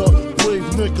 lame nigga, brave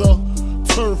nigga.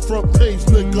 Turn front page,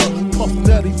 nigga. Puff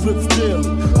Daddy flips daily.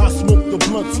 I smoke the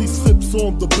blunts, he sips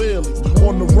on the Baileys.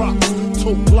 On the rocks,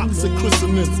 tote blocks and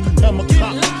christenings. Hammer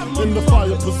cock in the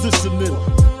fire positioning.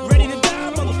 Ready to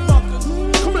die, motherfucker.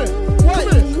 Come here, what?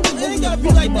 It ain't gotta be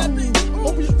like that, bitch.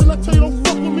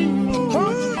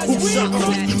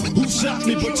 stopped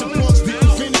me, but your punks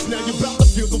didn't finish. Now you're about to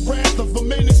feel the wrath of a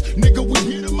menace. Nigga, we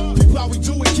hit 'em up. People, how we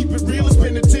do it, keep it real. It's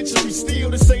penitentiary still.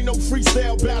 This ain't no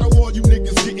freestyle battle. All you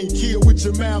niggas getting killed with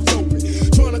your mouth open.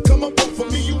 Trying to come up off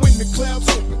of me, you in the clouds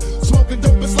open. Smoking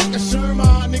dope, it's like a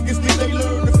Sherman. Niggas think they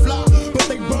learn to fly, but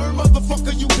they burn,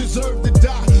 motherfucker, you deserve to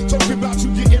die. Talking about you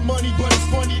getting money, but it's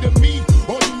funny to me.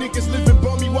 All you niggas living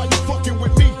bummy while you fucking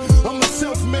with me. I'm a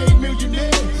self-made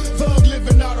millionaire, thug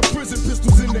living out of prison,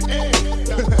 pistols in the air.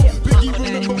 Biggie,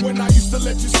 remember when I used to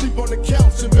let you sleep on the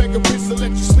couch and beg a bitch to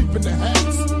let you sleep in the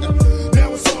house?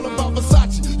 Now it's all about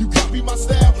Versace, you copy my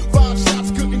style. 5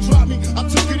 shots couldn't drop me, I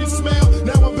took it and smell.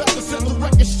 Now I'm about to set the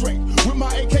record straight. With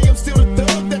my AK, I'm still the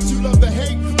thug that you love to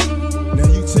hate. Now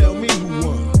you tell me who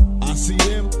won. I see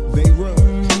them, they run.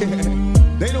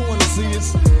 They don't wanna see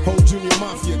us. Whole Junior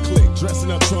Mafia clique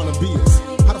dressing up trying to be us.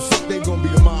 How the fuck they gonna be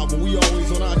a mob when we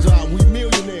always on our job? We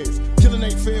millionaires. Killing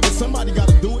ain't fair, but somebody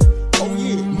gotta do it. Oh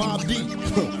yeah, Mob Deep.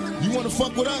 You wanna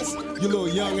fuck with us? You little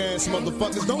young ass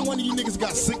motherfuckers. Don't one of you niggas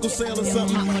got sickle cell or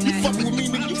something? You fucking with me,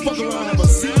 nigga, you fuck around, have a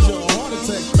seizure or a heart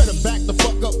attack. You better back the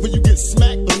fuck up when you get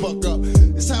smacked the fuck up.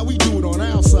 It's how we do it on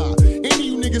our side. Any of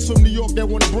you niggas from New York that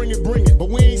wanna bring it, bring it. But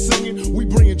we ain't singing, we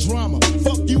bringing drama.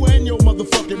 Fuck you and your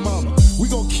motherfucking mama. We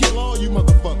gon' kill all you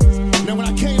motherfuckers. Now when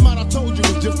I came out, I told you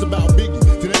it was just about Biggie.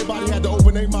 Then everybody had to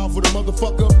open their mouth with a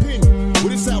motherfucker opinion. Well,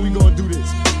 this how we gonna do this.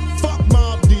 Fuck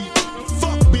Mob Deep,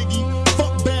 fuck Biggie,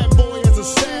 fuck Bad Boy as a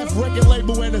staff, record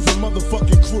label, and as a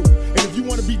motherfucking crew. And if you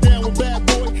wanna be down with Bad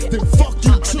Boy, then fuck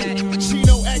you too.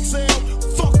 Chino XL,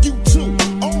 fuck you too.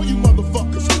 All you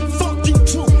motherfuckers, fuck you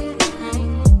too.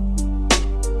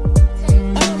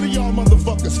 All of y'all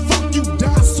motherfuckers, fuck you,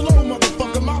 die slow,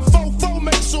 motherfucker. My fofo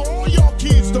make sure all y'all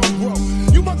kids don't grow.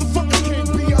 You motherfuckers can't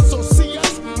be us or see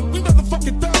us. We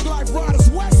motherfucking thug life riders,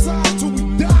 west side till we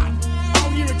die.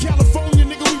 Out here in California,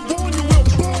 nigga, we born you, we'll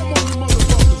bomb on you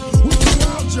motherfuckers. We do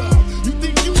our job. You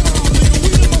think you mob, nigga, we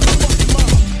the motherfucking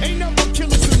mob. Ain't never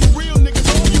killers in the real niggas,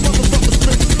 all you motherfuckers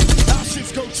bitches. Our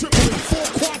shits go triple and 4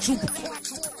 quadruple.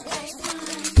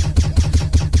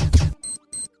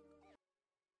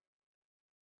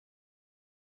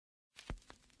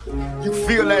 You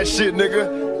feel that shit, nigga.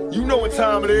 You know what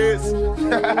time it is.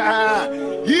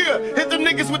 Yeah, hit the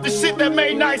niggas with the shit that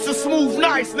made nice and smooth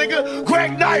nice, nigga.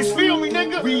 Greg Nice, feel me,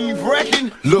 nigga. We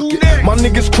reckon. Look it, my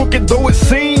niggas crooked though it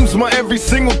seems. My every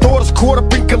single thought is caught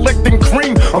up in collecting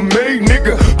cream. I'm made,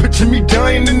 nigga. Picture me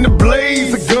dying in the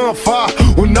blaze. A gunfire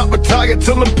will not retire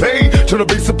till I'm paid. Turn the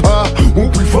bass up high.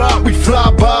 When we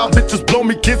fly by. Bitches blow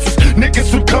me kisses. Niggas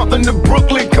from Compton to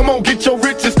Brooklyn. Come on, get your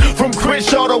riches. From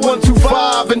Crenshaw to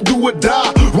 125 and do or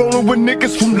die. Rolling with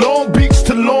niggas from Long Beach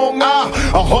to Long Isle.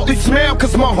 I hardly smile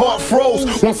cause my heart froze.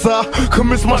 Once I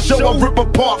commence my show, I rip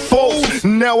apart foes.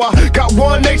 Now I got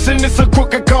one nation, it's a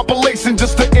crooked compilation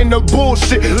just to end the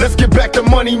bullshit. Let's get back to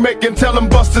money making, tell them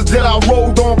busters that I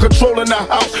rolled on, controlling the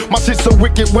house. My shit so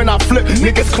wicked when I flip,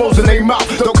 niggas closing their mouth.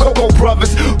 The Coco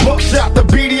Brothers, Buckshot, the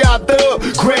BDI Dub,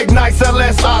 Greg Nice,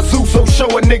 LSI Zoo, so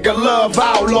show a nigga love,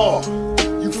 outlaw.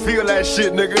 You feel that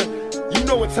shit, nigga? You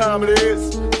know what time it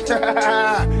is.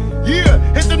 Yeah,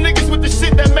 hit the niggas with the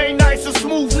shit that made nice and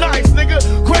smooth nice, nigga.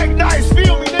 Greg Nice,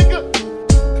 feel me, nigga.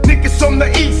 Niggas from the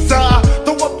east side,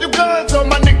 throw up your guns on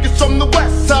my niggas from the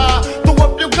west side. Throw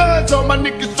up your guns on my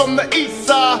niggas from the east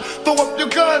side. Throw up your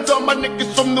guns on my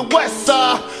niggas from the west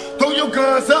side. Throw your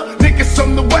guns up, niggas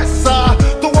from the west side.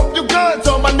 Throw up your guns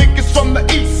on my niggas from the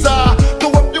east side.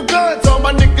 Throw up your guns on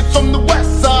my niggas from the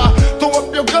west side. Throw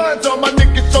up your guns on my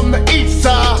niggas from the east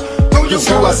side. Throw your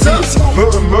guns up.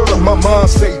 Murder, murder, my mind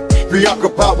say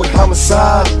preoccupied with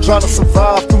homicide, trying to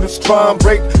survive through this crime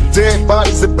break. Dead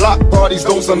bodies at block parties,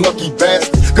 those unlucky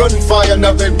bastards. Gunfire,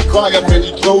 now they require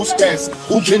many closed casts.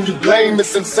 Who can you blame?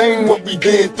 It's insane what we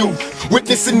been through.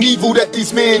 Witnessing evil that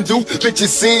these men do, bitches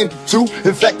sin too.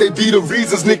 In fact, they be the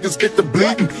reasons niggas get the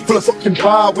bleeding. Full of fucking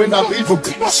pride when I leave them,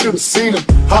 I should've seen them.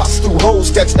 Hostile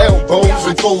hoes catch elbows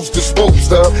and foes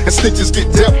disposed of, and snitches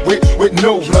get dealt with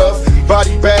no love.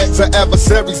 Body bags are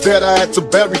adversaries that I had to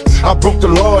bury. I broke the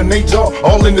law and they jaw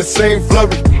all in the same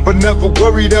flurry. But never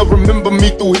worry, they'll remember me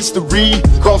through history,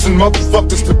 causing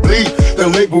motherfuckers to bleed. They'll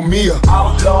label me a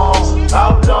outlaw,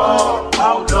 outlaw,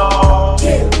 outlaw.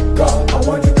 Yeah, God, I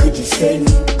wonder could you save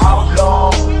me?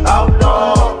 Outlaw,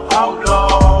 outlaw,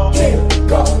 outlaw. Yeah,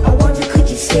 God, I wonder could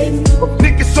you save me?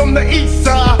 Niggas from the east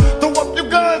side, throw up your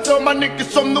guns on my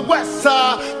niggas from the west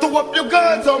side. Throw up your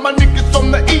guns on my niggas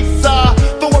from the east side.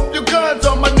 Throw up your guns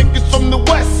on my niggas from the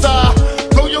west side.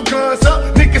 Throw your guns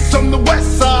up, niggas from the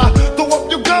west side. Throw up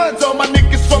your guns on my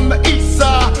niggas from the east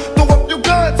side. Throw up your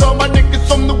guns on my niggas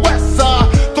from the west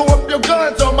side. Throw up your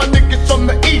guns on my niggas from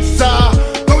the east side.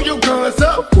 Throw your guns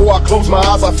up. Before I close my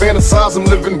eyes, I fantasize I'm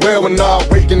living well, when I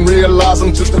wake and realize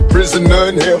I'm just a prisoner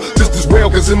in hell. Just as well,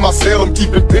 cause in my cell I'm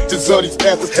keeping pictures of these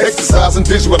bastards, exercising,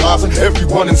 visualizing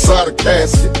everyone inside a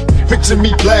casket. Picture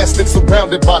me blasted,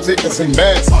 surrounded by niggas in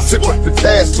masks, sit with the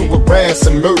task to harass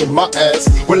and murder my ass.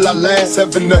 Will I last?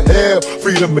 Heaven or hell,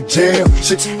 freedom or jail?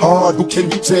 Shit's hard, who can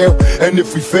you tell? And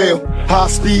if we fail, high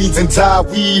speeds and tie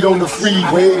weed on the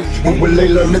freeway, when will they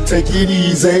learn to take it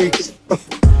easy?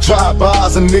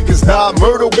 Drive-bys and niggas die,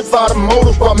 murder without a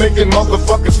motive by making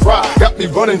motherfuckers fry. Got me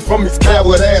running from these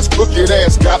coward-ass,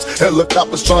 crooked-ass cops.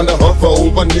 Helicopters trying to hover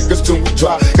over niggas till we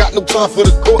dry. Got no time for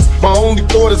the courts, my only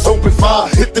thought is open fire.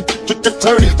 Hit the district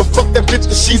attorney, but fuck that bitch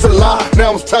cause she's alive.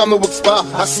 Now it's time to expire.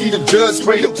 I see the judge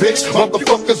spray the bitch.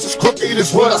 Motherfuckers is crooked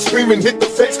is what I scream and hit the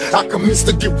fence. I commence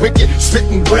to get wicked,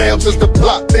 spitting ground just the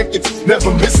plot thickens.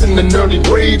 Never missing an early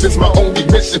grave is my only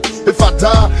mission. If I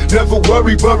die, never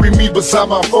worry, bury me beside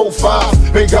my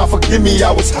 4-5. May God forgive me,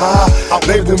 I was high. I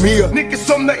label me a niggas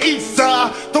from the east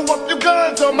side. Throw up your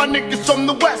guns on my niggas from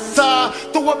the west side.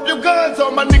 Throw up your guns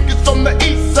on my niggas from the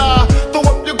east side. Throw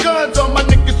up your guns on my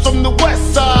niggas from the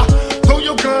west side. Throw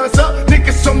your guns up,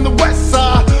 niggas from the west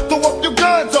side. Throw up your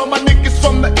guns on my niggas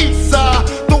from the east side.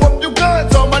 Throw up your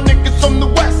guns on my niggas from the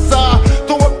west side.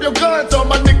 Throw up your guns on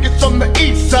my niggas from the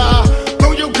east side.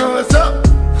 Throw your guns up.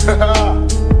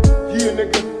 Yeah,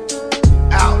 nigga.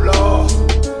 Outlaw.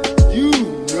 You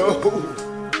know.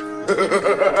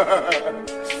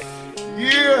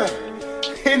 Yeah.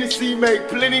 Hennessy make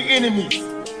plenty enemies.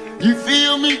 You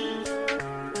feel me?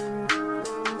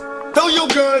 Throw your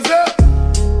guns up.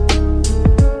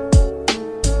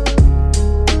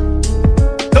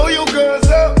 Throw your guns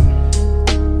up.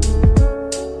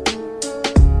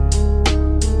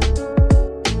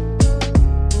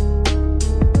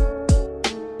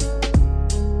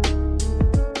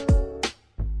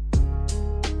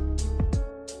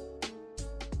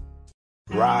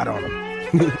 Ride on them.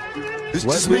 It's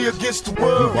just me against the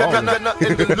world. Got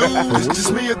nothing to lose. It's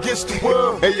just me against the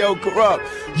world. Hey yo, Corrupt,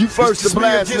 you first to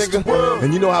blast, nigga.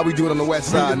 And you know how we do it on the west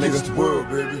side, nigga. Against the world,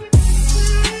 baby.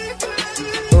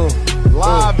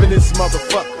 Live in this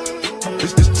motherfucker.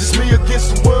 It's just me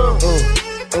against the world.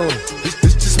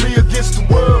 It's just me against the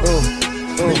world.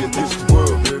 Me against the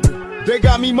world, baby. They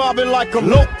got me mobbing like I'm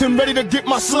loped and ready to get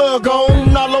my slug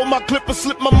on. I load my clip and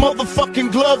slip my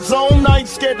motherfucking gloves on. I ain't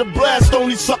scared to blast on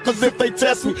these suckers if they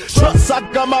test me. Trust, I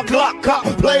got my Glock, cop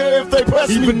player if they press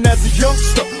me. Even as a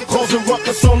youngster, causing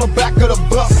ruckus on the back of the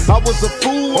bus. I was a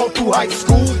fool all through high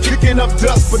school, kicking up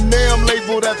dust. But now I'm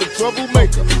labeled as a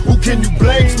troublemaker. Who can you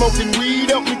blame? Smoking weed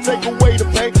help me take away the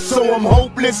pain. So I'm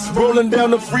hopeless, rolling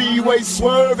down the freeway,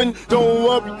 swerving. Don't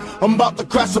worry, I'm about to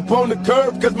crash upon the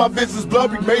curb, cause my vision's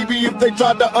blurry. Maybe if they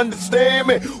tried to understand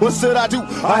me, what should I do?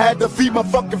 I had to feed my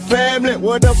fucking family.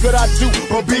 What else could I do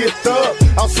but be a thug?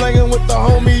 I'm slanging with the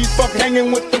homies, fuck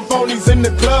hanging with the phonies in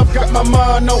the club. Got my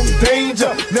mind on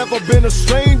danger, never been a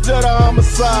stranger to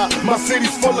homicide. My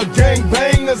city's full of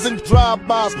gangbangers and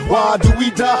drive-bys. Why do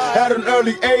we die at an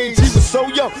early age? He was so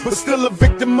young, but still a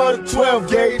victim of the 12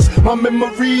 gauge. My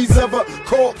memories of a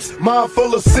corpse, mind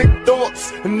full of sick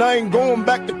thoughts, and I ain't going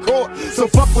back to court. So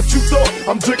fuck what you thought.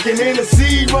 I'm drinking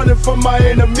Hennessy, running from my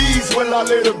enemies. Well, I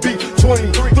let it be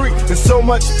 23. There's so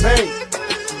much pain.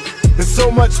 There's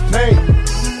so much pain.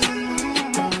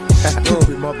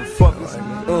 Stupid motherfuckers.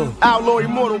 Outlaw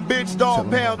immortal, bitch, dog,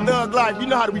 pound, thug life. You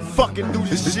know how do we fucking do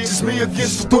this shit. It's just me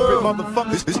against the world,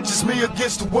 motherfuckers. It's just me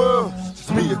against the world. It's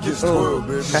me against the world,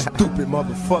 baby. Stupid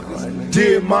motherfuckers.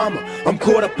 Dear mama, I'm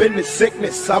caught up in this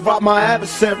sickness. I robbed my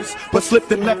adversaries, but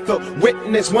slipped and left a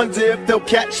witness. Wonder if they'll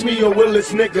catch me or will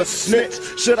this nigga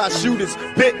snitch? Should I shoot this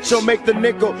bitch or make the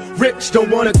nigga rich? Don't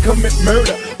wanna commit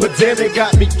murder, but damn, they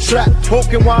got me trapped.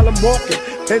 Talking while I'm walking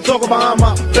and talking behind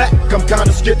my back. I'm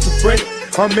kinda schizophrenic.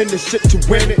 I'm in this shit to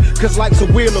win it, cause life's a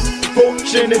wheel of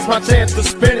fortune, it's my chance to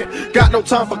spin it. Got no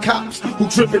time for cops who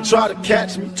trip and try to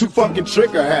catch me. Too fucking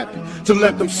trigger happy to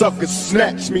let them suckers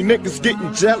snatch me. Niggas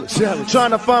getting jealous,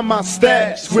 trying to find my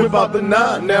stash. Whip out the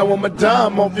 9, now I'm a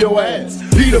dime off your ass.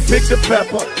 Peter picked the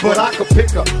pepper, but I could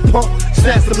pick a punk.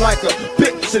 Snatched him like a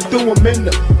bitch and threw him in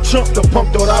the trunk. The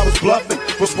punk thought I was bluffing,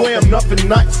 but boy, I'm nothing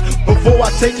nice. Before I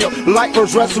take your life,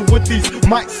 first wrestle with these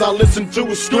mics, I listen to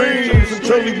his screams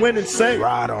until he went insane.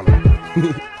 Ride on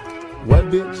him. What,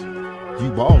 bitch?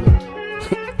 You ballin'?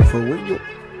 For real?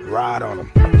 Ride on him.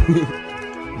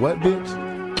 What, bitch?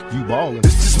 You ballin'?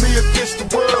 It's just me against the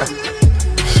world.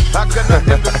 I got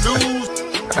nothing to lose.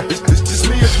 It's just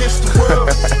me against the world.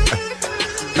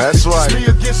 That's right. It's me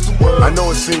against the world. I know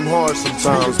it seems hard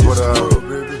sometimes,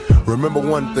 but remember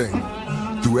one thing.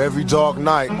 Through every dark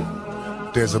night,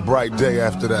 there's a bright day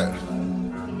after that.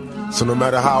 So no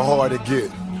matter how hard it get,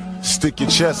 Stick your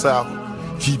chest out,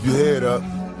 keep your head up,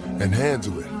 and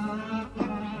handle it.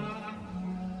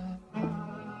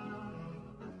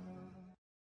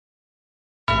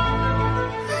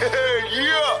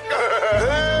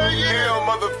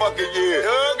 Motherfucking yeah.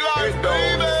 Thug life,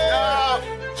 baby.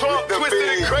 Trump twisted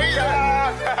and crazy.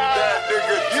 That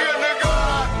nigga, yeah, nigga.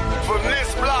 From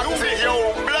this block to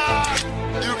your block,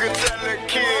 you can tell the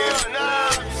kids now.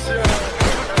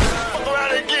 Fuck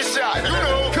around and get shot, you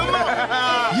know. Come on.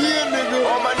 Yeah, nigga.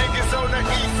 All my niggas on the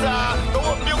east side. Throw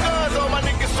up your guns, all my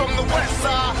niggas from the west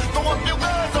side. Throw up your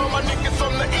guns, all my niggas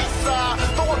from the east side.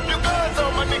 Throw up your guns,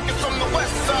 all my niggas from the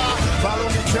west side. Follow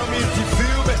me, tell me if you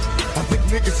feel me. I think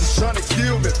niggas is trying to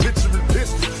kill me. Picturing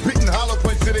pistols, beating hollow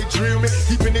points till they drill me.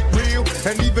 Keeping it real,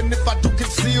 and even if I do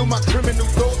conceal my criminal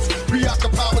thoughts,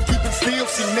 preoccupied with keeping still.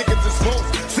 See niggas is false,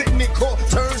 sitting in court,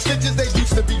 turn stitches. They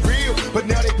used to be real, but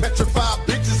now they petrified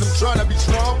bitches. I'm trying to be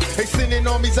strong. They sending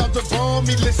armies out to bomb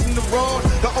me. Listen to Ron,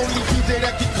 the only DJ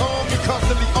that can calm me,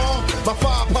 constantly on. My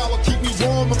firepower keep me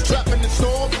warm. I'm trapped in the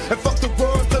storm, and fuck the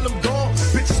world till I'm gone.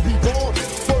 Bitches be born,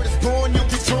 word is born, you'll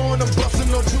get torn. I'm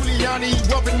busting on Giuliani,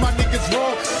 rubbing my niggas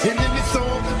wrong. And in this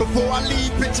song, before I leave,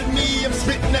 picture me, I'm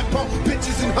spitting that pump,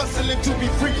 bitches and hustling to be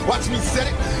free. Watch me set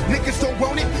it, niggas don't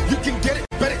want it, you can get it,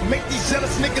 bet it. Make these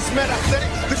jealous niggas mad, I said it.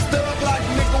 This thug life,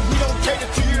 nigga, we don't cater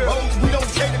to you hoes, we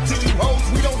don't cater to you hoes,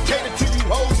 we don't cater to you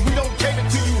hoes, we don't cater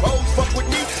to you hoes. Fuck with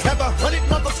me, have 100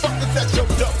 motherfuckers at your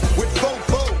door with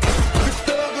fofo. This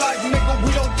thug life, nigga,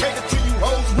 we don't cater to you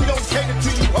hoes, we don't cater to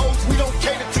you hoes, we don't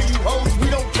cater to you hoes, we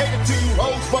don't cater to you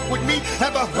hoes. Fuck with me,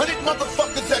 have 100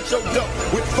 motherfuckers at your door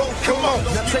with fofo. Come on,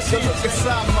 now take a look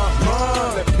inside my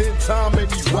mind. That pin time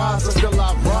made me wise until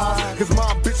I rise. Cause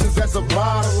my ambitions as a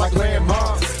rider like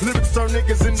landmines. Lyrics turn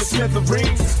niggas into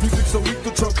smithereens. Music so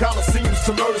lethal turn coliseums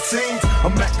to murder scenes.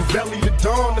 I'm Machiavelli to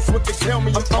dawn, that's what they tell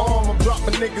me. I'm armed, I'm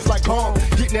dropping niggas like harm.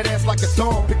 Getting that ass like a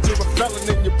thorn. Picture a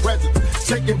felon in your presence.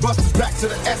 Taking busters back to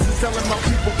the essence. Telling my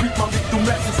people, beat my lethal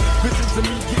message. Visions of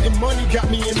me getting money got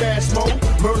me in mass mode.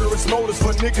 Murderous motives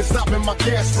for niggas stopping my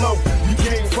cash flow. You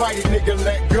can't fight it, nigga,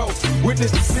 let go.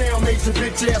 Witness the sound, made your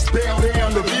bitch ass bow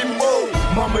down to limbo.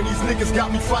 Mama, these niggas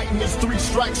got me fighting these 3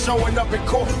 strikes, showing up in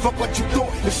court. Fuck what you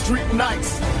thought, the street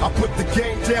nights. I put the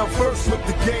game down first, with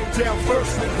the game down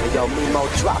first. Hey, yo, Mimo,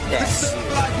 drop that. This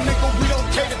like nigga, we don't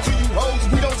cater to you hoes,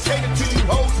 we don't cater to you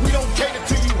hoes, we don't cater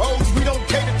to you hoes, we don't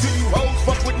cater to you hoes.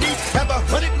 Fuck with me, have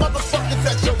 100 motherfuckers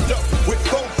at your door with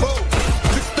fofo.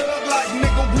 This thug like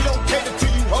nigga, we don't cater to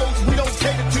you hoes, we don't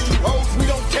cater to you hoes, we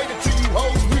don't cater to you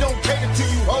hoes, we don't cater to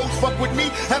you hoes. Fuck with me,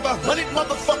 have 100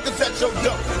 motherfuckers at your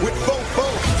door with fofo.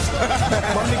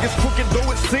 My niggas crooked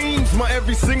though it seems. My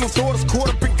every single thought is caught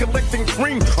up in collecting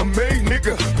cream. I'm made,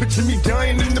 nigga. Picture me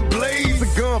dying in the blaze. A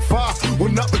gunfire will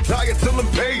not retire till I'm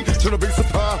paid. Tryna be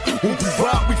surprised. When we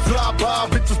ride, we fly by.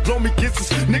 Bitches blow me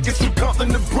kisses. Niggas from Compton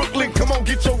to Brooklyn. Come on,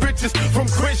 get your riches. From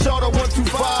Crenshaw to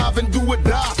 125 and do or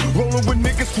die. Rolling with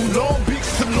niggas from Long Beach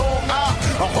to Long Island.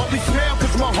 I hardly smile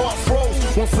cause my heart froze.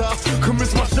 Once I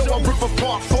commence my show, I rip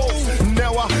apart foes.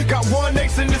 Now I got one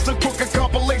nation. It's a crooked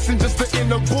compilation just to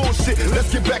end the bullshit.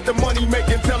 Let's get back to money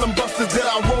making. Tell them busters that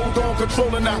I rolled on,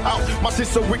 controlling the house. My shit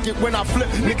so wicked when I flip,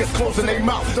 niggas closing their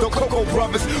mouth. The Coco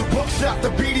Brothers, Buckshot, the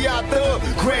BDI Thug,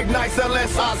 Greg Nice,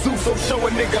 LSI Zoo, so show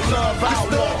a nigga love. This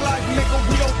thug like nigga,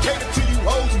 we don't cater to you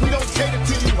hoes, we don't cater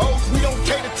to you hoes, we don't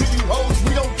cater to you hoes,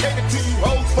 we don't cater to you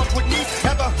hoes. Fuck with me,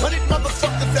 have 100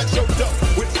 motherfuckers at your door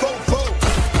with fofo.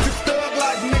 This thug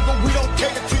like nigga, we don't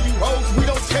cater to you hoes, we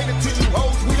don't cater to you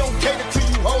hoes, we don't cater to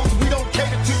you hoes, we don't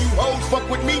cater to you hoes. Fuck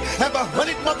with me, have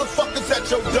 100 motherfuckers at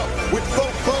your door with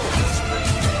fofo.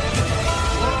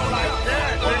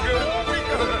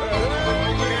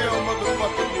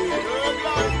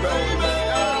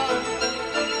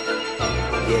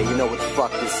 Yeah, you know what the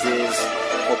fuck this is.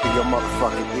 Open your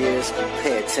motherfucking ears,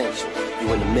 pay attention.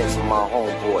 You in the midst of my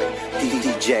homeboy,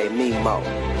 DJ Mimo.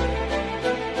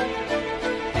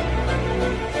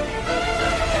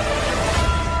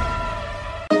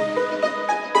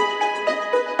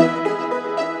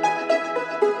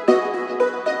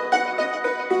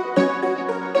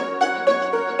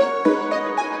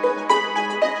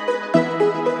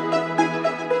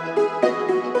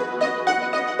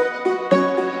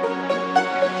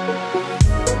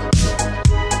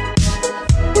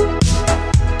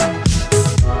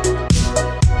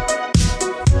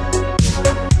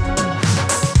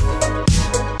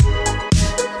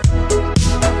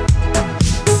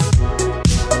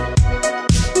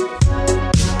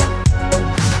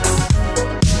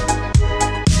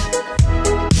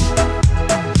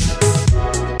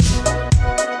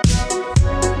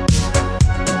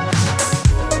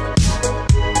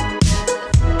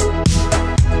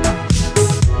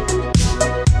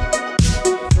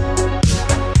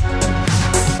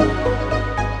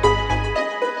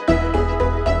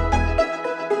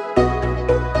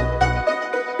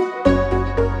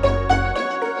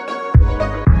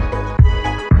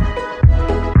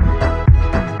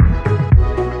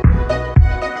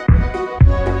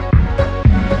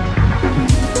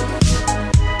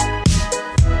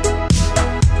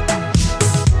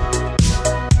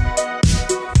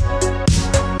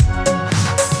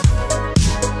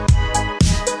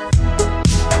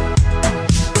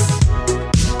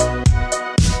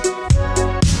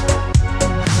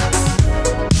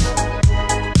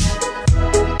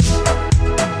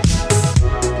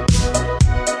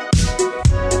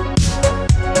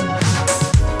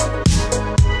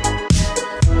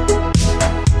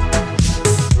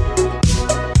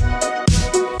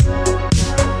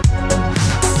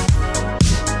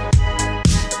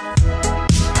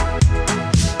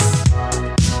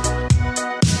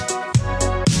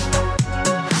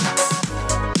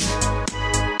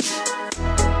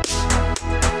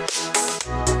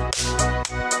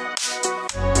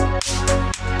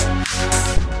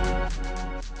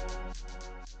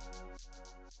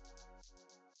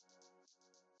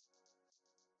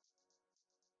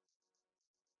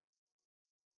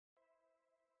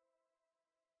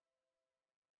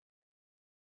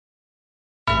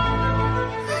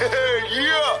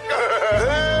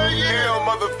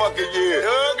 motherfucking years.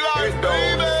 Thug life,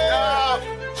 baby.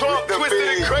 Trump twisted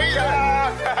and crazy.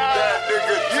 That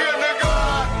nigga, yeah, nigga.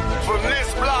 From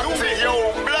this block to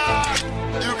your block,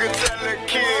 you can tell the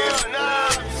kids now.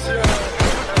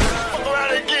 Fuck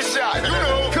around and get shot, you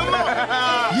know. Come on.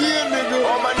 Yeah, nigga.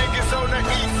 All my niggas on the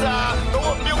east side. Throw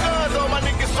up your guns, all my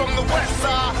niggas from the west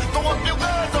side. Throw up your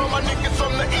guns, all my niggas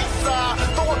from the east side.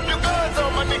 Throw up your guns,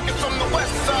 all my niggas from the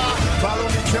west side. Follow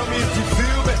me, tell me if you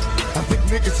feel me. I think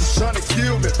niggas is trying to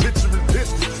kill me. Picturing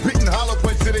pistols, spitting hollow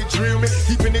points till they drill me.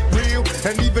 Keeping it real,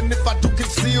 and even if I do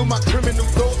conceal my criminal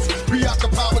thoughts,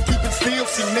 preoccupied with keeping still.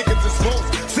 See niggas is false,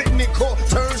 sitting in court,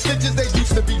 turn stitches. They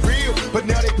used to be real, but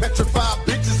now they petrified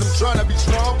bitches. I'm trying to be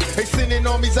strong. They sending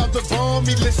armies out to bomb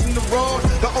me. Listen to Ron,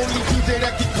 the only DJ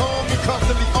that can calm me,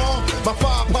 constantly on. My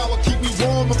firepower keep me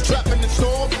warm. I'm trapped in the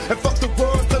storm, and fuck the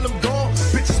world till I'm gone.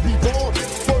 Bitches be born,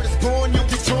 word is born, you'll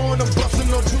get torn. I'm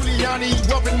busting on Giuliani,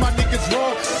 rubbing my niggas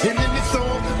wrong. And in this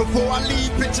song, before I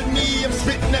leave, picture me, I'm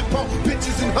spitting that pump,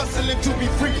 bitches and hustling to be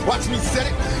free. Watch me set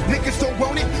it, niggas don't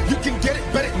want it, you can get it,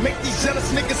 bet it. Make these jealous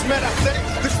niggas mad, I said it.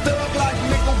 This thug life,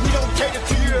 nigga, we don't cater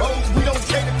to you hoes, we don't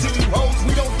cater to you hoes,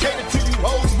 we don't cater to you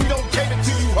hoes, we don't cater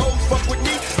to you hoes. Fuck with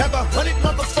me, have 100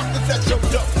 motherfuckers at your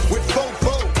door with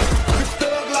fofo. This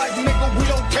thug life, nigga, we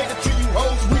don't cater to you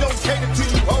hoes, we don't cater to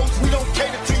you hoes, we don't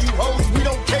cater to you hoes, we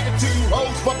don't cater to you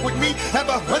hoes. Fuck with me, have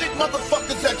 100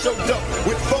 motherfuckers at your door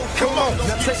with fofo. Come on,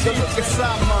 now take a look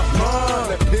inside my mind.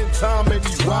 That pin time made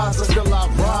me rise, still I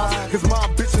rise. Cause my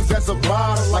bitches as a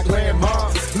rider like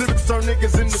landmines. Lyrics turn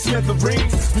niggas into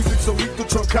smithereens. Music so lethal,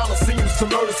 turn coliseums to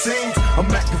murder scenes. I'm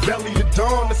Machiavelli to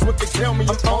dawn, that's what they tell me.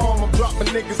 I'm armed, I'm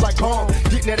dropping niggas like bomb.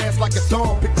 Getting that ass like a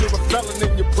thong. Picture a felon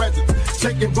in your presence.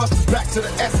 Taking busters back to the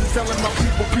essence. Telling my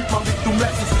people, beat my lethal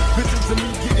message. Visions of me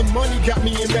getting money got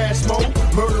me in mash mode.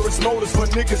 Murderous motives for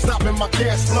niggas stopping my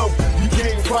cash flow. You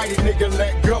can't fight it, nigga,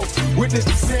 let go. Witness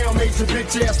the sound, made your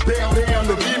bitch ass bow down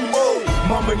to get more.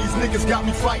 Mama, these niggas got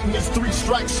me fighting these 3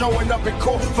 strikes, showing up in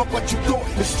court. Fuck what you thought,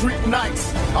 the street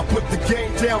nights. I put the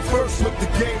game down first, with the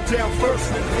game down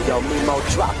first. Yo, Mimo,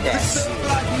 drop that shit.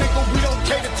 Like, nigga, we don't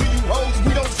cater to you hoes,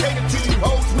 we don't cater to you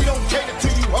hoes, we don't cater to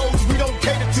you hoes, we don't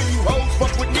cater to you hoes.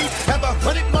 Fuck with me, have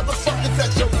 100 motherfuckers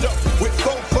at your door with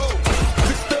fofo.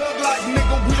 This thug like,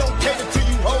 nigga, we don't cater to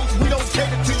you hoes, we don't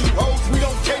cater to you hoes, we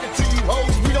don't cater to you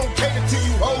hoes, we don't cater to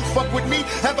you hoes. Fuck with me,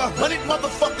 have 100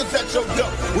 motherfuckers at your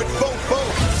door with fofo.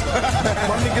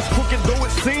 My niggas crooked though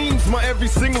it seems. My every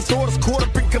single thought is caught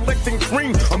up in collecting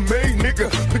cream. A made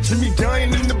nigga, picture me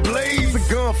dying in the blaze. A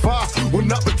gunfire will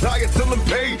not retire till I'm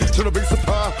paid. Turn the base of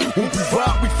pie, won't be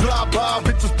robbed, we fly by.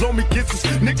 Bitches blow me kisses.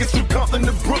 Niggas from Compton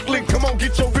to Brooklyn, come on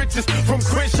get your riches. From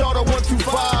Crenshaw to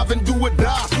 125 and do or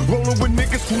die. Rolling with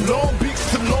niggas from Long Beach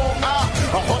to Long Island.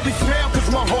 I hardly smile cause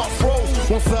my heart froze.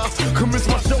 Once I commence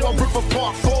my show, I rip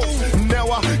apart foes. Now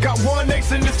I got one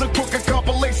nation, it's a crooked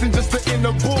compilation just to end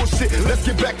the bullshit. Let's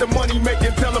get back to money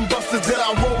making, tell them busters that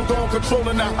I rolled on,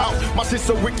 controlling the house. My shit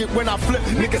so wicked when I flip,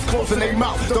 niggas closing their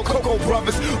mouth. The Coco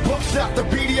Brothers, Buckshot, the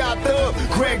BDI Thug,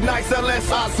 Greg Nice,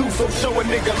 LSI Zoo, so show a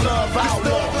nigga love out.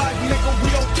 Thug like nigga, we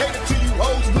don't cater to you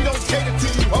hoes, we don't cater to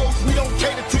you hoes, we don't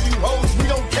cater to you hoes, we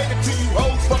don't cater to you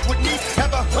hoes. Fuck with me,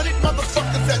 have 100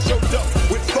 motherfuckers at your door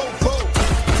with fofo.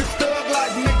 This thug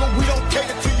like nigga, we don't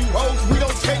cater to you hoes, we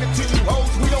don't cater to you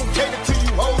hoes, we don't cater to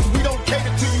you hoes, we don't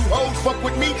cater to you hoes. Fuck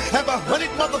with me, have 100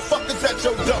 motherfuckers at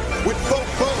your door with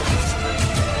fofo.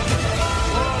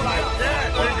 Like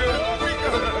that, nigga.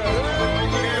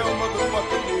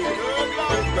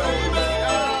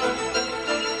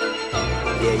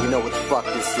 Yeah, you know what the fuck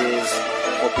this is.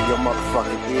 Open your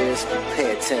motherfucking ears,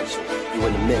 pay attention. You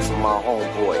in the midst of my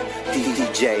homeboy,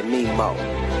 DJ Mimo.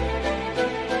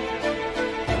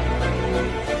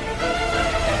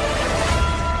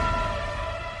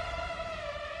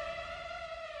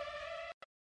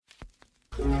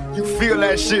 You feel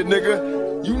that shit, nigga.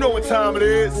 You know what time it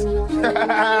is.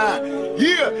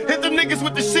 Yeah, hit them niggas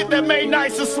with the shit that made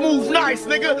nice and smooth nice,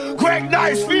 nigga. Greg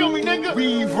Nice, feel me, nigga.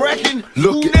 We wrecking.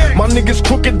 Look it, my niggas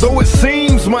crooked though it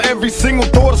seems. My every single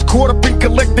thought is caught up in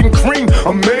collecting cream.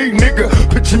 A made nigga,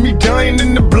 picture me dying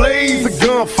in the blaze. A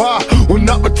gunfire will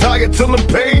not retire till I'm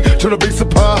paid. Turn the base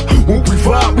up high, won't we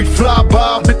vibe, we fly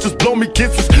by. Bitches blow me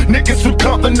kisses. Niggas from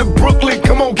Compton to Brooklyn,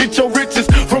 come on get your riches.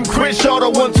 From Crenshaw to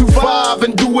 125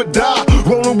 and do or die.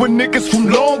 Rolling with niggas from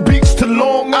Long Beach to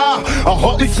Long Island. I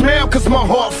hardly smile cause my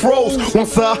heart froze.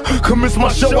 Once I commence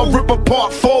my show, I rip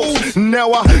apart foes.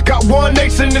 Now I got one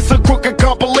nation, it's a crooked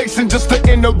compilation just to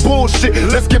end the bullshit.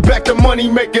 Let's get back to money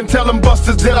making, tell them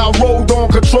busters that I rolled on,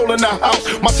 controlling the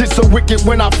house. My shit so wicked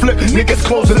when I flip, niggas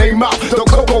closing their mouth. The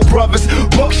Coco Brothers,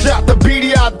 Buckshot, the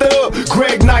BDI Thug,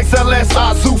 Greg Nice,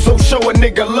 LSI Zoo, so show a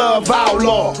nigga love,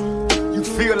 outlaw. You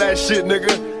feel that shit,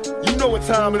 nigga? You know what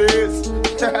time it is.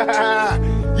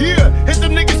 Yeah, hit the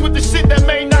niggas with the shit that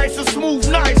made nice and smooth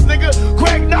nice, nigga.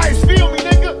 Crack nice, feel me,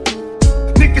 nigga?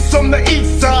 Niggas from the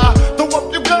east side, throw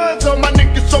up your guns on my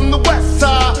niggas from the west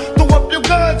side. Throw up your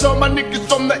guns on my niggas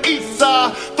from the east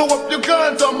side. Throw up your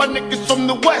guns on my niggas from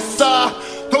the west side.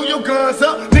 Throw your guns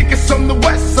up, niggas from the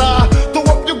west side. Throw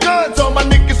up your guns on my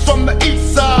niggas from the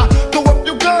east side. Throw up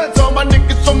your guns on my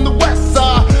niggas from the west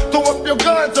side. Throw up your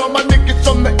guns on my niggas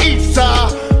from the east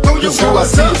side. Throw your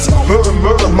guns up. Murder,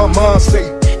 murder, my mind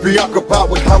state.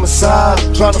 Preoccupied with homicide,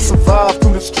 trying to survive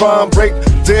through this crime break.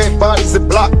 Dead bodies at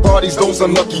block parties, those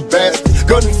unlucky bastards.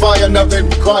 Gunfire never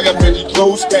require many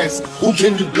closed casts. Who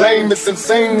can you blame? It's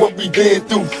insane what we been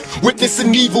through.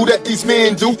 Witnessing evil that these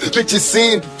men do, bitches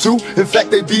sin too. In fact,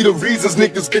 they be the reasons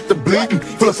niggas get the bleeding.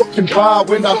 Full of fucking fire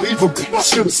when I leave them. I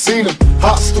should've seen them.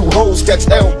 Hostile hoes catch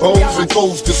elbows and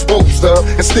foes disposed of,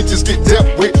 and snitches get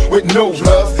dealt with no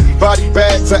love. Body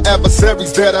bags are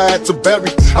adversaries that I had to bury.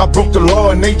 I broke the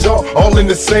law and they jaw all in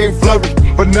the same flurry.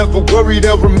 But never worry,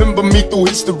 they'll remember me through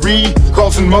history,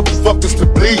 causing motherfuckers to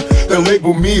bleed. They'll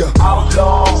label me a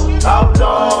outlaw,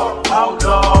 outlaw,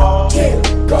 outlaw. Yeah,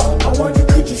 God, I wonder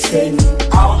could you save me?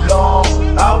 Outlaw,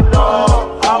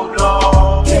 outlaw,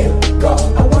 outlaw. Yeah,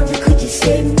 God, I wonder could you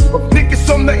save me? Niggas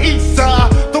from the east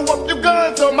side, throw up your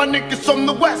guns on my niggas from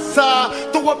the west side.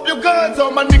 Throw up your guns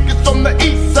on my niggas from the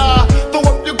east side. Throw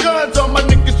up your guns on my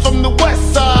niggas from the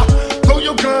west side. Throw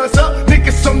your guns up,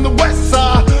 niggas from the west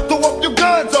side. Throw up your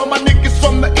guns on my niggas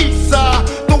from the east side.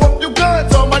 Throw up your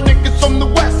guns on my niggas from the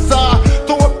west side.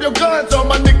 Throw up your guns on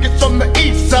my niggas from the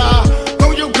east side.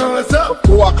 Throw your guns up.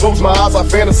 Before I close my eyes, I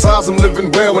fantasize I'm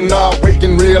living well. When I wake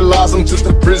and realize I'm just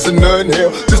a prisoner in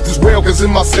hell. Just as well, cause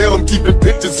in my cell I'm keeping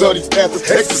pictures of these panthers,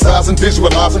 exercising,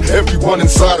 visualizing everyone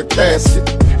inside a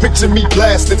casket. Picture me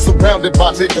blasted, surrounded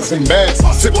by niggas in masks.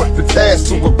 Sit with the task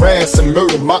to harass and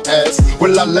murder my ass.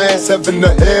 Will I last? Heaven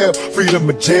or hell? Freedom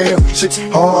or jail? Shit's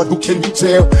hard, who can you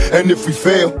tell? And if we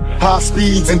fail, high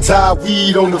speeds and tie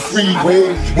weed on the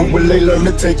freeway. When will they learn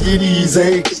to take it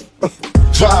easy?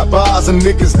 Drive-bys and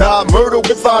niggas die. Murder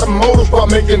without a motive while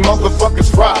making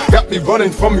motherfuckers fry. Got me running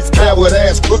from these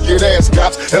coward-ass, crooked-ass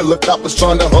cops. Helicopters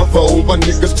trying to hover over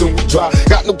niggas till we dry.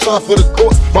 Got no time for the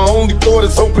courts, my only thought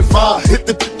is open fire. Hit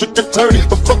the attorney,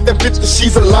 but fuck that bitch cause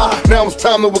she's alive. Now it's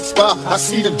time to expire. I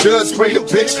see the judge straight up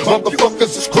bitch.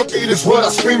 Motherfuckers is crooked is what I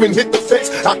scream and hit the face.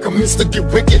 I commence to get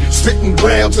wicked, spitting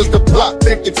ground just the plot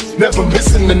thickens. Never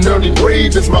missing an early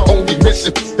grave is my only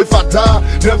mission. If I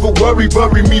die, never worry,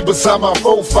 bury me beside my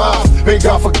 4-5. May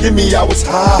God forgive me, I was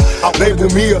high. I label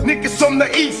me a niggas from the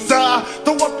east side.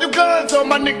 Throw up your guns on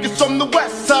my niggas from the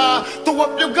west side. Throw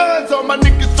up your guns on my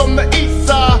niggas from the east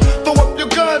side. Throw up your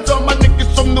guns on my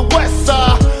niggas from the west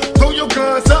side. Throw your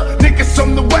guns up, niggas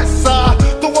from the west side.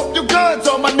 Throw up your guns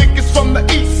on my niggas from the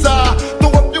east side.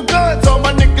 Throw up your guns on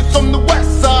my niggas from the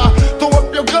west side. Throw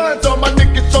up your guns on my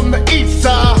niggas from the east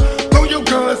side. Throw your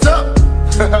guns up.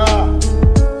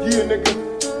 Yeah, nigga.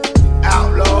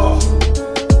 Outlaw.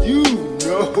 You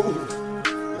know.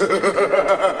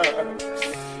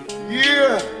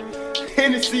 Yeah.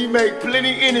 Hennessy make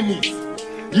plenty enemies.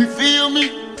 You feel me?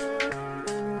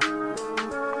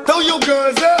 Throw your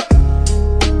guns up.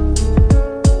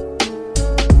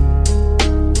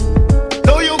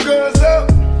 Throw your guns up.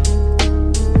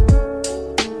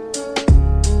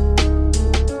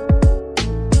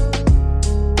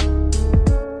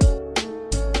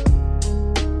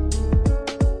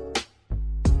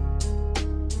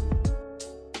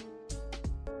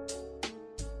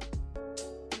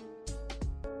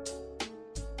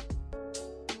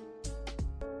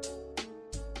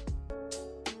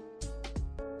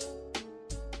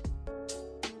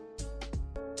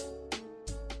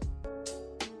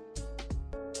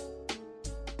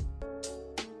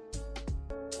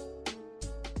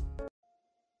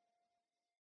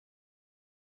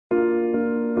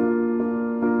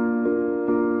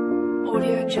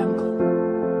 Audio Jungle.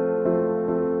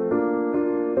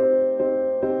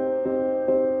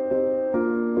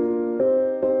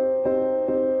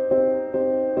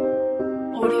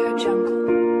 Audio Jungle.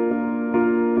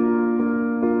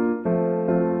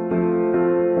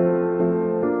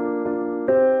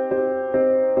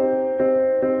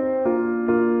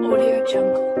 Audio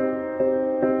Jungle.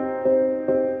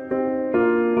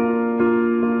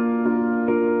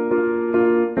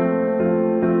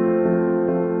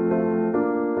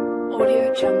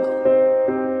 Audio Jungle.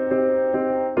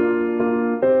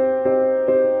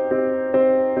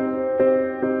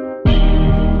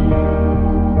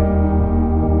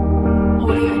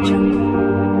 Audio Jungle.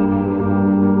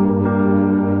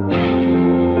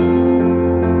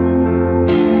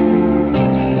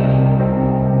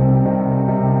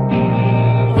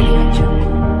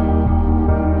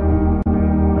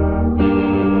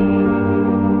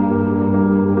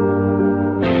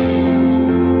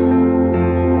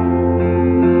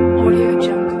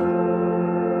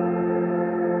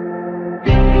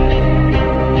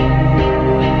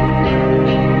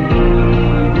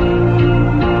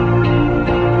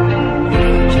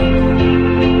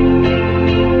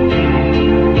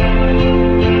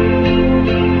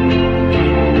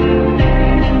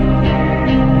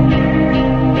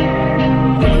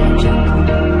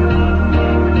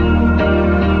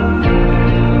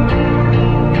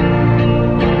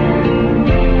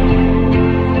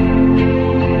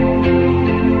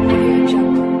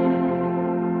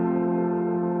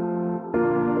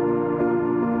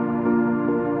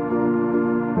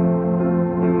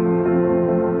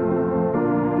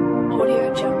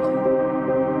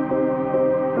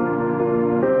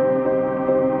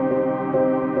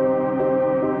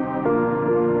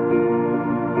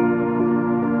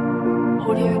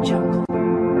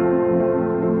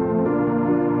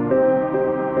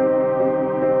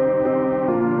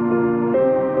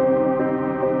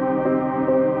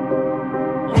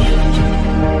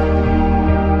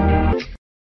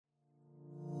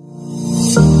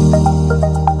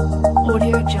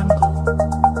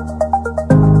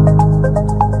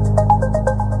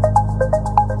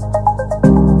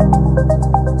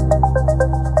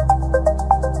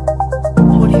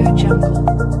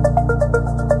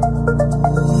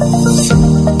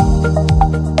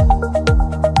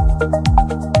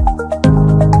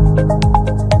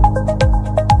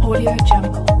 Audio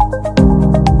Jungle.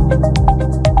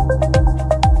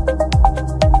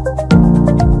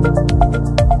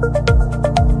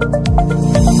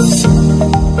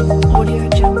 Audio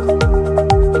Jungle.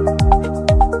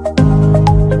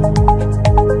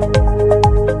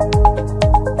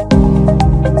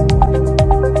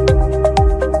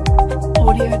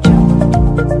 Audio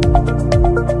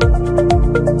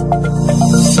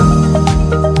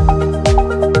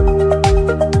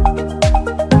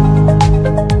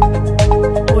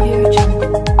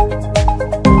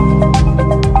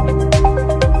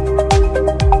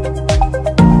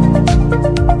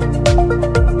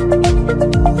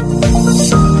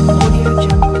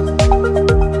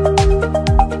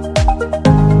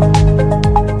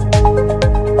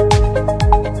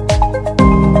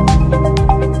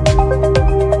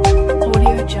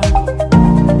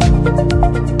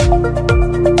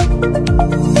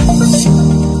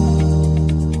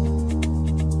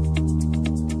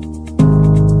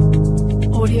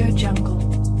Audio Jungle.